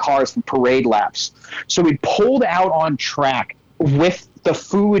releasing cars from parade laps. So we pulled out on track with the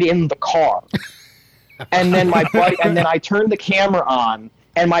food in the car. And then my buddy, and then I turned the camera on,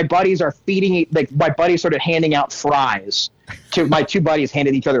 and my buddies are feeding, like my buddies started handing out fries to my two buddies,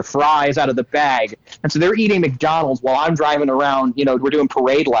 handed each other fries out of the bag. And so they're eating McDonald's while I'm driving around, we're doing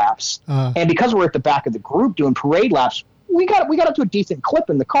parade laps. And because we're at the back of the group doing parade laps, we got up to a decent clip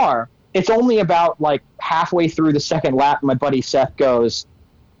in the car. It's only about like halfway through the second lap. My buddy Seth goes,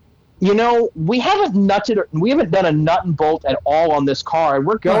 we haven't done a nut and bolt at all on this car, and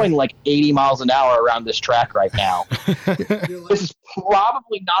we're going like 80 miles an hour around this track right now. This is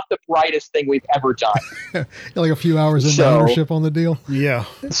probably not the brightest thing we've ever done. Like a few hours into ownership on the deal. Yeah.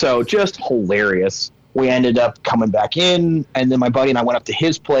 So just hilarious. We ended up coming back in, and then my buddy and I went up to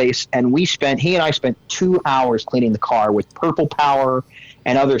his place, and he and I spent 2 hours cleaning the car with Purple Power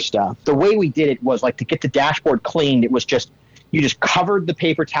and other stuff. The way we did it was like to get the dashboard cleaned. It was just, you just covered the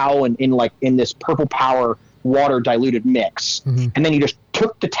paper towel in this Purple Power water diluted mix. Mm-hmm. And then you just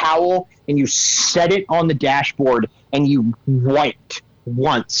took the towel and you set it on the dashboard and you wiped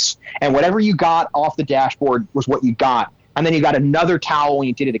once. And whatever you got off the dashboard was what you got. And then you got another towel and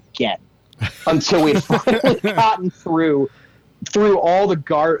you did it again until we had finally gotten through all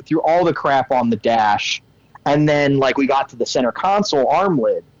the crap on the dash. And then like we got to the center console arm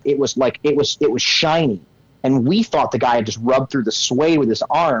lid. It was shiny. And we thought the guy had just rubbed through the suede with his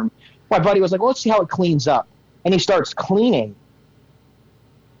arm. My buddy was like, well, let's see how it cleans up. And he starts cleaning.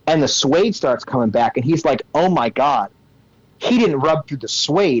 And the suede starts coming back. And he's like, oh, my God. He didn't rub through the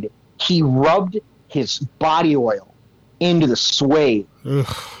suede. He rubbed his body oil into the suede.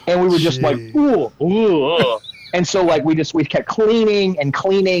 Ugh, and we were just like, ooh, ooh. And so like we kept cleaning and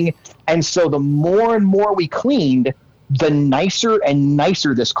cleaning. And so the more and more we cleaned, the nicer and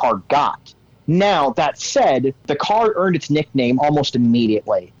nicer this car got. Now, that said, the car earned its nickname almost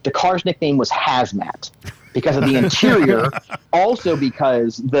immediately. The car's nickname was Hazmat because of the interior, also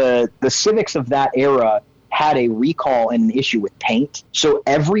because the Civics of that era had a recall and an issue with paint. So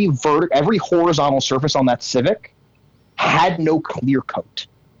every horizontal surface on that Civic had no clear coat.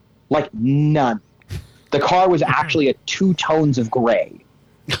 Like, none. The car was actually a 2 tones of gray.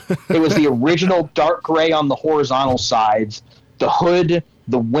 It was the original dark gray on the horizontal sides, the hood,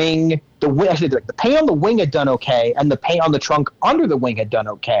 the wing. Actually, the paint on the wing had done okay, and the paint on the trunk under the wing had done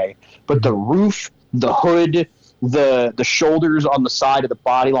okay. But the roof, the hood, the shoulders on the side of the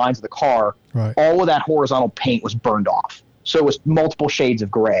body lines of the car, right, all of that horizontal paint was burned off. So it was multiple shades of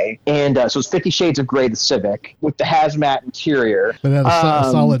gray. And so it's 50 shades of gray, the Civic, with the Hazmat interior. But it had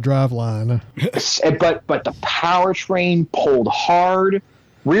a solid drive line. But the powertrain pulled hard.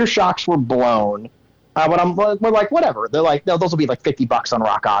 Rear shocks were blown. But we're like, whatever. They're like, no, those will be like $50 on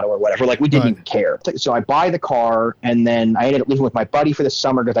Rock Auto or whatever. Like, we didn't even care. So I buy the car, and then I ended up living with my buddy for the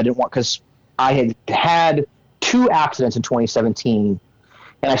summer because I had 2 accidents in 2017,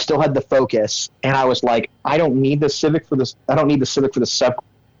 and I still had the Focus, and I was like, I don't need the Civic for this. I don't need the Civic for the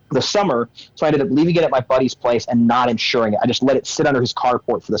summer. So I ended up leaving it at my buddy's place and not insuring it. I just let it sit under his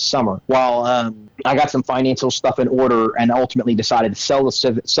carport for the summer while I got some financial stuff in order, and ultimately decided to sell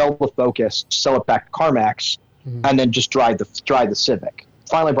the Focus, sell it back to CarMax, and then just drive the Civic.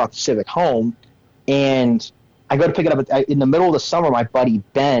 Finally brought the Civic home, and I go to pick it up in the middle of the summer. My buddy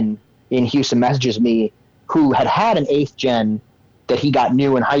Ben in Houston messages me, who had an 8th gen that he got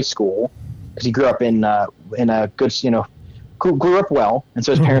new in high school because he grew up in a good, grew up well, and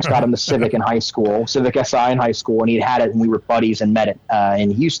so his parents got him the Civic in high school, Civic Si in high school, and he'd had it when we were buddies and met it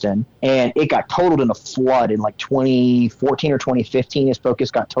in Houston, and it got totaled in a flood in like 2014 or 2015. His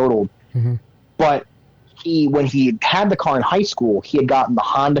Focus got totaled, but when he had the car in high school, he had gotten the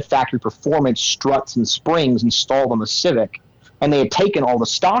Honda factory performance struts and springs installed on the Civic, and they had taken all the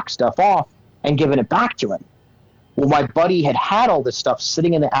stock stuff off and given it back to him. Well, my buddy had all this stuff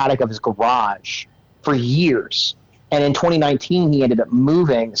sitting in the attic of his garage for years. And in 2019, he ended up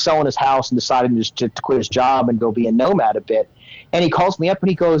selling his house, and decided just to quit his job and go be a nomad a bit. And he calls me up and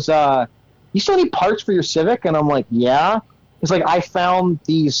he goes, you still need parts for your Civic? And I'm like, yeah. He's like, I found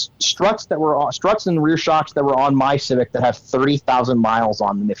these struts and rear shocks that were on my Civic that have 30,000 miles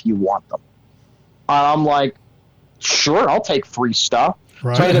on them if you want them. I'm like, sure, I'll take free stuff.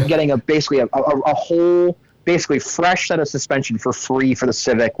 Right. So I ended up getting basically a whole, basically fresh set of suspension for free for the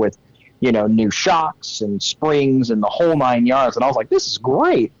Civic with, new shocks and springs and the whole 9 yards. And I was like, this is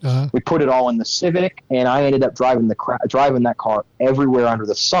great. Uh-huh. We put it all in the Civic, and I ended up driving that car everywhere under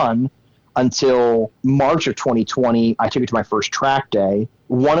the sun until March of 2020. I took it to my first track day.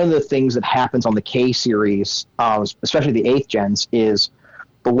 One of the things that happens on the K series, especially the 8th gens, is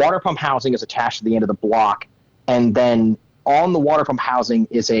the water pump housing is attached to the end of the block. And then on the water pump housing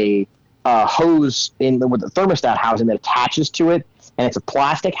is a hose with the thermostat housing that attaches to it. And it's a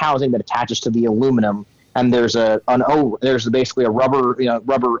plastic housing that attaches to the aluminum, and there's there's basically a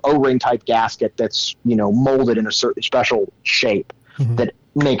rubber O-ring type gasket that's molded in a certain special shape that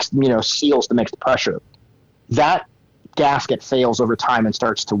makes seals to make the pressure. That gasket fails over time and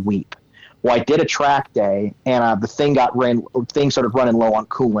starts to weep. Well, I did a track day, and the thing started running low on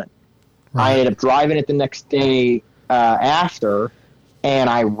coolant. Right. I ended up driving it the next day after, and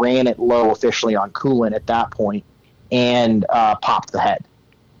I ran it low officially on coolant at that point, and popped the head,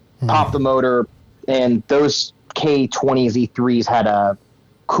 popped the motor, and those K20 Z3s had a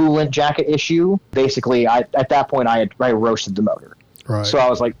coolant jacket issue. Basically, at that point I roasted the motor. Right. So I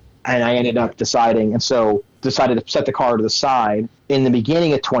was like, and I ended up decided to set the car to the side. In the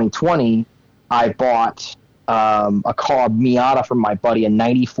beginning of 2020, I bought a Miata from my buddy, a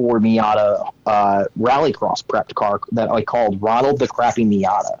 94 Miata rallycross prepped car that I called Ronald the Crappy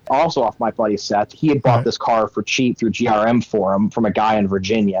Miata. Also off my buddy's set. He had bought this car for cheap through GRM Forum from a guy in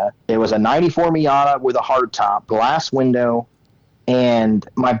Virginia. It was a 94 Miata with a hardtop, glass window, and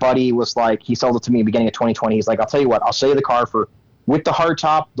my buddy was like, he sold it to me in the beginning of 2020. He's like, I'll tell you what, I'll sell you the car with the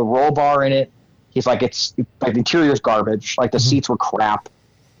hardtop, the roll bar in it. He's like, it's like the interior's garbage. Like the seats were crap.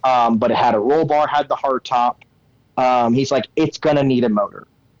 But it had a roll bar, had the hard top. He's like, it's going to need a motor.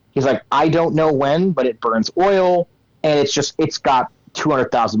 He's like, I don't know when, but it burns oil, and it's got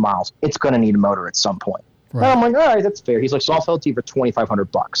 200,000 miles. It's going to need a motor at some point. Right. And I'm like, all right, that's fair. He's like, so I'll sell it to you for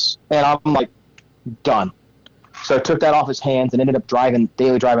 $2,500. And I'm like, done. So I took that off his hands and ended up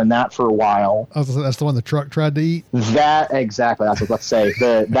daily driving that for a while. Oh, that's the one the truck tried to eat? That, exactly. That's what let's say.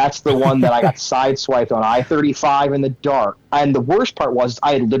 That's the one that I got sideswiped on I-35 in the dark. And the worst part was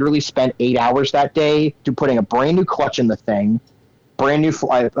I had literally spent 8 hours that day putting a brand new clutch in the thing. Brand new,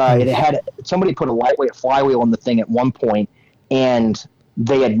 somebody put a lightweight flywheel in the thing at one point, and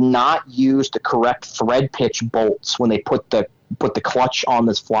they had not used the correct thread pitch bolts when they put the clutch on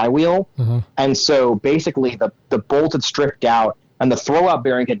this flywheel. And so basically the bolt had stripped out, and the throwout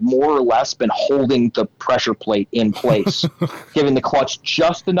bearing had more or less been holding the pressure plate in place, giving the clutch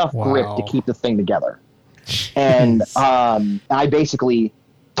just enough grip to keep the thing together. And I basically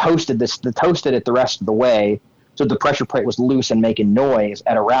toasted it the rest of the way, so the pressure plate was loose and making noise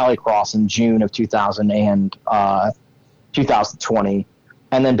at a rallycross in June of 2020.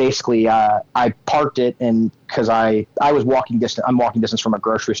 And then basically I parked it, and because I'm walking distance from a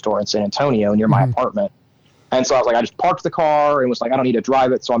grocery store in San Antonio near my apartment. And so I was like, I just parked the car and was like, I don't need to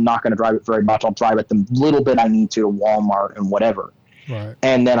drive it, so I'm not going to drive it very much. I'll drive it the little bit I need to Walmart and whatever. Right.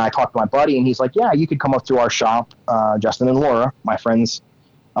 And then I talked to my buddy, and he's like, yeah, you could come up to our shop. Justin and Laura, my friends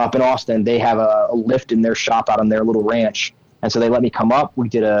up in Austin, they have a lift in their shop out on their little ranch. And so they let me come up. We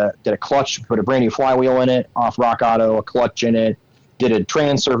did a clutch, put a brand new flywheel in it off Rock Auto, a clutch in it, did a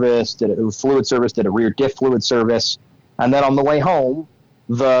trans service, did a fluid service, did a rear diff fluid service. And then on the way home,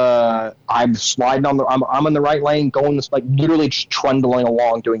 I'm sliding I'm in the right lane, going this, like literally just trundling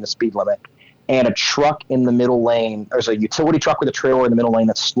along doing the speed limit. And a truck in the middle lane, there's a utility truck with a trailer in the middle lane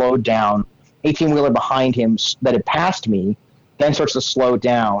that slowed down, 18-wheeler behind him that had passed me, then starts to slow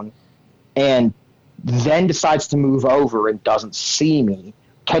down, and then decides to move over and doesn't see me,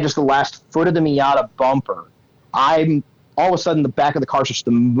 catches the last foot of the Miata bumper. All of a sudden, the back of the car starts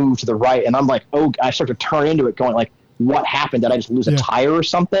to move to the right, and I'm like, oh, I start to turn into it going like, what happened? Did I just lose a tire or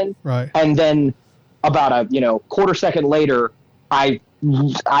something? Right. And then about a quarter second later, I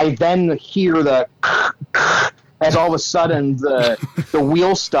then hear the as all of a sudden the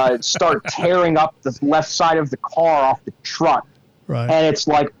wheel studs start tearing up the left side of the car off the truck. Right. And it's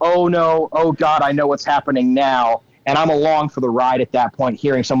like, oh no, oh God, I know what's happening now. And I'm along for the ride at that point,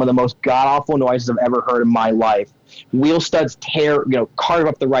 hearing some of the most god-awful noises I've ever heard in my life. Wheel studs carve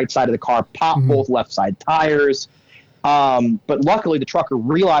up the right side of the car, pop both left side tires. But luckily the trucker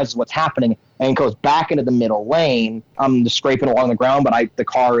realizes what's happening and goes back into the middle lane. I'm just scraping along the ground, but the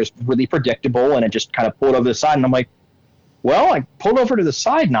car is really predictable, and it just kind of pulled over to the side. And I'm like, well, I pulled over to the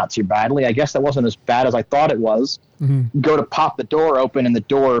side not too badly. I guess that wasn't as bad as I thought it was. Go to pop the door open, and the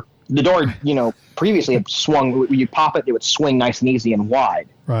door, previously it swung. When you pop it, it would swing nice and easy and wide.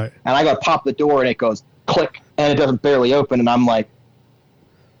 Right. And I go to pop the door, and it goes click, and it doesn't barely open. And I'm like,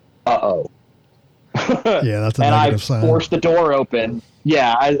 uh-oh. Yeah, that's a negative sign. And I forced the door open.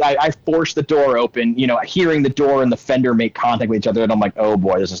 Yeah, I forced the door open, hearing the door and the fender make contact with each other, and I'm like, oh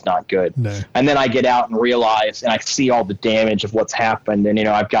boy, this is not good. No. And then I get out and realize, and I see all the damage of what's happened, and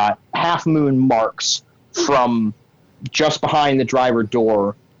I've got half moon marks from just behind the driver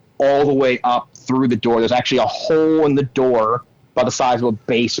door all the way up through the door. There's actually a hole in the door about the size of a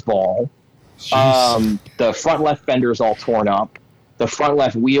baseball. The front left fender is all torn up. The front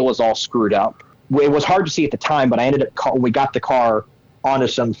left wheel is all screwed up. It was hard to see at the time, but I ended up, when we got the car onto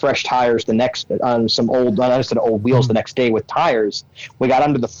some fresh tires on some old wheels the next day with tires. We got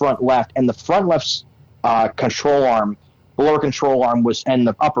under the front left, and the front left's control arm, the lower control arm and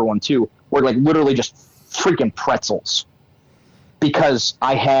the upper one too, were like literally just freaking pretzels. Because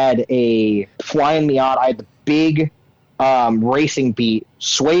I had a Flying Miata, I had the big Racing Beat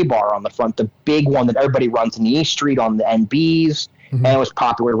sway bar on the front, the big one that everybody runs in the East Street on the NBs, and it was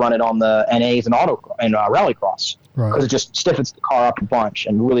popular to run it on the NAs and Rallycross, because it just stiffens the car up a bunch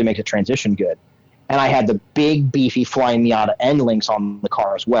and really makes the transition good. And I had the big beefy Flying Miata end links on the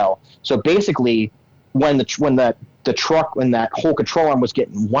car as well. So basically, when the truck, when that whole control arm was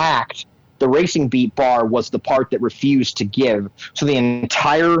getting whacked, the Racing Beat bar was the part that refused to give. So the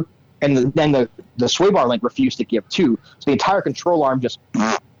entire, and then the sway bar link refused to give too. So the entire control arm just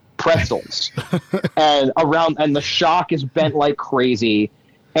pretzels, and the shock is bent like crazy.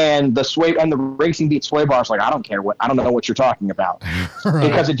 And the Racing Beat sway bar is like, I don't know what you're talking about,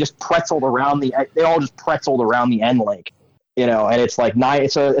 because it just pretzeled around they all just pretzeled around the end link, and it's like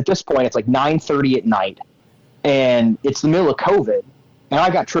at this point it's like 9:30 at night, and it's the middle of COVID, and I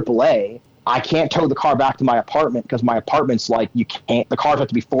got AAA. I can't tow the car back to my apartment because my apartment's like, the cars have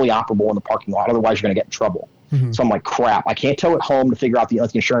to be fully operable in the parking lot. Otherwise, you're going to get in trouble. Mm-hmm. So I'm like, crap, I can't tow it home to figure out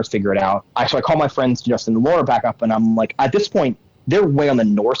let the insurance figure it out. So I call my friends Justin and Laura back up, and I'm like, at this point, they're way on the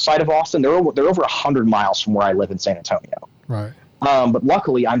north side of Austin. They're over 100 miles from where I live in San Antonio. Right. But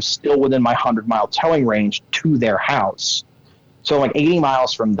luckily, I'm still within my 100-mile towing range to their house. So I'm like 80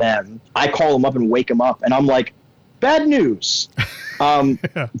 miles from them. I call them up and wake them up, and I'm like, bad news.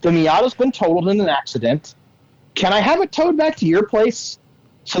 The Miata's been totaled in an accident. Can I have it towed back to your place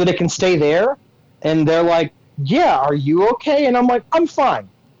so that it can stay there? And they're like, yeah, are you okay? And I'm like, I'm fine.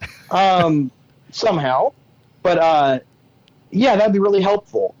 Somehow. But, yeah, that'd be really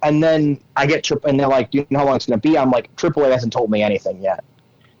helpful. And then I get and they're like, do you know how long it's going to be? I'm like, AAA hasn't told me anything yet.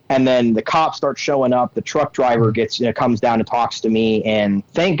 And then the cops start showing up. The truck driver comes down and talks to me. And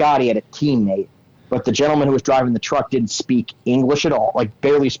thank God he had a teammate. But the gentleman who was driving the truck didn't speak English at all, like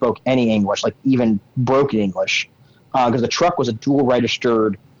barely spoke any English, like even broken English, because the truck was a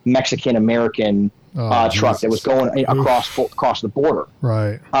dual-registered Mexican-American truck that was going across the border,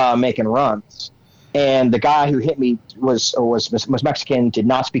 right, making runs. And the guy who hit me was Mexican, did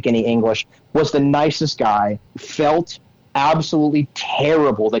not speak any English, was the nicest guy, felt absolutely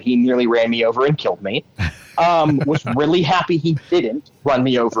terrible that he nearly ran me over and killed me, was really happy he didn't run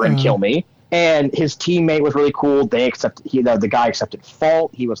me over and kill me. And his teammate was really cool. The guy accepted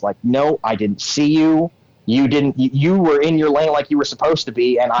fault. He was like, no, I didn't see you. You were in your lane like you were supposed to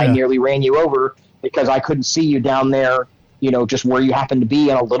be, and I nearly ran you over because I couldn't see you down there, just where you happened to be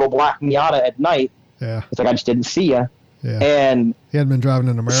in a little black Miata at night. Yeah. It's like, I just didn't see you. Yeah. And he hadn't been driving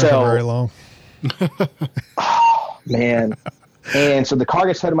in America very long. Oh, man. And so the car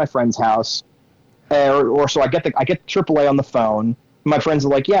gets towed to my friend's house, so I get AAA on the phone. My friends are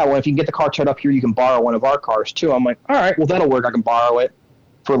like, yeah, well, if you can get the car towed up here, you can borrow one of our cars too. I'm like, all right, well, that'll work. I can borrow it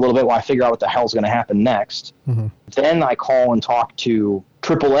for a little bit while I figure out what the hell's going to happen next. Mm-hmm. Then I call and talk to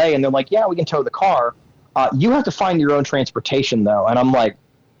AAA, and they're like, yeah, we can tow the car. You have to find your own transportation, though. And I'm like,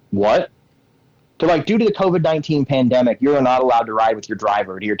 what? They're like, due to the COVID-19 pandemic, you're not allowed to ride with your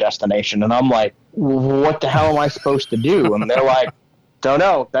driver to your destination. And I'm like, what the hell am I supposed to do? And they're like, don't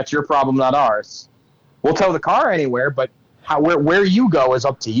know. That's your problem, not ours. We'll tow the car anywhere, but where you go is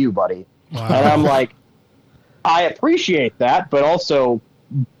up to you, buddy. Wow. And I'm like, I appreciate that, but also,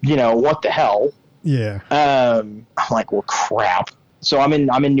 what the hell? Yeah. I'm like, well, crap. So I'm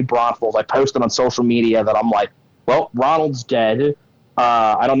in New Braunfels. I posted on social media that I'm like, well, Ronald's dead.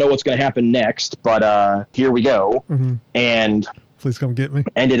 I don't know what's going to happen next, but here we go. Mm-hmm. And please come get me.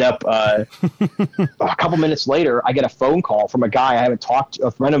 Ended up a couple minutes later, I get a phone call from a guy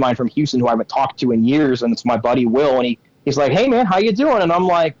a friend of mine from Houston who I haven't talked to in years, and it's my buddy Will, and he's like, hey, man, how you doing? And I'm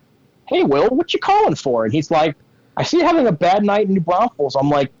like, hey, Will, what you calling for? And he's like, I see you having a bad night in New Braunfels. I'm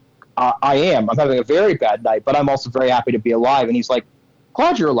like, I am. I'm having a very bad night, but I'm also very happy to be alive. And he's like,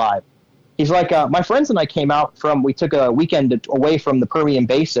 glad you're alive. He's like, my friends and I we took a weekend away from the Permian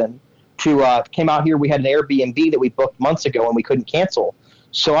Basin came out here. We had an Airbnb that we booked months ago and we couldn't cancel.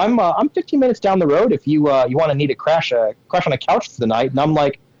 So I'm 15 minutes down the road if you want to need to crash on a couch for the night. And I'm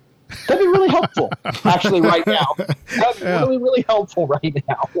like, that'd be really helpful, actually, right now. That'd be really, really helpful right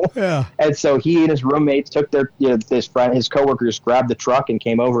now. Yeah. And so he and his roommates took his coworkers grabbed the truck and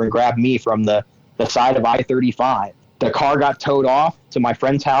came over and grabbed me from the side of I-35. The car got towed off to my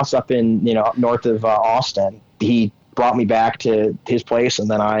friend's house up in, up north of Austin. He brought me back to his place, and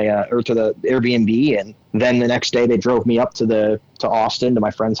then to the Airbnb, and then the next day they drove me up to Austin to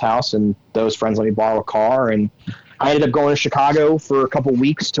my friend's house, and those friends let me borrow a car, and I ended up going to Chicago for a couple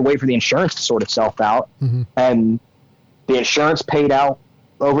weeks to wait for the insurance to sort itself out. And the insurance paid out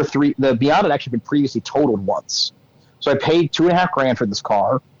over the Miata had actually been previously totaled once. So I paid $2,500 for this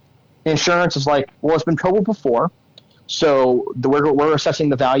car. The insurance is like, well, it's been totaled before. So we're assessing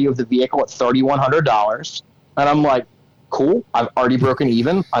the value of the vehicle at $3,100. And I'm like, cool. I've already broken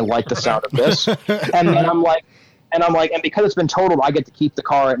even. I like the sound of this. And then I'm like, and because it's been totaled, I get to keep the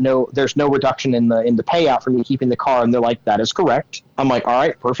car there's no reduction in the payout for me keeping the car. And they're like, that is correct. I'm like, all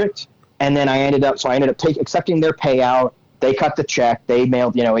right, perfect. And then I ended up accepting their payout. They cut the check. They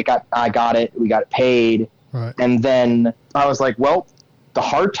mailed, I got it. We got it paid. Right. And then I was like, well, the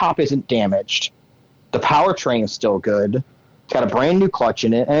hardtop isn't damaged. The powertrain is still good. It's got a brand new clutch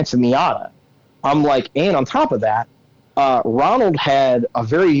in it, and it's a Miata. I'm like, and on top of that, Ronald had a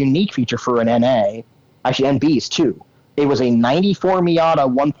very unique feature for an NA, actually NBs too. It was a 94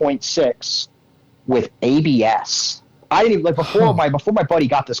 Miata 1.6 with ABS. I didn't even, before my buddy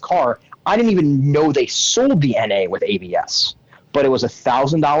got this car, I didn't even know they sold the NA with ABS, but it was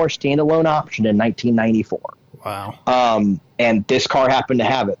 $1,000 standalone option in 1994. Wow. And this car happened to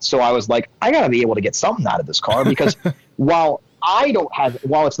have it. So I was like, I got to be able to get something out of this car because while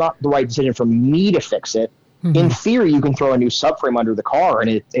it's not the right decision for me to fix it, in theory, you can throw a new subframe under the car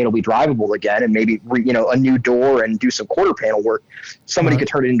and it'll be drivable again, and maybe a new door and do some quarter panel work. Somebody could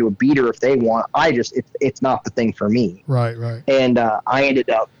turn it into a beater if they want. It's not the thing for me. Right. And I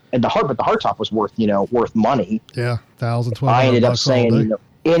ended up, but the hardtop was worth money. Yeah, $1,000, I ended up saying,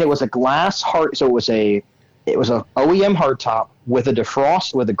 and it was a glass hard, so it was a OEM hardtop with a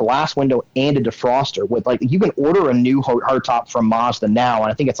defrost, with a glass window and a defroster. With you can order a new hardtop from Mazda now,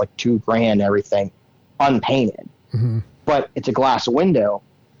 and I think it's like $2,000 and everything, unpainted. But it's a glass window,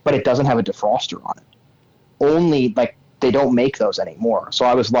 but it doesn't have a defroster on it. Only they don't make those anymore. So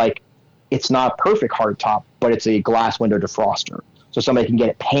I was like, it's not a perfect hardtop, but it's a glass window defroster. So somebody can get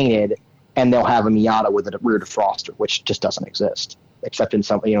it painted, and they'll have a Miata with a rear defroster, which just doesn't exist, except in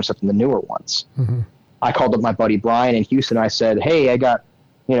except in the newer ones. I called up my buddy Brian in Houston. I said, hey, I got,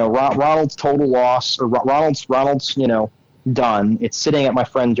 Ronald's total loss, or Ronald's, done. It's sitting at my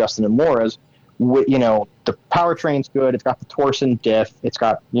friend Justin and Laura's. The powertrain's good. It's got the Torsen diff. It's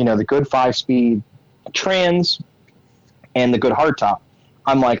got, the good 5-speed trans and the good hardtop.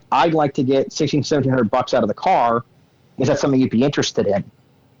 I'm like, I'd like to get $1,600-$1,700 out of the car. Is that something you'd be interested in?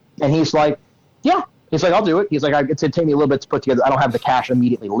 And he's like, yeah. He's like, I'll do it. He's like, it's going to take me a little bit to put together. I don't have the cash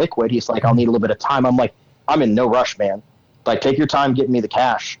immediately liquid. He's like, I'll need a little bit of time. I'm like, I'm in no rush, man. Take your time getting me the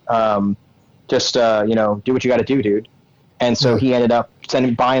cash. Just, do what you got to do, dude. And so he ended up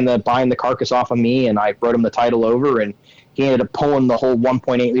buying the carcass off of me, and I wrote him the title over, and he ended up pulling the whole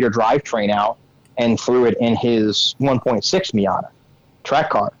 1.8 liter drivetrain out and threw it in his 1.6 Miata track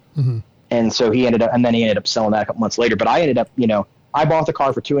car. And so he ended up selling that a couple months later. But I ended up, I bought the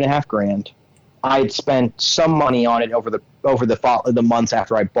car for $2,500. I'd spent some money on it over the months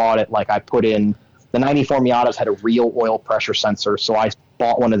after I bought it. I put in the 94 Miatas had a real oil pressure sensor, so I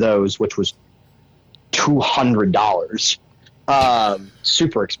bought one of those, which was $200.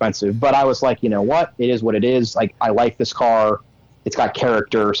 Super expensive, but I was like, you know what? It is what it is. I like this car. It's got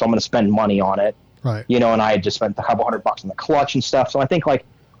character, so I'm going to spend money on it. Right. And I had just spent a couple $100 on the clutch and stuff. So I think all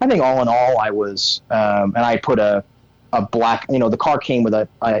in all, I was, and I put a black, the car came with a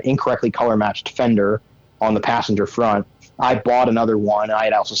incorrectly color matched fender on the passenger front. I bought another one. I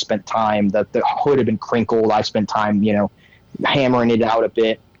had also spent time, the hood had been crinkled. I spent time, hammering it out a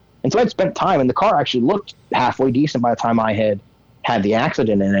bit. And so I'd spent time, and the car actually looked halfway decent by the time I had the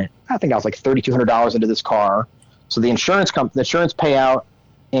accident in it. I think I was like $3,200 into this car. So the insurance payout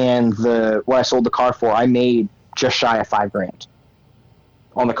and what I sold the car for, I made just shy of $5,000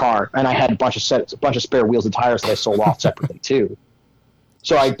 on the car, and I had a bunch of spare wheels and tires that I sold off separately too.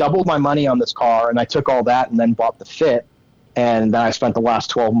 So I doubled my money on this car, and I took all that and then bought the Fit, and then I spent the last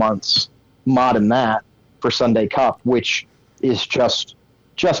 12 months modding that for Sunday Cup, which is just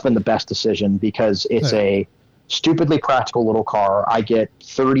been the best decision because it's a stupidly practical little car. I get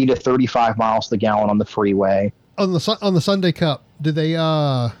 30 to 35 miles to the gallon on the freeway. On the Sunday Cup, do you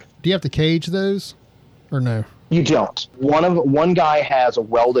have to cage those or no? You don't. One guy has a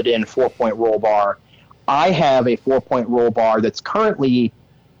welded in 4-point roll bar. I have a 4-point roll bar that's currently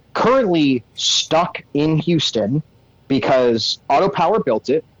stuck in Houston because Auto Power built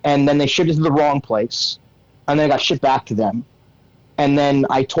it, and then they shipped it to the wrong place, and then it got shipped back to them. And then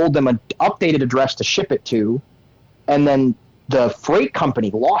I told them an updated address to ship it to, and then the freight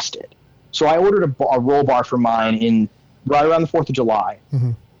company lost it. So I ordered a roll bar for mine right around the 4th of July.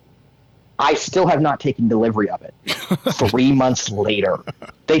 Mm-hmm. I still have not taken delivery of it 3 months later.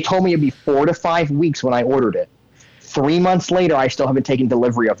 They told me it'd be 4 to 5 weeks when I ordered it. 3 months later, I still haven't taken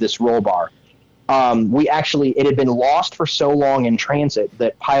delivery of this roll bar. It had been lost for so long in transit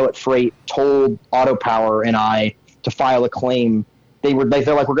that Pilot Freight told Auto Power and I to file a claim. They're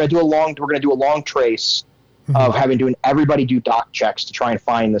like, we're going to do a long trace of having everybody do dock checks to try and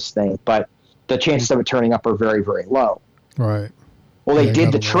find this thing, but the chances of it turning up are very, very low. Right. Well, they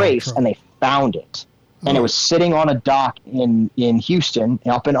did the trace and they found it, and it was sitting on a dock in Houston,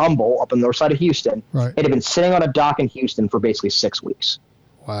 up in Humble, up on the north side of Houston. Right. It had been sitting on a dock in Houston for basically 6 weeks.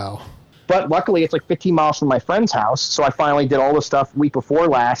 Wow. But luckily, it's like 15 miles from my friend's house, so I finally did all the stuff week before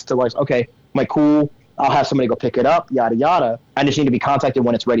last to like, okay, am I cool? I'll have somebody go pick it up, yada, yada. I just need to be contacted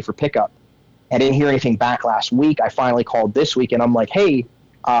when it's ready for pickup. I didn't hear anything back last week. I finally called this week, and I'm like, hey,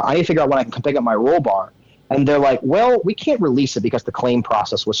 I need to figure out when I can come pick up my roll bar. And they're like, well, we can't release it because the claim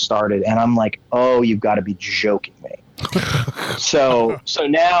process was started. And I'm like, oh, you've got to be joking me. so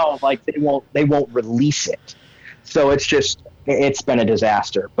now, like, they won't release it. So it's been a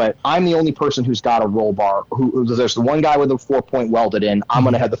disaster. But I'm the only person who's got a roll bar. There's the one guy with a 4-point welded in. I'm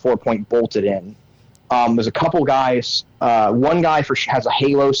going to have the 4-point bolted in. There's a couple guys. One guy has a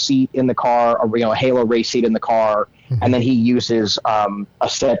Halo seat in the car, a Halo race seat in the car, and then he uses a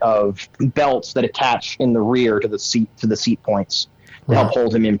set of belts that attach in the rear to the seat points to help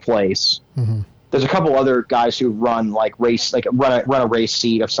hold him in place. Mm-hmm. There's a couple other guys who run run a race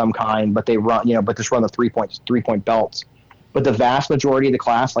seat of some kind, but they run just run the 3-point belts. But the vast majority of the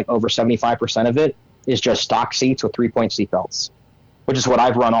class, like over 75% of it, is just stock seats with 3-point seat belts, which is what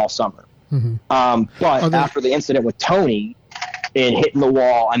I've run all summer. Mm-hmm. But after the incident with Tony and hitting the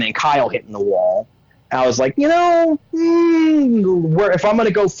wall, and then Kyle hitting the wall, I was like, if I'm going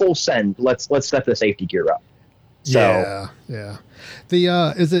to go full send, let's set the safety gear up. So, yeah. The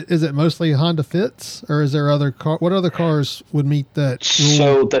is it mostly Honda Fits, or is there what other cars would meet that rule?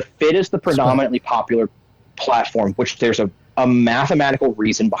 So the Fit is the predominantly popular platform, which there's a mathematical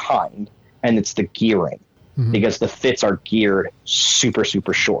reason behind, and it's the gearing. Mm-hmm. Because the Fits are geared super,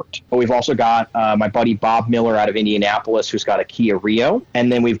 super short. But we've also got my buddy Bob Miller out of Indianapolis, who's got a Kia Rio.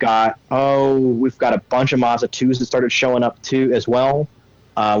 And then we've got a bunch of Mazda 2s that started showing up too as well.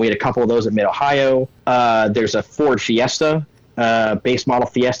 We had a couple of those at Mid-Ohio. There's a Ford Fiesta, base model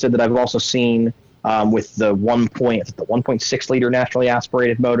Fiesta that I've also seen with the 1.6 liter naturally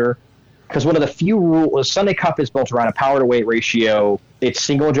aspirated motor. Because one of the few rules, Sunday Cup is built around a power to weight ratio. It's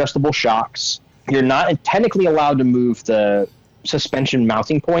single adjustable shocks. You're not technically allowed to move the suspension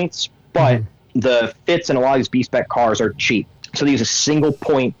mounting points, but the Fits and a lot of these B-spec cars are cheap. So they use a single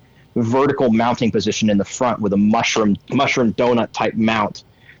point vertical mounting position in the front with a mushroom donut type mount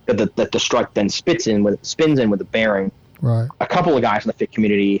that the strut then spins in with a bearing. Right. A couple of guys in the Fit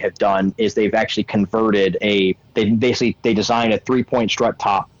community have done is they've actually converted they designed a 3-point strut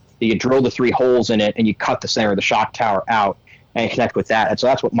top. You drill the 3 holes in it and you cut the center of the shock tower out and connect with that. And so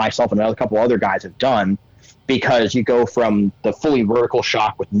that's what myself and a couple other guys have done, because you go from the fully vertical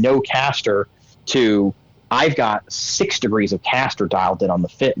shock with no caster to I've got 6 degrees of caster dialed in on the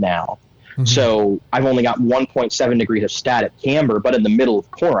Fit now. Mm-hmm. So I've only got 1.7 degrees of static camber, but in the middle of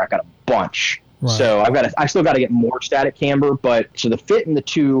the corner, I got a bunch. Right. So I still got to get more static camber, but so the Fit and the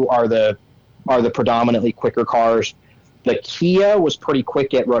 2 are the predominantly quicker cars. The Kia was pretty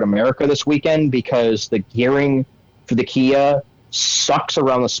quick at Road America this weekend because the gearing for the Kia sucks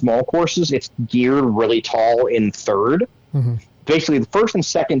around the small courses. It's geared really tall in third. Mm-hmm. Basically, the first and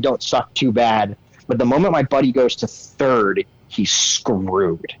second don't suck too bad, but the moment my buddy goes to third, he's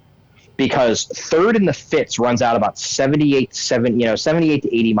screwed. Because third in the Fits runs out about 78 to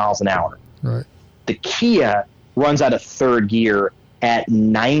 80 miles an hour. Right. The Kia runs out of third gear at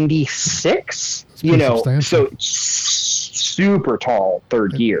 96. So it's super tall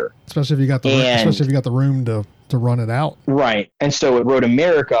third gear. Especially if you got the room to run it out. Right. And so at Road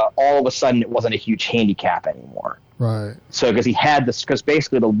America, all of a sudden it wasn't a huge handicap anymore. Right. So because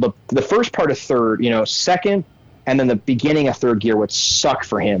basically the first part of third, second, and then the beginning of third gear would suck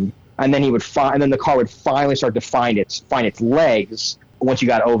for him. And then and then the car would finally start to find its legs. Once it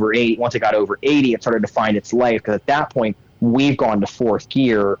got over 80, it started to find its legs, because at that point we've gone to fourth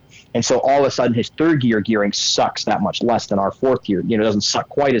gear. And so all of a sudden his third gear gearing sucks that much less than our fourth gear. It doesn't suck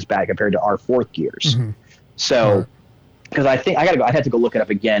quite as bad compared to our fourth gears. Mm-hmm. So, because I think I'd have to go look it up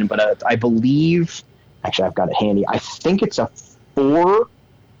again, but I believe, actually I've got it handy. I think it's a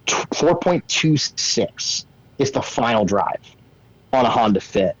 4.26 is the final drive on a Honda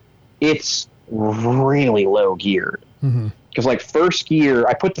Fit. It's really low geared. Mm-hmm. Because like first gear,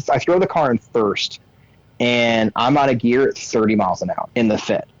 I throw the car in first, and I'm out of gear at 30 miles an hour in the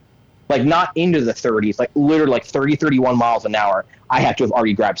Fit. like not into the 30s, like literally like 30, 31 miles an hour, I have to have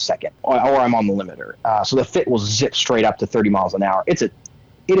already grabbed second, or I'm on the limiter. So the fit will zip straight up to 30 miles an hour. It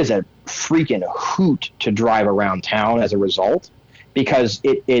is a freaking hoot to drive around town as a result, because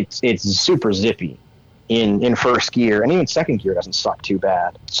it's super zippy in first gear, and even second gear doesn't suck too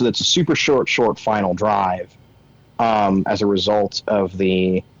bad. So it's a super short final drive as a result of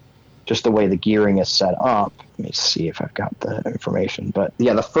just the way the gearing is set up. Let me see if I've got the information. But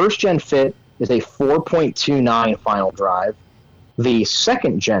yeah, the first gen fit is a 4.29 final drive. The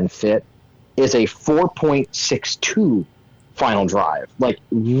second gen fit is a 4.62 final drive. Like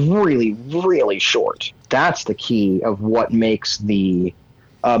really, really short. That's the key of what makes the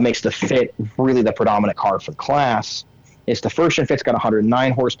fit really the predominant car for the class. Is the first gen fit's got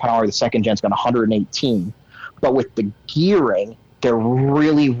 109 horsepower, the second gen's got 118. But with the gearing, they're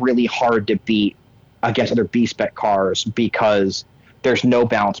really, really hard to beat against other B-spec cars because there's no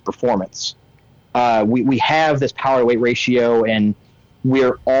balanced performance. We have this power-to-weight ratio, and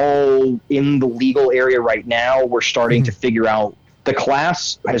we're all in the legal area right now. We're starting to figure out, the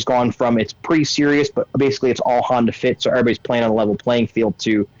class has gone from, it's pretty serious, but basically it's all Honda Fit, so everybody's playing on a level playing field,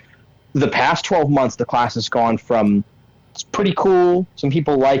 to the past 12 months, the class has gone from, it's pretty cool, some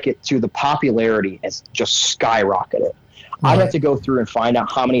people like it, to the popularity has just skyrocketed. I'd have to go through and find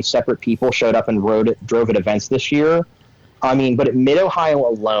out how many separate people showed up and drove at events this year. I mean, but at Mid-Ohio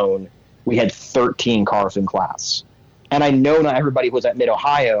alone, we had 13 cars in class. And I know not everybody was at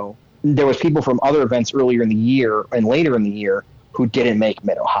Mid-Ohio. There was people from other events earlier in the year and later in the year who didn't make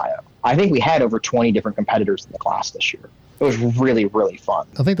Mid-Ohio. I think we had over 20 different competitors in the class this year. It was really, really fun.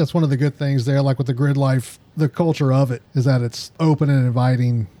 I think that's one of the good things there, like with the grid life, the culture of it is that it's open and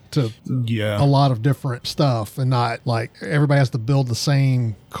inviting to a lot of different stuff, and not like everybody has to build the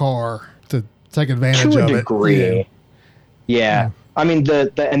same car to take advantage of it. To a degree. Yeah. I mean,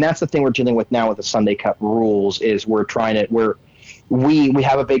 and that's the thing we're dealing with now with the Sunday Cup rules is we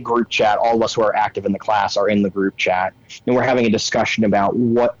have a big group chat. All of us who are active in the class are in the group chat, and we're having a discussion about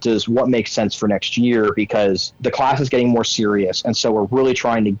what makes sense for next year, because the class is getting more serious, and so we're really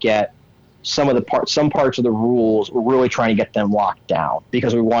trying to get some parts of the rules. We're really trying to get them locked down,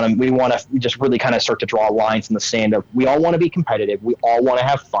 because we want to just really kind of start to draw lines in the sand of, we all want to be competitive, we all want to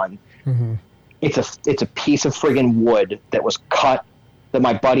have fun. Mm-hmm. It's a piece of friggin' wood that was cut, that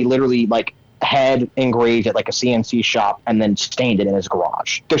my buddy literally like had engraved at like a CNC shop and then stained it in his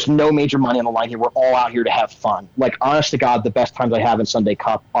garage. There's no major money on the line here. We're all out here to have fun. Like, honest to God, the best times I have in Sunday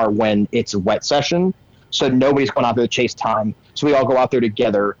Cup are when it's a wet session, so nobody's going out there to chase time. So we all go out there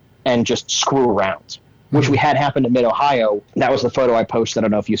together and just screw around, which we had happened at Mid-Ohio. That was the photo I posted. I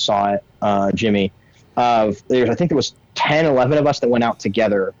don't know if you saw it, Jimmy. I think there was 10, 11 of us that went out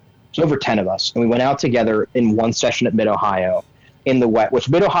together. It was over 10 of us. And we went out together in one session at Mid-Ohio in the wet, which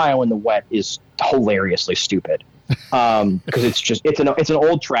Mid-Ohio in the wet is hilariously stupid. Because it's an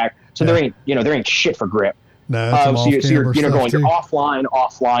old track. So there ain't shit for grip. No, so you're going offline,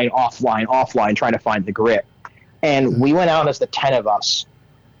 trying to find the grip. And we went out as the 10 of us,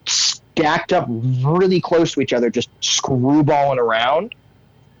 stacked up really close to each other, just screwballing around,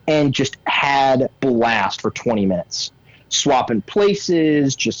 and just had blast for 20 minutes, swapping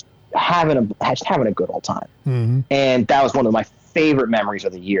places, just having a good old time. Mm-hmm. And that was one of my favorite memories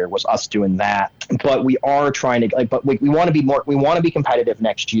of the year, was us doing that. But we are trying to, we want to be competitive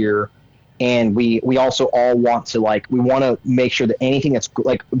next year. And we also all want to, we want to make sure that anything that's,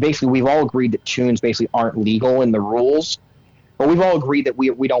 basically we've all agreed that tunes basically aren't legal in the rules, but we've all agreed that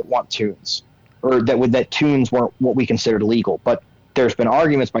we don't want tunes, or that tunes weren't what we considered legal. But there's been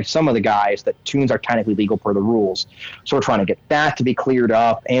arguments by some of the guys that tunes are technically legal per the rules. So we're trying to get that to be cleared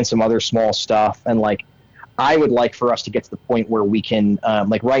up, and some other small stuff. And I would like for us to get to the point where we can,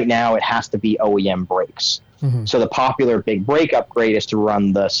 right now it has to be OEM brakes. Mm-hmm. So the popular big brake upgrade is to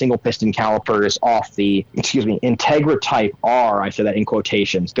run the single piston calipers off the, Integra Type R, I said that in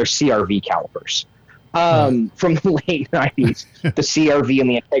quotations. They're CRV calipers. From the late 90s, the CRV and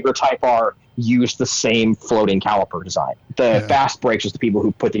the Integra Type R used the same floating caliper design. The fast brakes was the people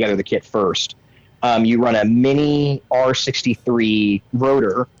who put together the kit first. You run a mini R63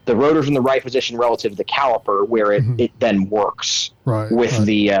 rotor. The rotor's in the right position relative to the caliper, where it then works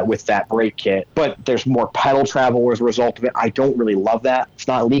with that brake kit. But there's more pedal travel as a result of it. I don't really love that. It's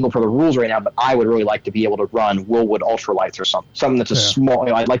not legal for the rules right now, but I would really like to be able to run Willwood ultralights or something that's a small.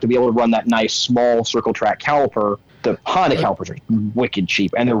 I'd like to be able to run that nice small circle track caliper. The Honda calipers are wicked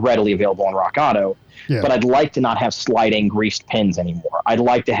cheap, and they're readily available on Rock Auto. Yeah. But I'd like to not have sliding greased pins anymore. I'd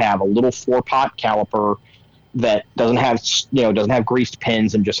like to have a little 4-pot caliper that doesn't have greased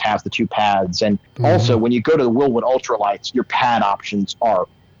pins and just has the 2 pads. And also, when you go to the Willwood ultralights, your pad options are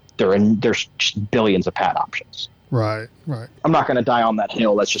there's just billions of pad options. Right. I'm not going to die on that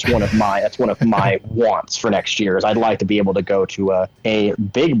hill. That's just one of my wants for next year. Is I'd like to be able to go to a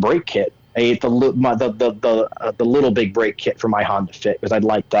big brake kit, the little big brake kit for my Honda Fit, because I'd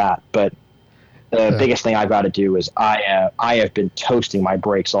like that. But the biggest thing I've got to do is I have been toasting my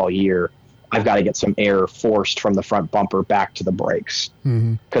brakes all year. I've got to get some air forced from the front bumper back to the brakes,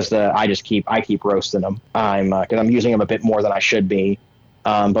 because I keep roasting them. Because I'm using them a bit more than I should be,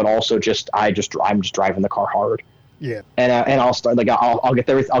 but also I'm just driving the car hard. Yeah, and I'll start I'll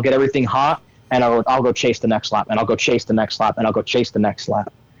get everything hot, and I'll go chase the next lap, and I'll go chase the next lap, and I'll go chase the next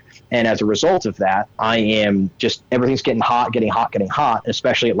lap. And as a result of that, I am just everything's getting hot,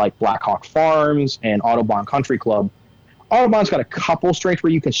 especially at like Black Hawk Farms and Autobahn Country Club. Autobahn's got a couple strengths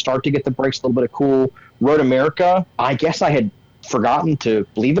where you can start to get the brakes a little bit of cool. Road America, I guess I had forgotten to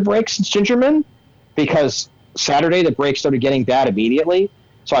bleed the brakes since Gingerman, because Saturday the brakes started getting bad immediately.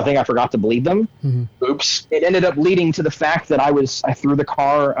 So I think I forgot to bleed them. Oops. It ended up leading to the fact that I threw the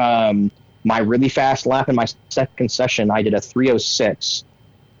car, my really fast lap in my second session, I did a 3:06,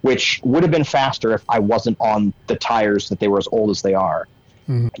 which would have been faster if I wasn't on the tires that they were as old as they are.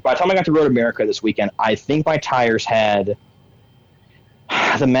 By the time I got to Road America this weekend, I think my tires had,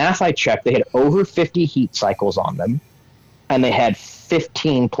 the math I checked, they had over 50 heat cycles on them, and they had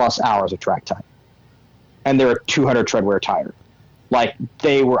 15 plus hours of track time. And they're a 200 treadwear tire. Like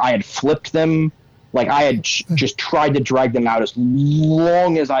I had flipped them. Like I had just tried to drag them out as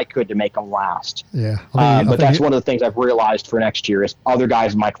long as I could to make them last. Yeah. But that's one of the things I've realized for next year is other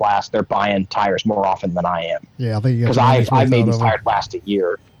guys in my class, they're buying tires more often than I am. Yeah, I think because I've made these tires last a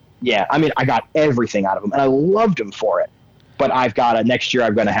year. Yeah, I mean, I got everything out of them, and I loved them for it. But next year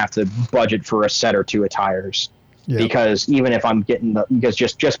I'm going to have to budget for a set or two of tires, because even if I'm getting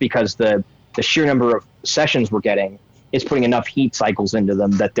just because the sheer number of sessions we're getting is putting enough heat cycles into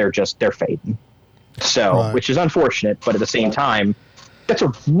them that they're fading. So, which is unfortunate, but at the same time, that's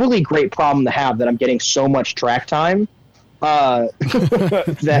a really great problem to have, that I'm getting so much track time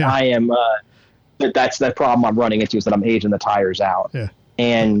that I am that's that problem I'm running into, is that I'm aging the tires out. Yeah.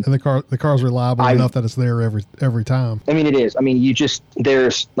 And the car's reliable enough that it's there every time. I mean, it is. I mean,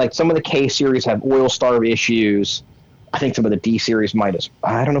 there's like some of the K series have oil starve issues. I think some of the D series I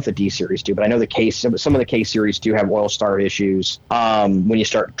don't know if the D series do, but I know some of the K series do have oil starve issues. When you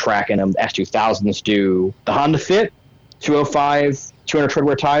start tracking them, the S2000s do. The Honda Fit 205, 200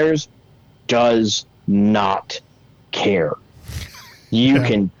 treadwear tires does not care. You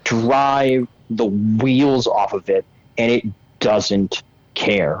can drive the wheels off of it, and it doesn't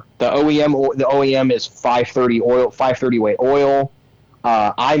care. The OEM is 530 weight oil.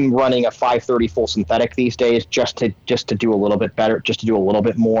 I'm running a 530 full synthetic these days just to do a little bit better, just to do a little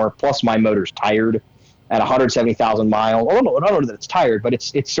bit more. Plus, my motor's tired at 170,000 miles. I don't know that it's tired, but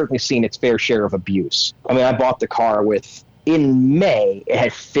it's certainly seen its fair share of abuse. I mean, I bought the car in May, it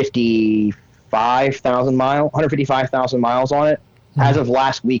had 155,000 miles on it. As of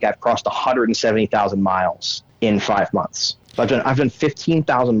last week, I've crossed 170,000 miles in 5 months. So I've done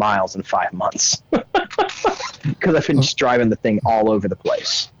 15,000 miles in 5 months because I've been just driving the thing all over the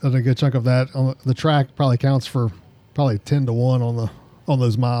place. And a good chunk of that on the track probably counts for 10 to 1 on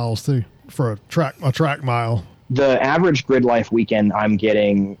those miles too, for a track mile. The average Grid Life weekend I'm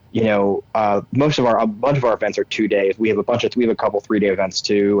getting, a bunch of our events are 2 days. We have a couple 3-day events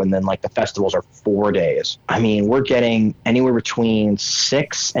too, and then like the festivals are 4 days. I mean, we're getting anywhere between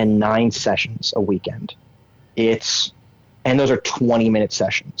 6 and 9 sessions a weekend. And those are 20-minute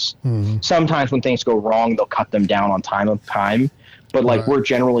sessions. Mm-hmm. Sometimes when things go wrong, they'll cut them down on time. But we're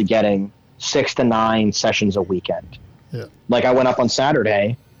generally getting 6 to 9 sessions a weekend. Yeah. Like I went up on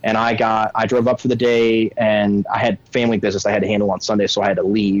Saturday and I drove up for the day, and I had family business I had to handle on Sunday, so I had to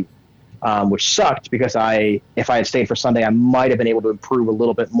leave, which sucked because if I had stayed for Sunday, I might have been able to improve a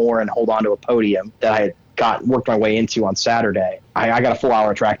little bit more and hold on to a podium that I had worked my way into on Saturday. I got a full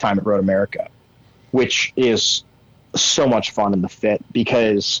hour track time at Road America, which is so much fun in the Fit,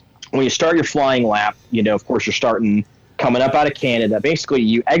 because when you start your flying lap, of course you're starting coming up out of Canada. Basically,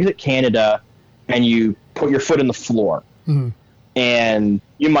 you exit Canada and you put your foot in the floor, and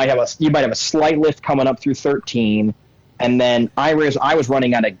you might have a slight lift coming up through 13, and then I was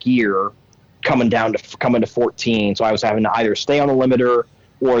running out of gear coming to 14, so I was having to either stay on the limiter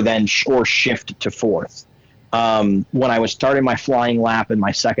or shift to fourth. When I was starting my flying lap in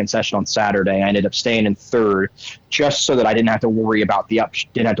my second session on Saturday, I ended up staying in third just so that I didn't have to worry about the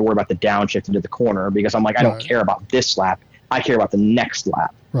downshift into the corner, because I'm like, I don't care about this lap. I care about the next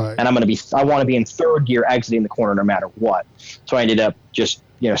lap. Right. And I want to be in third gear exiting the corner no matter what. So I ended up just,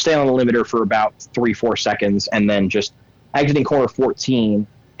 staying on the limiter for about 3-4 seconds, and then just exiting corner 14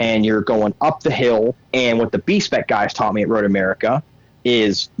 and you're going up the hill. And what the B-Spec guys taught me at Road America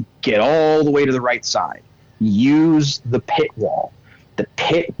is get all the way to the right side. Use the pit wall. The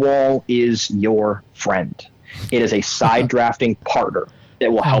pit wall is your friend. It is a side drafting partner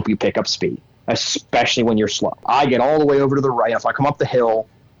that will help you pick up speed, especially when you're slow. I get all the way over to the right. If I come up the hill,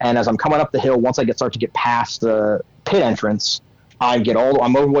 and as I'm coming up the hill, once I start to get past the pit entrance, I'm all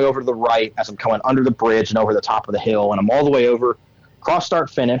the way over to the right as I'm coming under the bridge and over the top of the hill, and I'm all the way over, cross start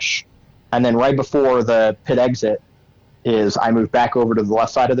finish, and then right before the pit exit is I move back over to the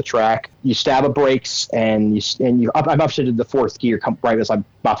left side of the track. You stab a brakes, and I'm up to the fourth gear right as I'm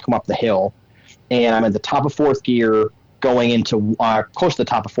about to come up the hill, and I'm at the top of fourth gear going into close to the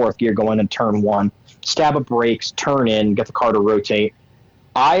top of fourth gear going into turn one. Stab a brakes, turn in, get the car to rotate.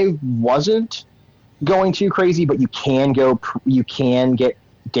 I wasn't going too crazy, but you can get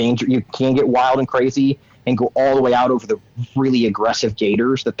wild and crazy and go all the way out over the really aggressive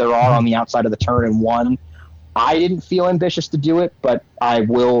gators that there are on the outside of the turn in one. I didn't feel ambitious to do it, but I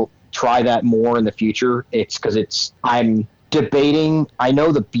will try that more in the future. I'm debating. I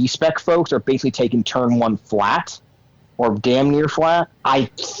know the B-Spec folks are basically taking turn one flat or damn near flat. I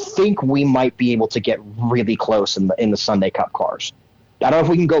think we might be able to get really close in the Sunday Cup cars. I don't know if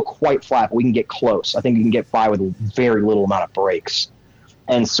we can go quite flat, but we can get close. I think we can get by with a very little amount of brakes.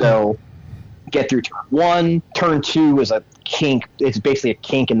 And so get through turn one. Turn two is a kink. It's basically a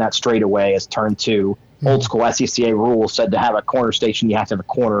kink in that straightaway as turn two. Old school SCCA rules said to have a corner station, you have to have a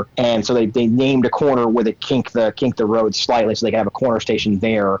corner. And so they named a corner where they kink the road slightly so they can have a corner station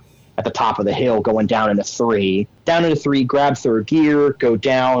there at the top of the hill going down into three. Down into three, grab third gear, go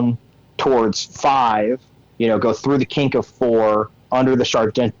down towards five, go through the kink of four, under the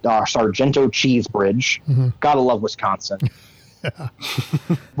Sargento Cheese Bridge. Mm-hmm. Gotta love Wisconsin.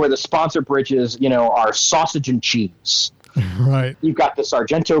 Where the sponsor bridges, are sausage and cheese. Right. You've got the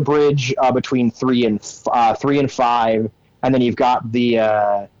Sargento Bridge between 3 and 5, and then you've got the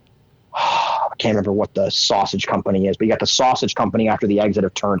I can't remember what the sausage company is, but you got the sausage company after the exit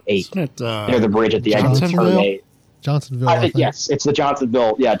of turn 8. Near the bridge at the exit of turn 8. Johnsonville. I think. Yes, it's the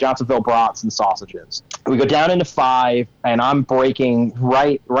Johnsonville. Yeah, Johnsonville brats and sausages. We go down into 5, and I'm braking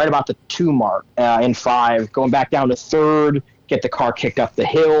right about the 2 mark in 5, going back down to 3rd. Get the car kicked up the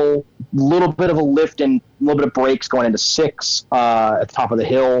hill, little bit of a lift and a little bit of brakes going into 6 at the top of the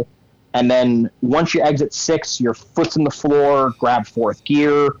hill. And then once you exit 6, your foot's in the floor, grab 4th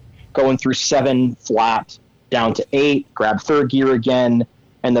gear, going through 7 flat, down to 8, grab 3rd gear again.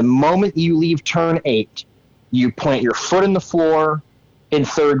 And the moment you leave turn 8, you plant your foot in the floor in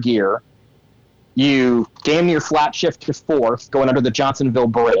 3rd gear. You damn near flat shift to 4th, going under the Johnsonville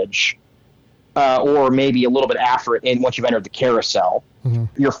Bridge. Or maybe a little bit after it, and once you've entered the carousel.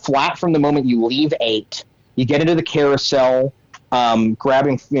 Mm-hmm. You're flat from the moment you leave 8. You get into the carousel, you grab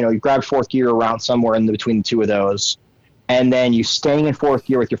 4th gear around somewhere in between the two of those, and then you staying in 4th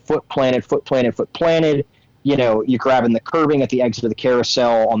gear with your foot planted. You're grabbing the curbing at the exit of the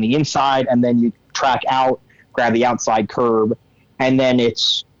carousel on the inside, and then you track out, grab the outside curb, and then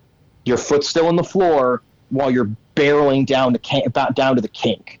it's your foot still in the floor while you're barreling down to the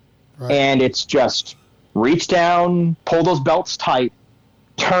kink. Right. And it's just reach down, pull those belts tight,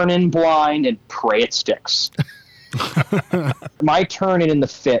 turn in blind, and pray it sticks. My turn in the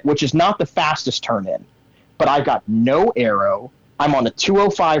fit, which is not the fastest turn in, but I've got no aero. I'm on a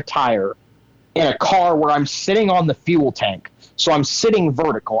 205 tire in a car where I'm sitting on the fuel tank. So I'm sitting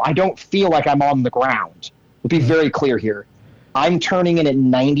vertical. I don't feel like I'm on the ground. We'll be very clear here. I'm turning in at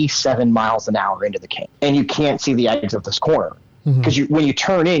 97 miles an hour into the kink, and you can't see the exit of this corner. Because when you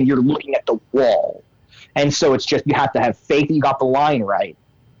turn in, you're looking at the wall. And so it's just you have to have faith that you got the line right.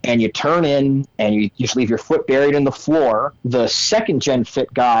 And you turn in, and you just leave your foot buried in the floor. The second-gen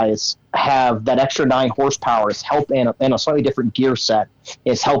fit guys have that extra 9 horsepower is helping, and a slightly different gear set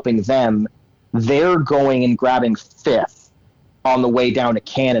is helping them. They're going and grabbing 5th on the way down to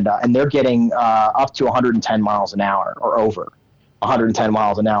Canada, and they're getting up to 110 miles an hour or over 110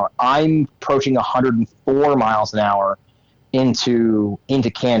 miles an hour. I'm approaching 104 miles an hour into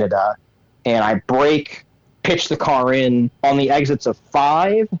Canada, and I brake, pitch the car in on the exits of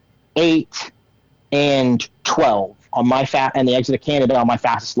 5, 8, and 12 on my and the exit of Canada on my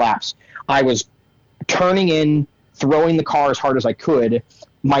fastest laps. I was turning in, throwing the car as hard as I could.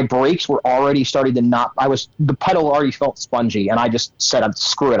 My brakes were already starting to the pedal already felt spongy, and I just said,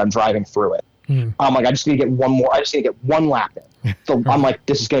 screw it, I'm driving through it. I'm like, I just need to get one more. I just need to get one lap in. So I'm like,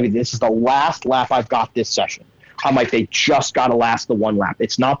 this is the last lap I've got this session. I'm like, they just got to last the 1 lap.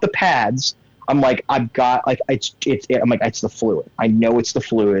 It's not the pads. I'm like, I'm like, it's the fluid. I know it's the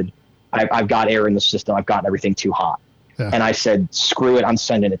fluid. I've got air in the system. I've gotten everything too hot. And I said, screw it, I'm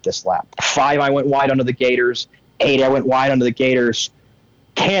sending it this lap. 5, I went wide under the Gators. 8, I went wide under the Gators.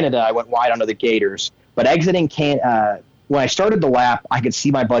 Canada, I went wide under the Gators. But exiting when I started the lap, I could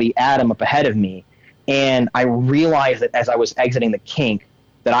see my buddy Adam up ahead of me. And I realized that as I was exiting the kink,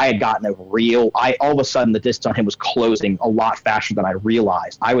 that I had gotten all of a sudden the distance on him was closing a lot faster than I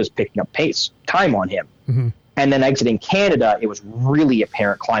realized. I was picking up time on him. Mm-hmm. And then exiting Canada, it was really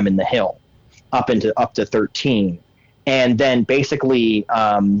apparent climbing the hill up to 13. And then basically,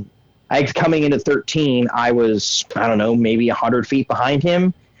 coming into 13, I was, I don't know, maybe 100 feet behind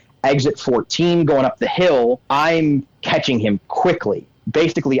him. Exit 14, going up the hill, I'm catching him quickly.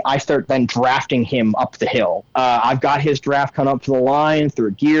 Basically, I start then drafting him up the hill. I've got his draft coming up to the line,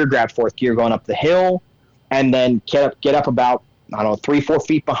 through gear, grab 4th gear going up the hill, and then get up about, I don't know, 3-4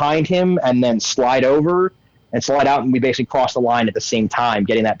 feet behind him, and then slide over and slide out, and we basically cross the line at the same time,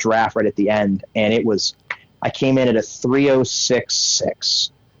 getting that draft right at the end. And I came in at a 3:06.6,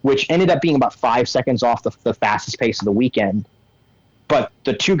 which ended up being about 5 seconds off the fastest pace of the weekend. But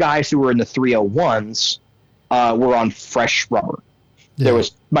the 2 guys who were in the 3:01s were on fresh rubber. Yeah. There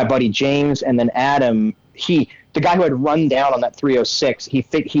was my buddy James, and then Adam. The guy who had run down on that 3:06,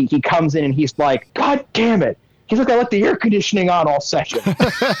 he comes in and he's like, "God damn it!" He's like, "I left the air conditioning on all session."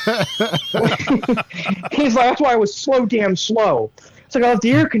 He's like, "That's why I was so damn slow." It's like, "I left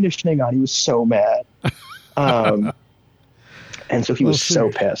the air conditioning on." He was so mad. And so he was so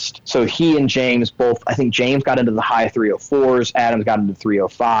pissed. So he and James both, I think James got into the high 304s, Adams got into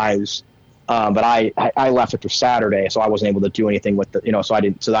 305s. But I left after Saturday, so I wasn't able to do anything with so I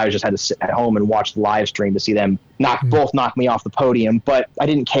just had to sit at home and watch the live stream to see them both knock me off the podium. But I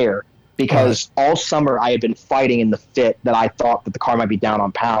didn't care because all summer I had been fighting in the fit that I thought that the car might be down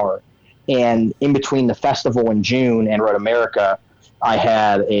on power. And in between the festival in June and Road America, I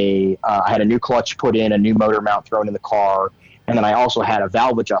had a new clutch put in, a new motor mount thrown in the car. And then I also had a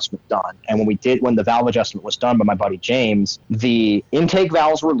valve adjustment done. And when the valve adjustment was done by my buddy James, the intake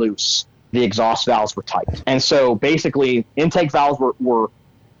valves were loose, the exhaust valves were tight. And so basically, intake valves were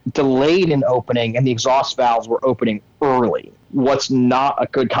delayed in opening, and the exhaust valves were opening early. What's not a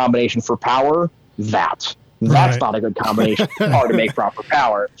good combination for power? That's not a good combination. Hard to make proper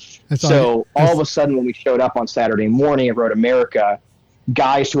power. So all of a sudden, when we showed up on Saturday morning at Road America,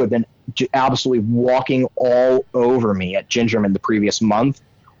 guys who had been absolutely walking all over me at Gingerman the previous month,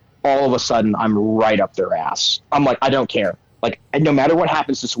 all of a sudden I'm right up their ass. I'm like, I don't care. Like, no matter what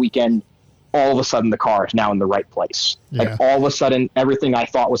happens this weekend, all of a sudden the car is now in the right place. Yeah. Like, all of a sudden everything I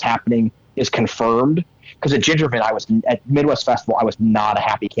thought was happening is confirmed. Because at Gingerman, at Midwest Festival, I was not a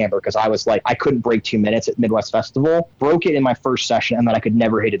happy camper because I was like, I couldn't break 2 minutes at Midwest Festival, broke it in my first session, and then I could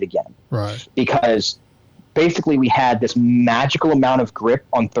never hit it again. Right. Because basically we had this magical amount of grip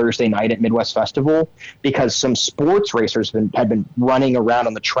on Thursday night at Midwest Festival because some sports racers had been running around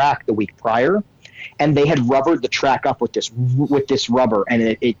on the track the week prior, and they had rubbered the track up with this rubber,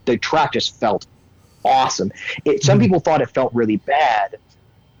 and the track just felt awesome. Some people thought it felt really bad.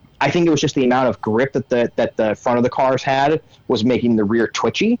 I think it was just the amount of grip that the front of the cars had was making the rear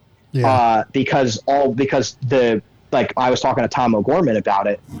twitchy. Yeah. Because I was talking to Tom O'Gorman about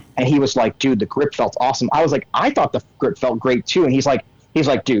it, and he was like, "Dude, the grip felt awesome." I was like, "I thought the grip felt great too." And he's like,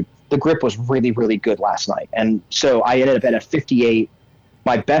 "Dude, the grip was really, really good last night." And so I ended up at a 58.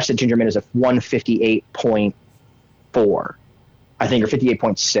 My best at Gingerman is a 158.4, I think, or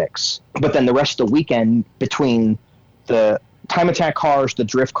 58.6. But then the rest of the weekend, between the time attack cars, the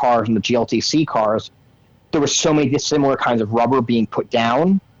drift cars, and the GLTC cars, there were so many similar kinds of rubber being put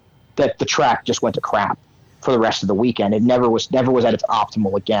down that the track just went to crap for the rest of the weekend. It never was at its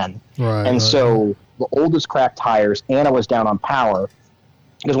optimal again. So the oldest cracked tires, and I was down on power,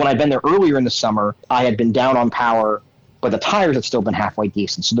 because when I'd been there earlier in the summer, I had been down on power, but the tires had still been halfway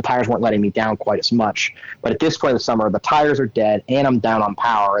decent, so the tires weren't letting me down quite as much. But at this point of the summer, the tires are dead, and I'm down on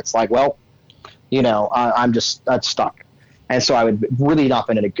power. It's like, well, I'm stuck. And so I would really not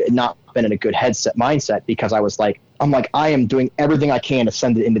been in a good mindset, because I'm like, I am doing everything I can to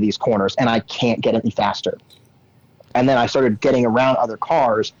send it into these corners, and I can't get any faster. And then I started getting around other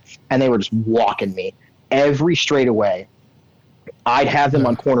cars, and they were just walking me every straightaway. I'd have them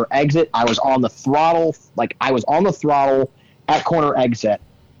on corner exit. I was on the throttle at corner exit.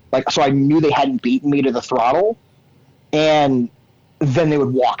 So I knew they hadn't beaten me to the throttle, and then they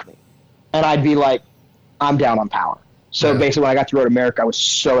would walk me. And I'd be like, I'm down on power. So basically, when I got to Road America, I was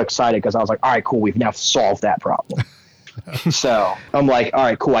so excited because I was like, all right, cool, we've now solved that problem. So I'm like, all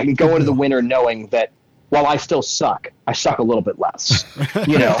right, cool, I can go into the winter knowing that while I still suck, I suck a little bit less.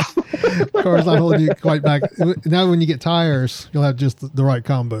 Of course, not holding you quite back. Now when you get tires, you'll have just the right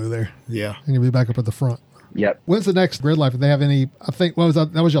combo there. Yeah. And you'll be back up at the front. Yep. When's the next Grid Life? Do they have any? I think what was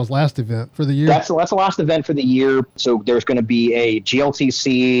that was y'all's last event for the year. That's the last event for the year. So there's going to be a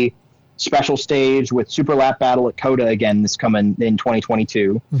GLTC special stage with Super Lap Battle at Coda again this coming in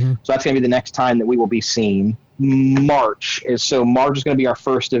 2022. So that's going to be the next time that we will be seen. March is going to be our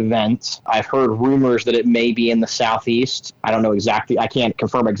first event. I've heard rumors that it may be in the southeast. I don't know exactly. I can't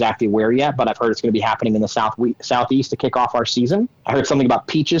confirm exactly where yet, but I've heard it's going to be happening in the southeast to kick off our season. I heard something about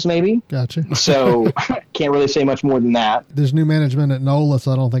peaches maybe. Gotcha. So can't really say much more than that. There's new management at NOLA,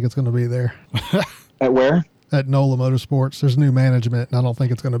 so I don't think it's going to be there. At where? At NOLA Motorsports. There's new management, and I don't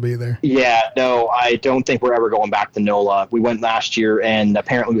think it's going to be there. Yeah, no, I don't think we're ever going back to NOLA. We went last year, and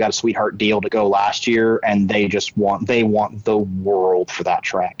apparently we got a sweetheart deal to go last year, and they want the world for that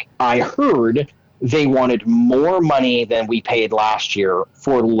track. I heard they wanted more money than we paid last year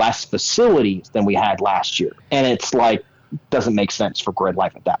for less facilities than we had last year. And it's like, doesn't make sense for Grid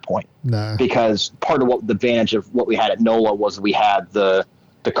Life at that point. No. Because part of the advantage of what we had at NOLA was we had the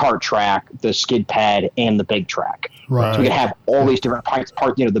kart track, the skid pad, and the big track. Right. So we could have all these different parts,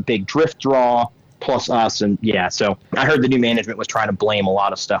 the big drift draw, plus us. And yeah, so I heard the new management was trying to blame a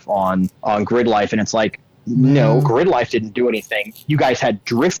lot of stuff on Grid Life. And it's like, no, Grid Life didn't do anything. You guys had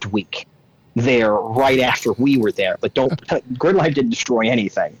Drift Week there right after we were there. But Grid Life didn't destroy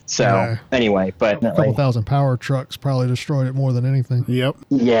anything. So anyway, but a couple thousand power trucks probably destroyed it more than anything. Yep.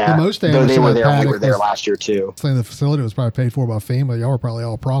 Yeah. The Mustang, though they were there. We were there last year too. I think the facility was probably paid for by FEMA. Y'all were probably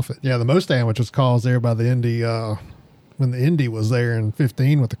all profit. Yeah, the Mustang, which was caused there by the Indy, when the Indy was there in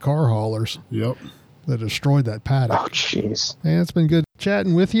 15 with the car haulers. Yep. That destroyed that paddock. Oh, jeez. And it's been good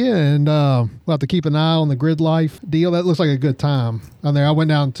chatting with you, and we'll have to keep an eye on the Grid Life deal. That looks like a good time. On there, I went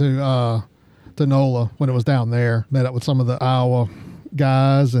down to NOLA when it was down there. Met up with some of the Iowa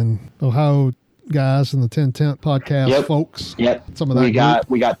guys and Ohio guys and the 1010 podcast folks. Yep. Some of that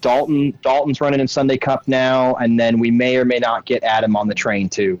we got Dalton. Dalton's running in Sunday Cup now, and then we may or may not get Adam on the train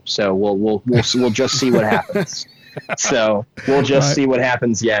too. So we'll just see what happens. So we'll just see what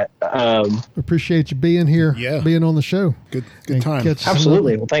happens yet. Appreciate you being here, being on the show. Good time.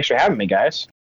 Absolutely. Well, thanks for having me, guys.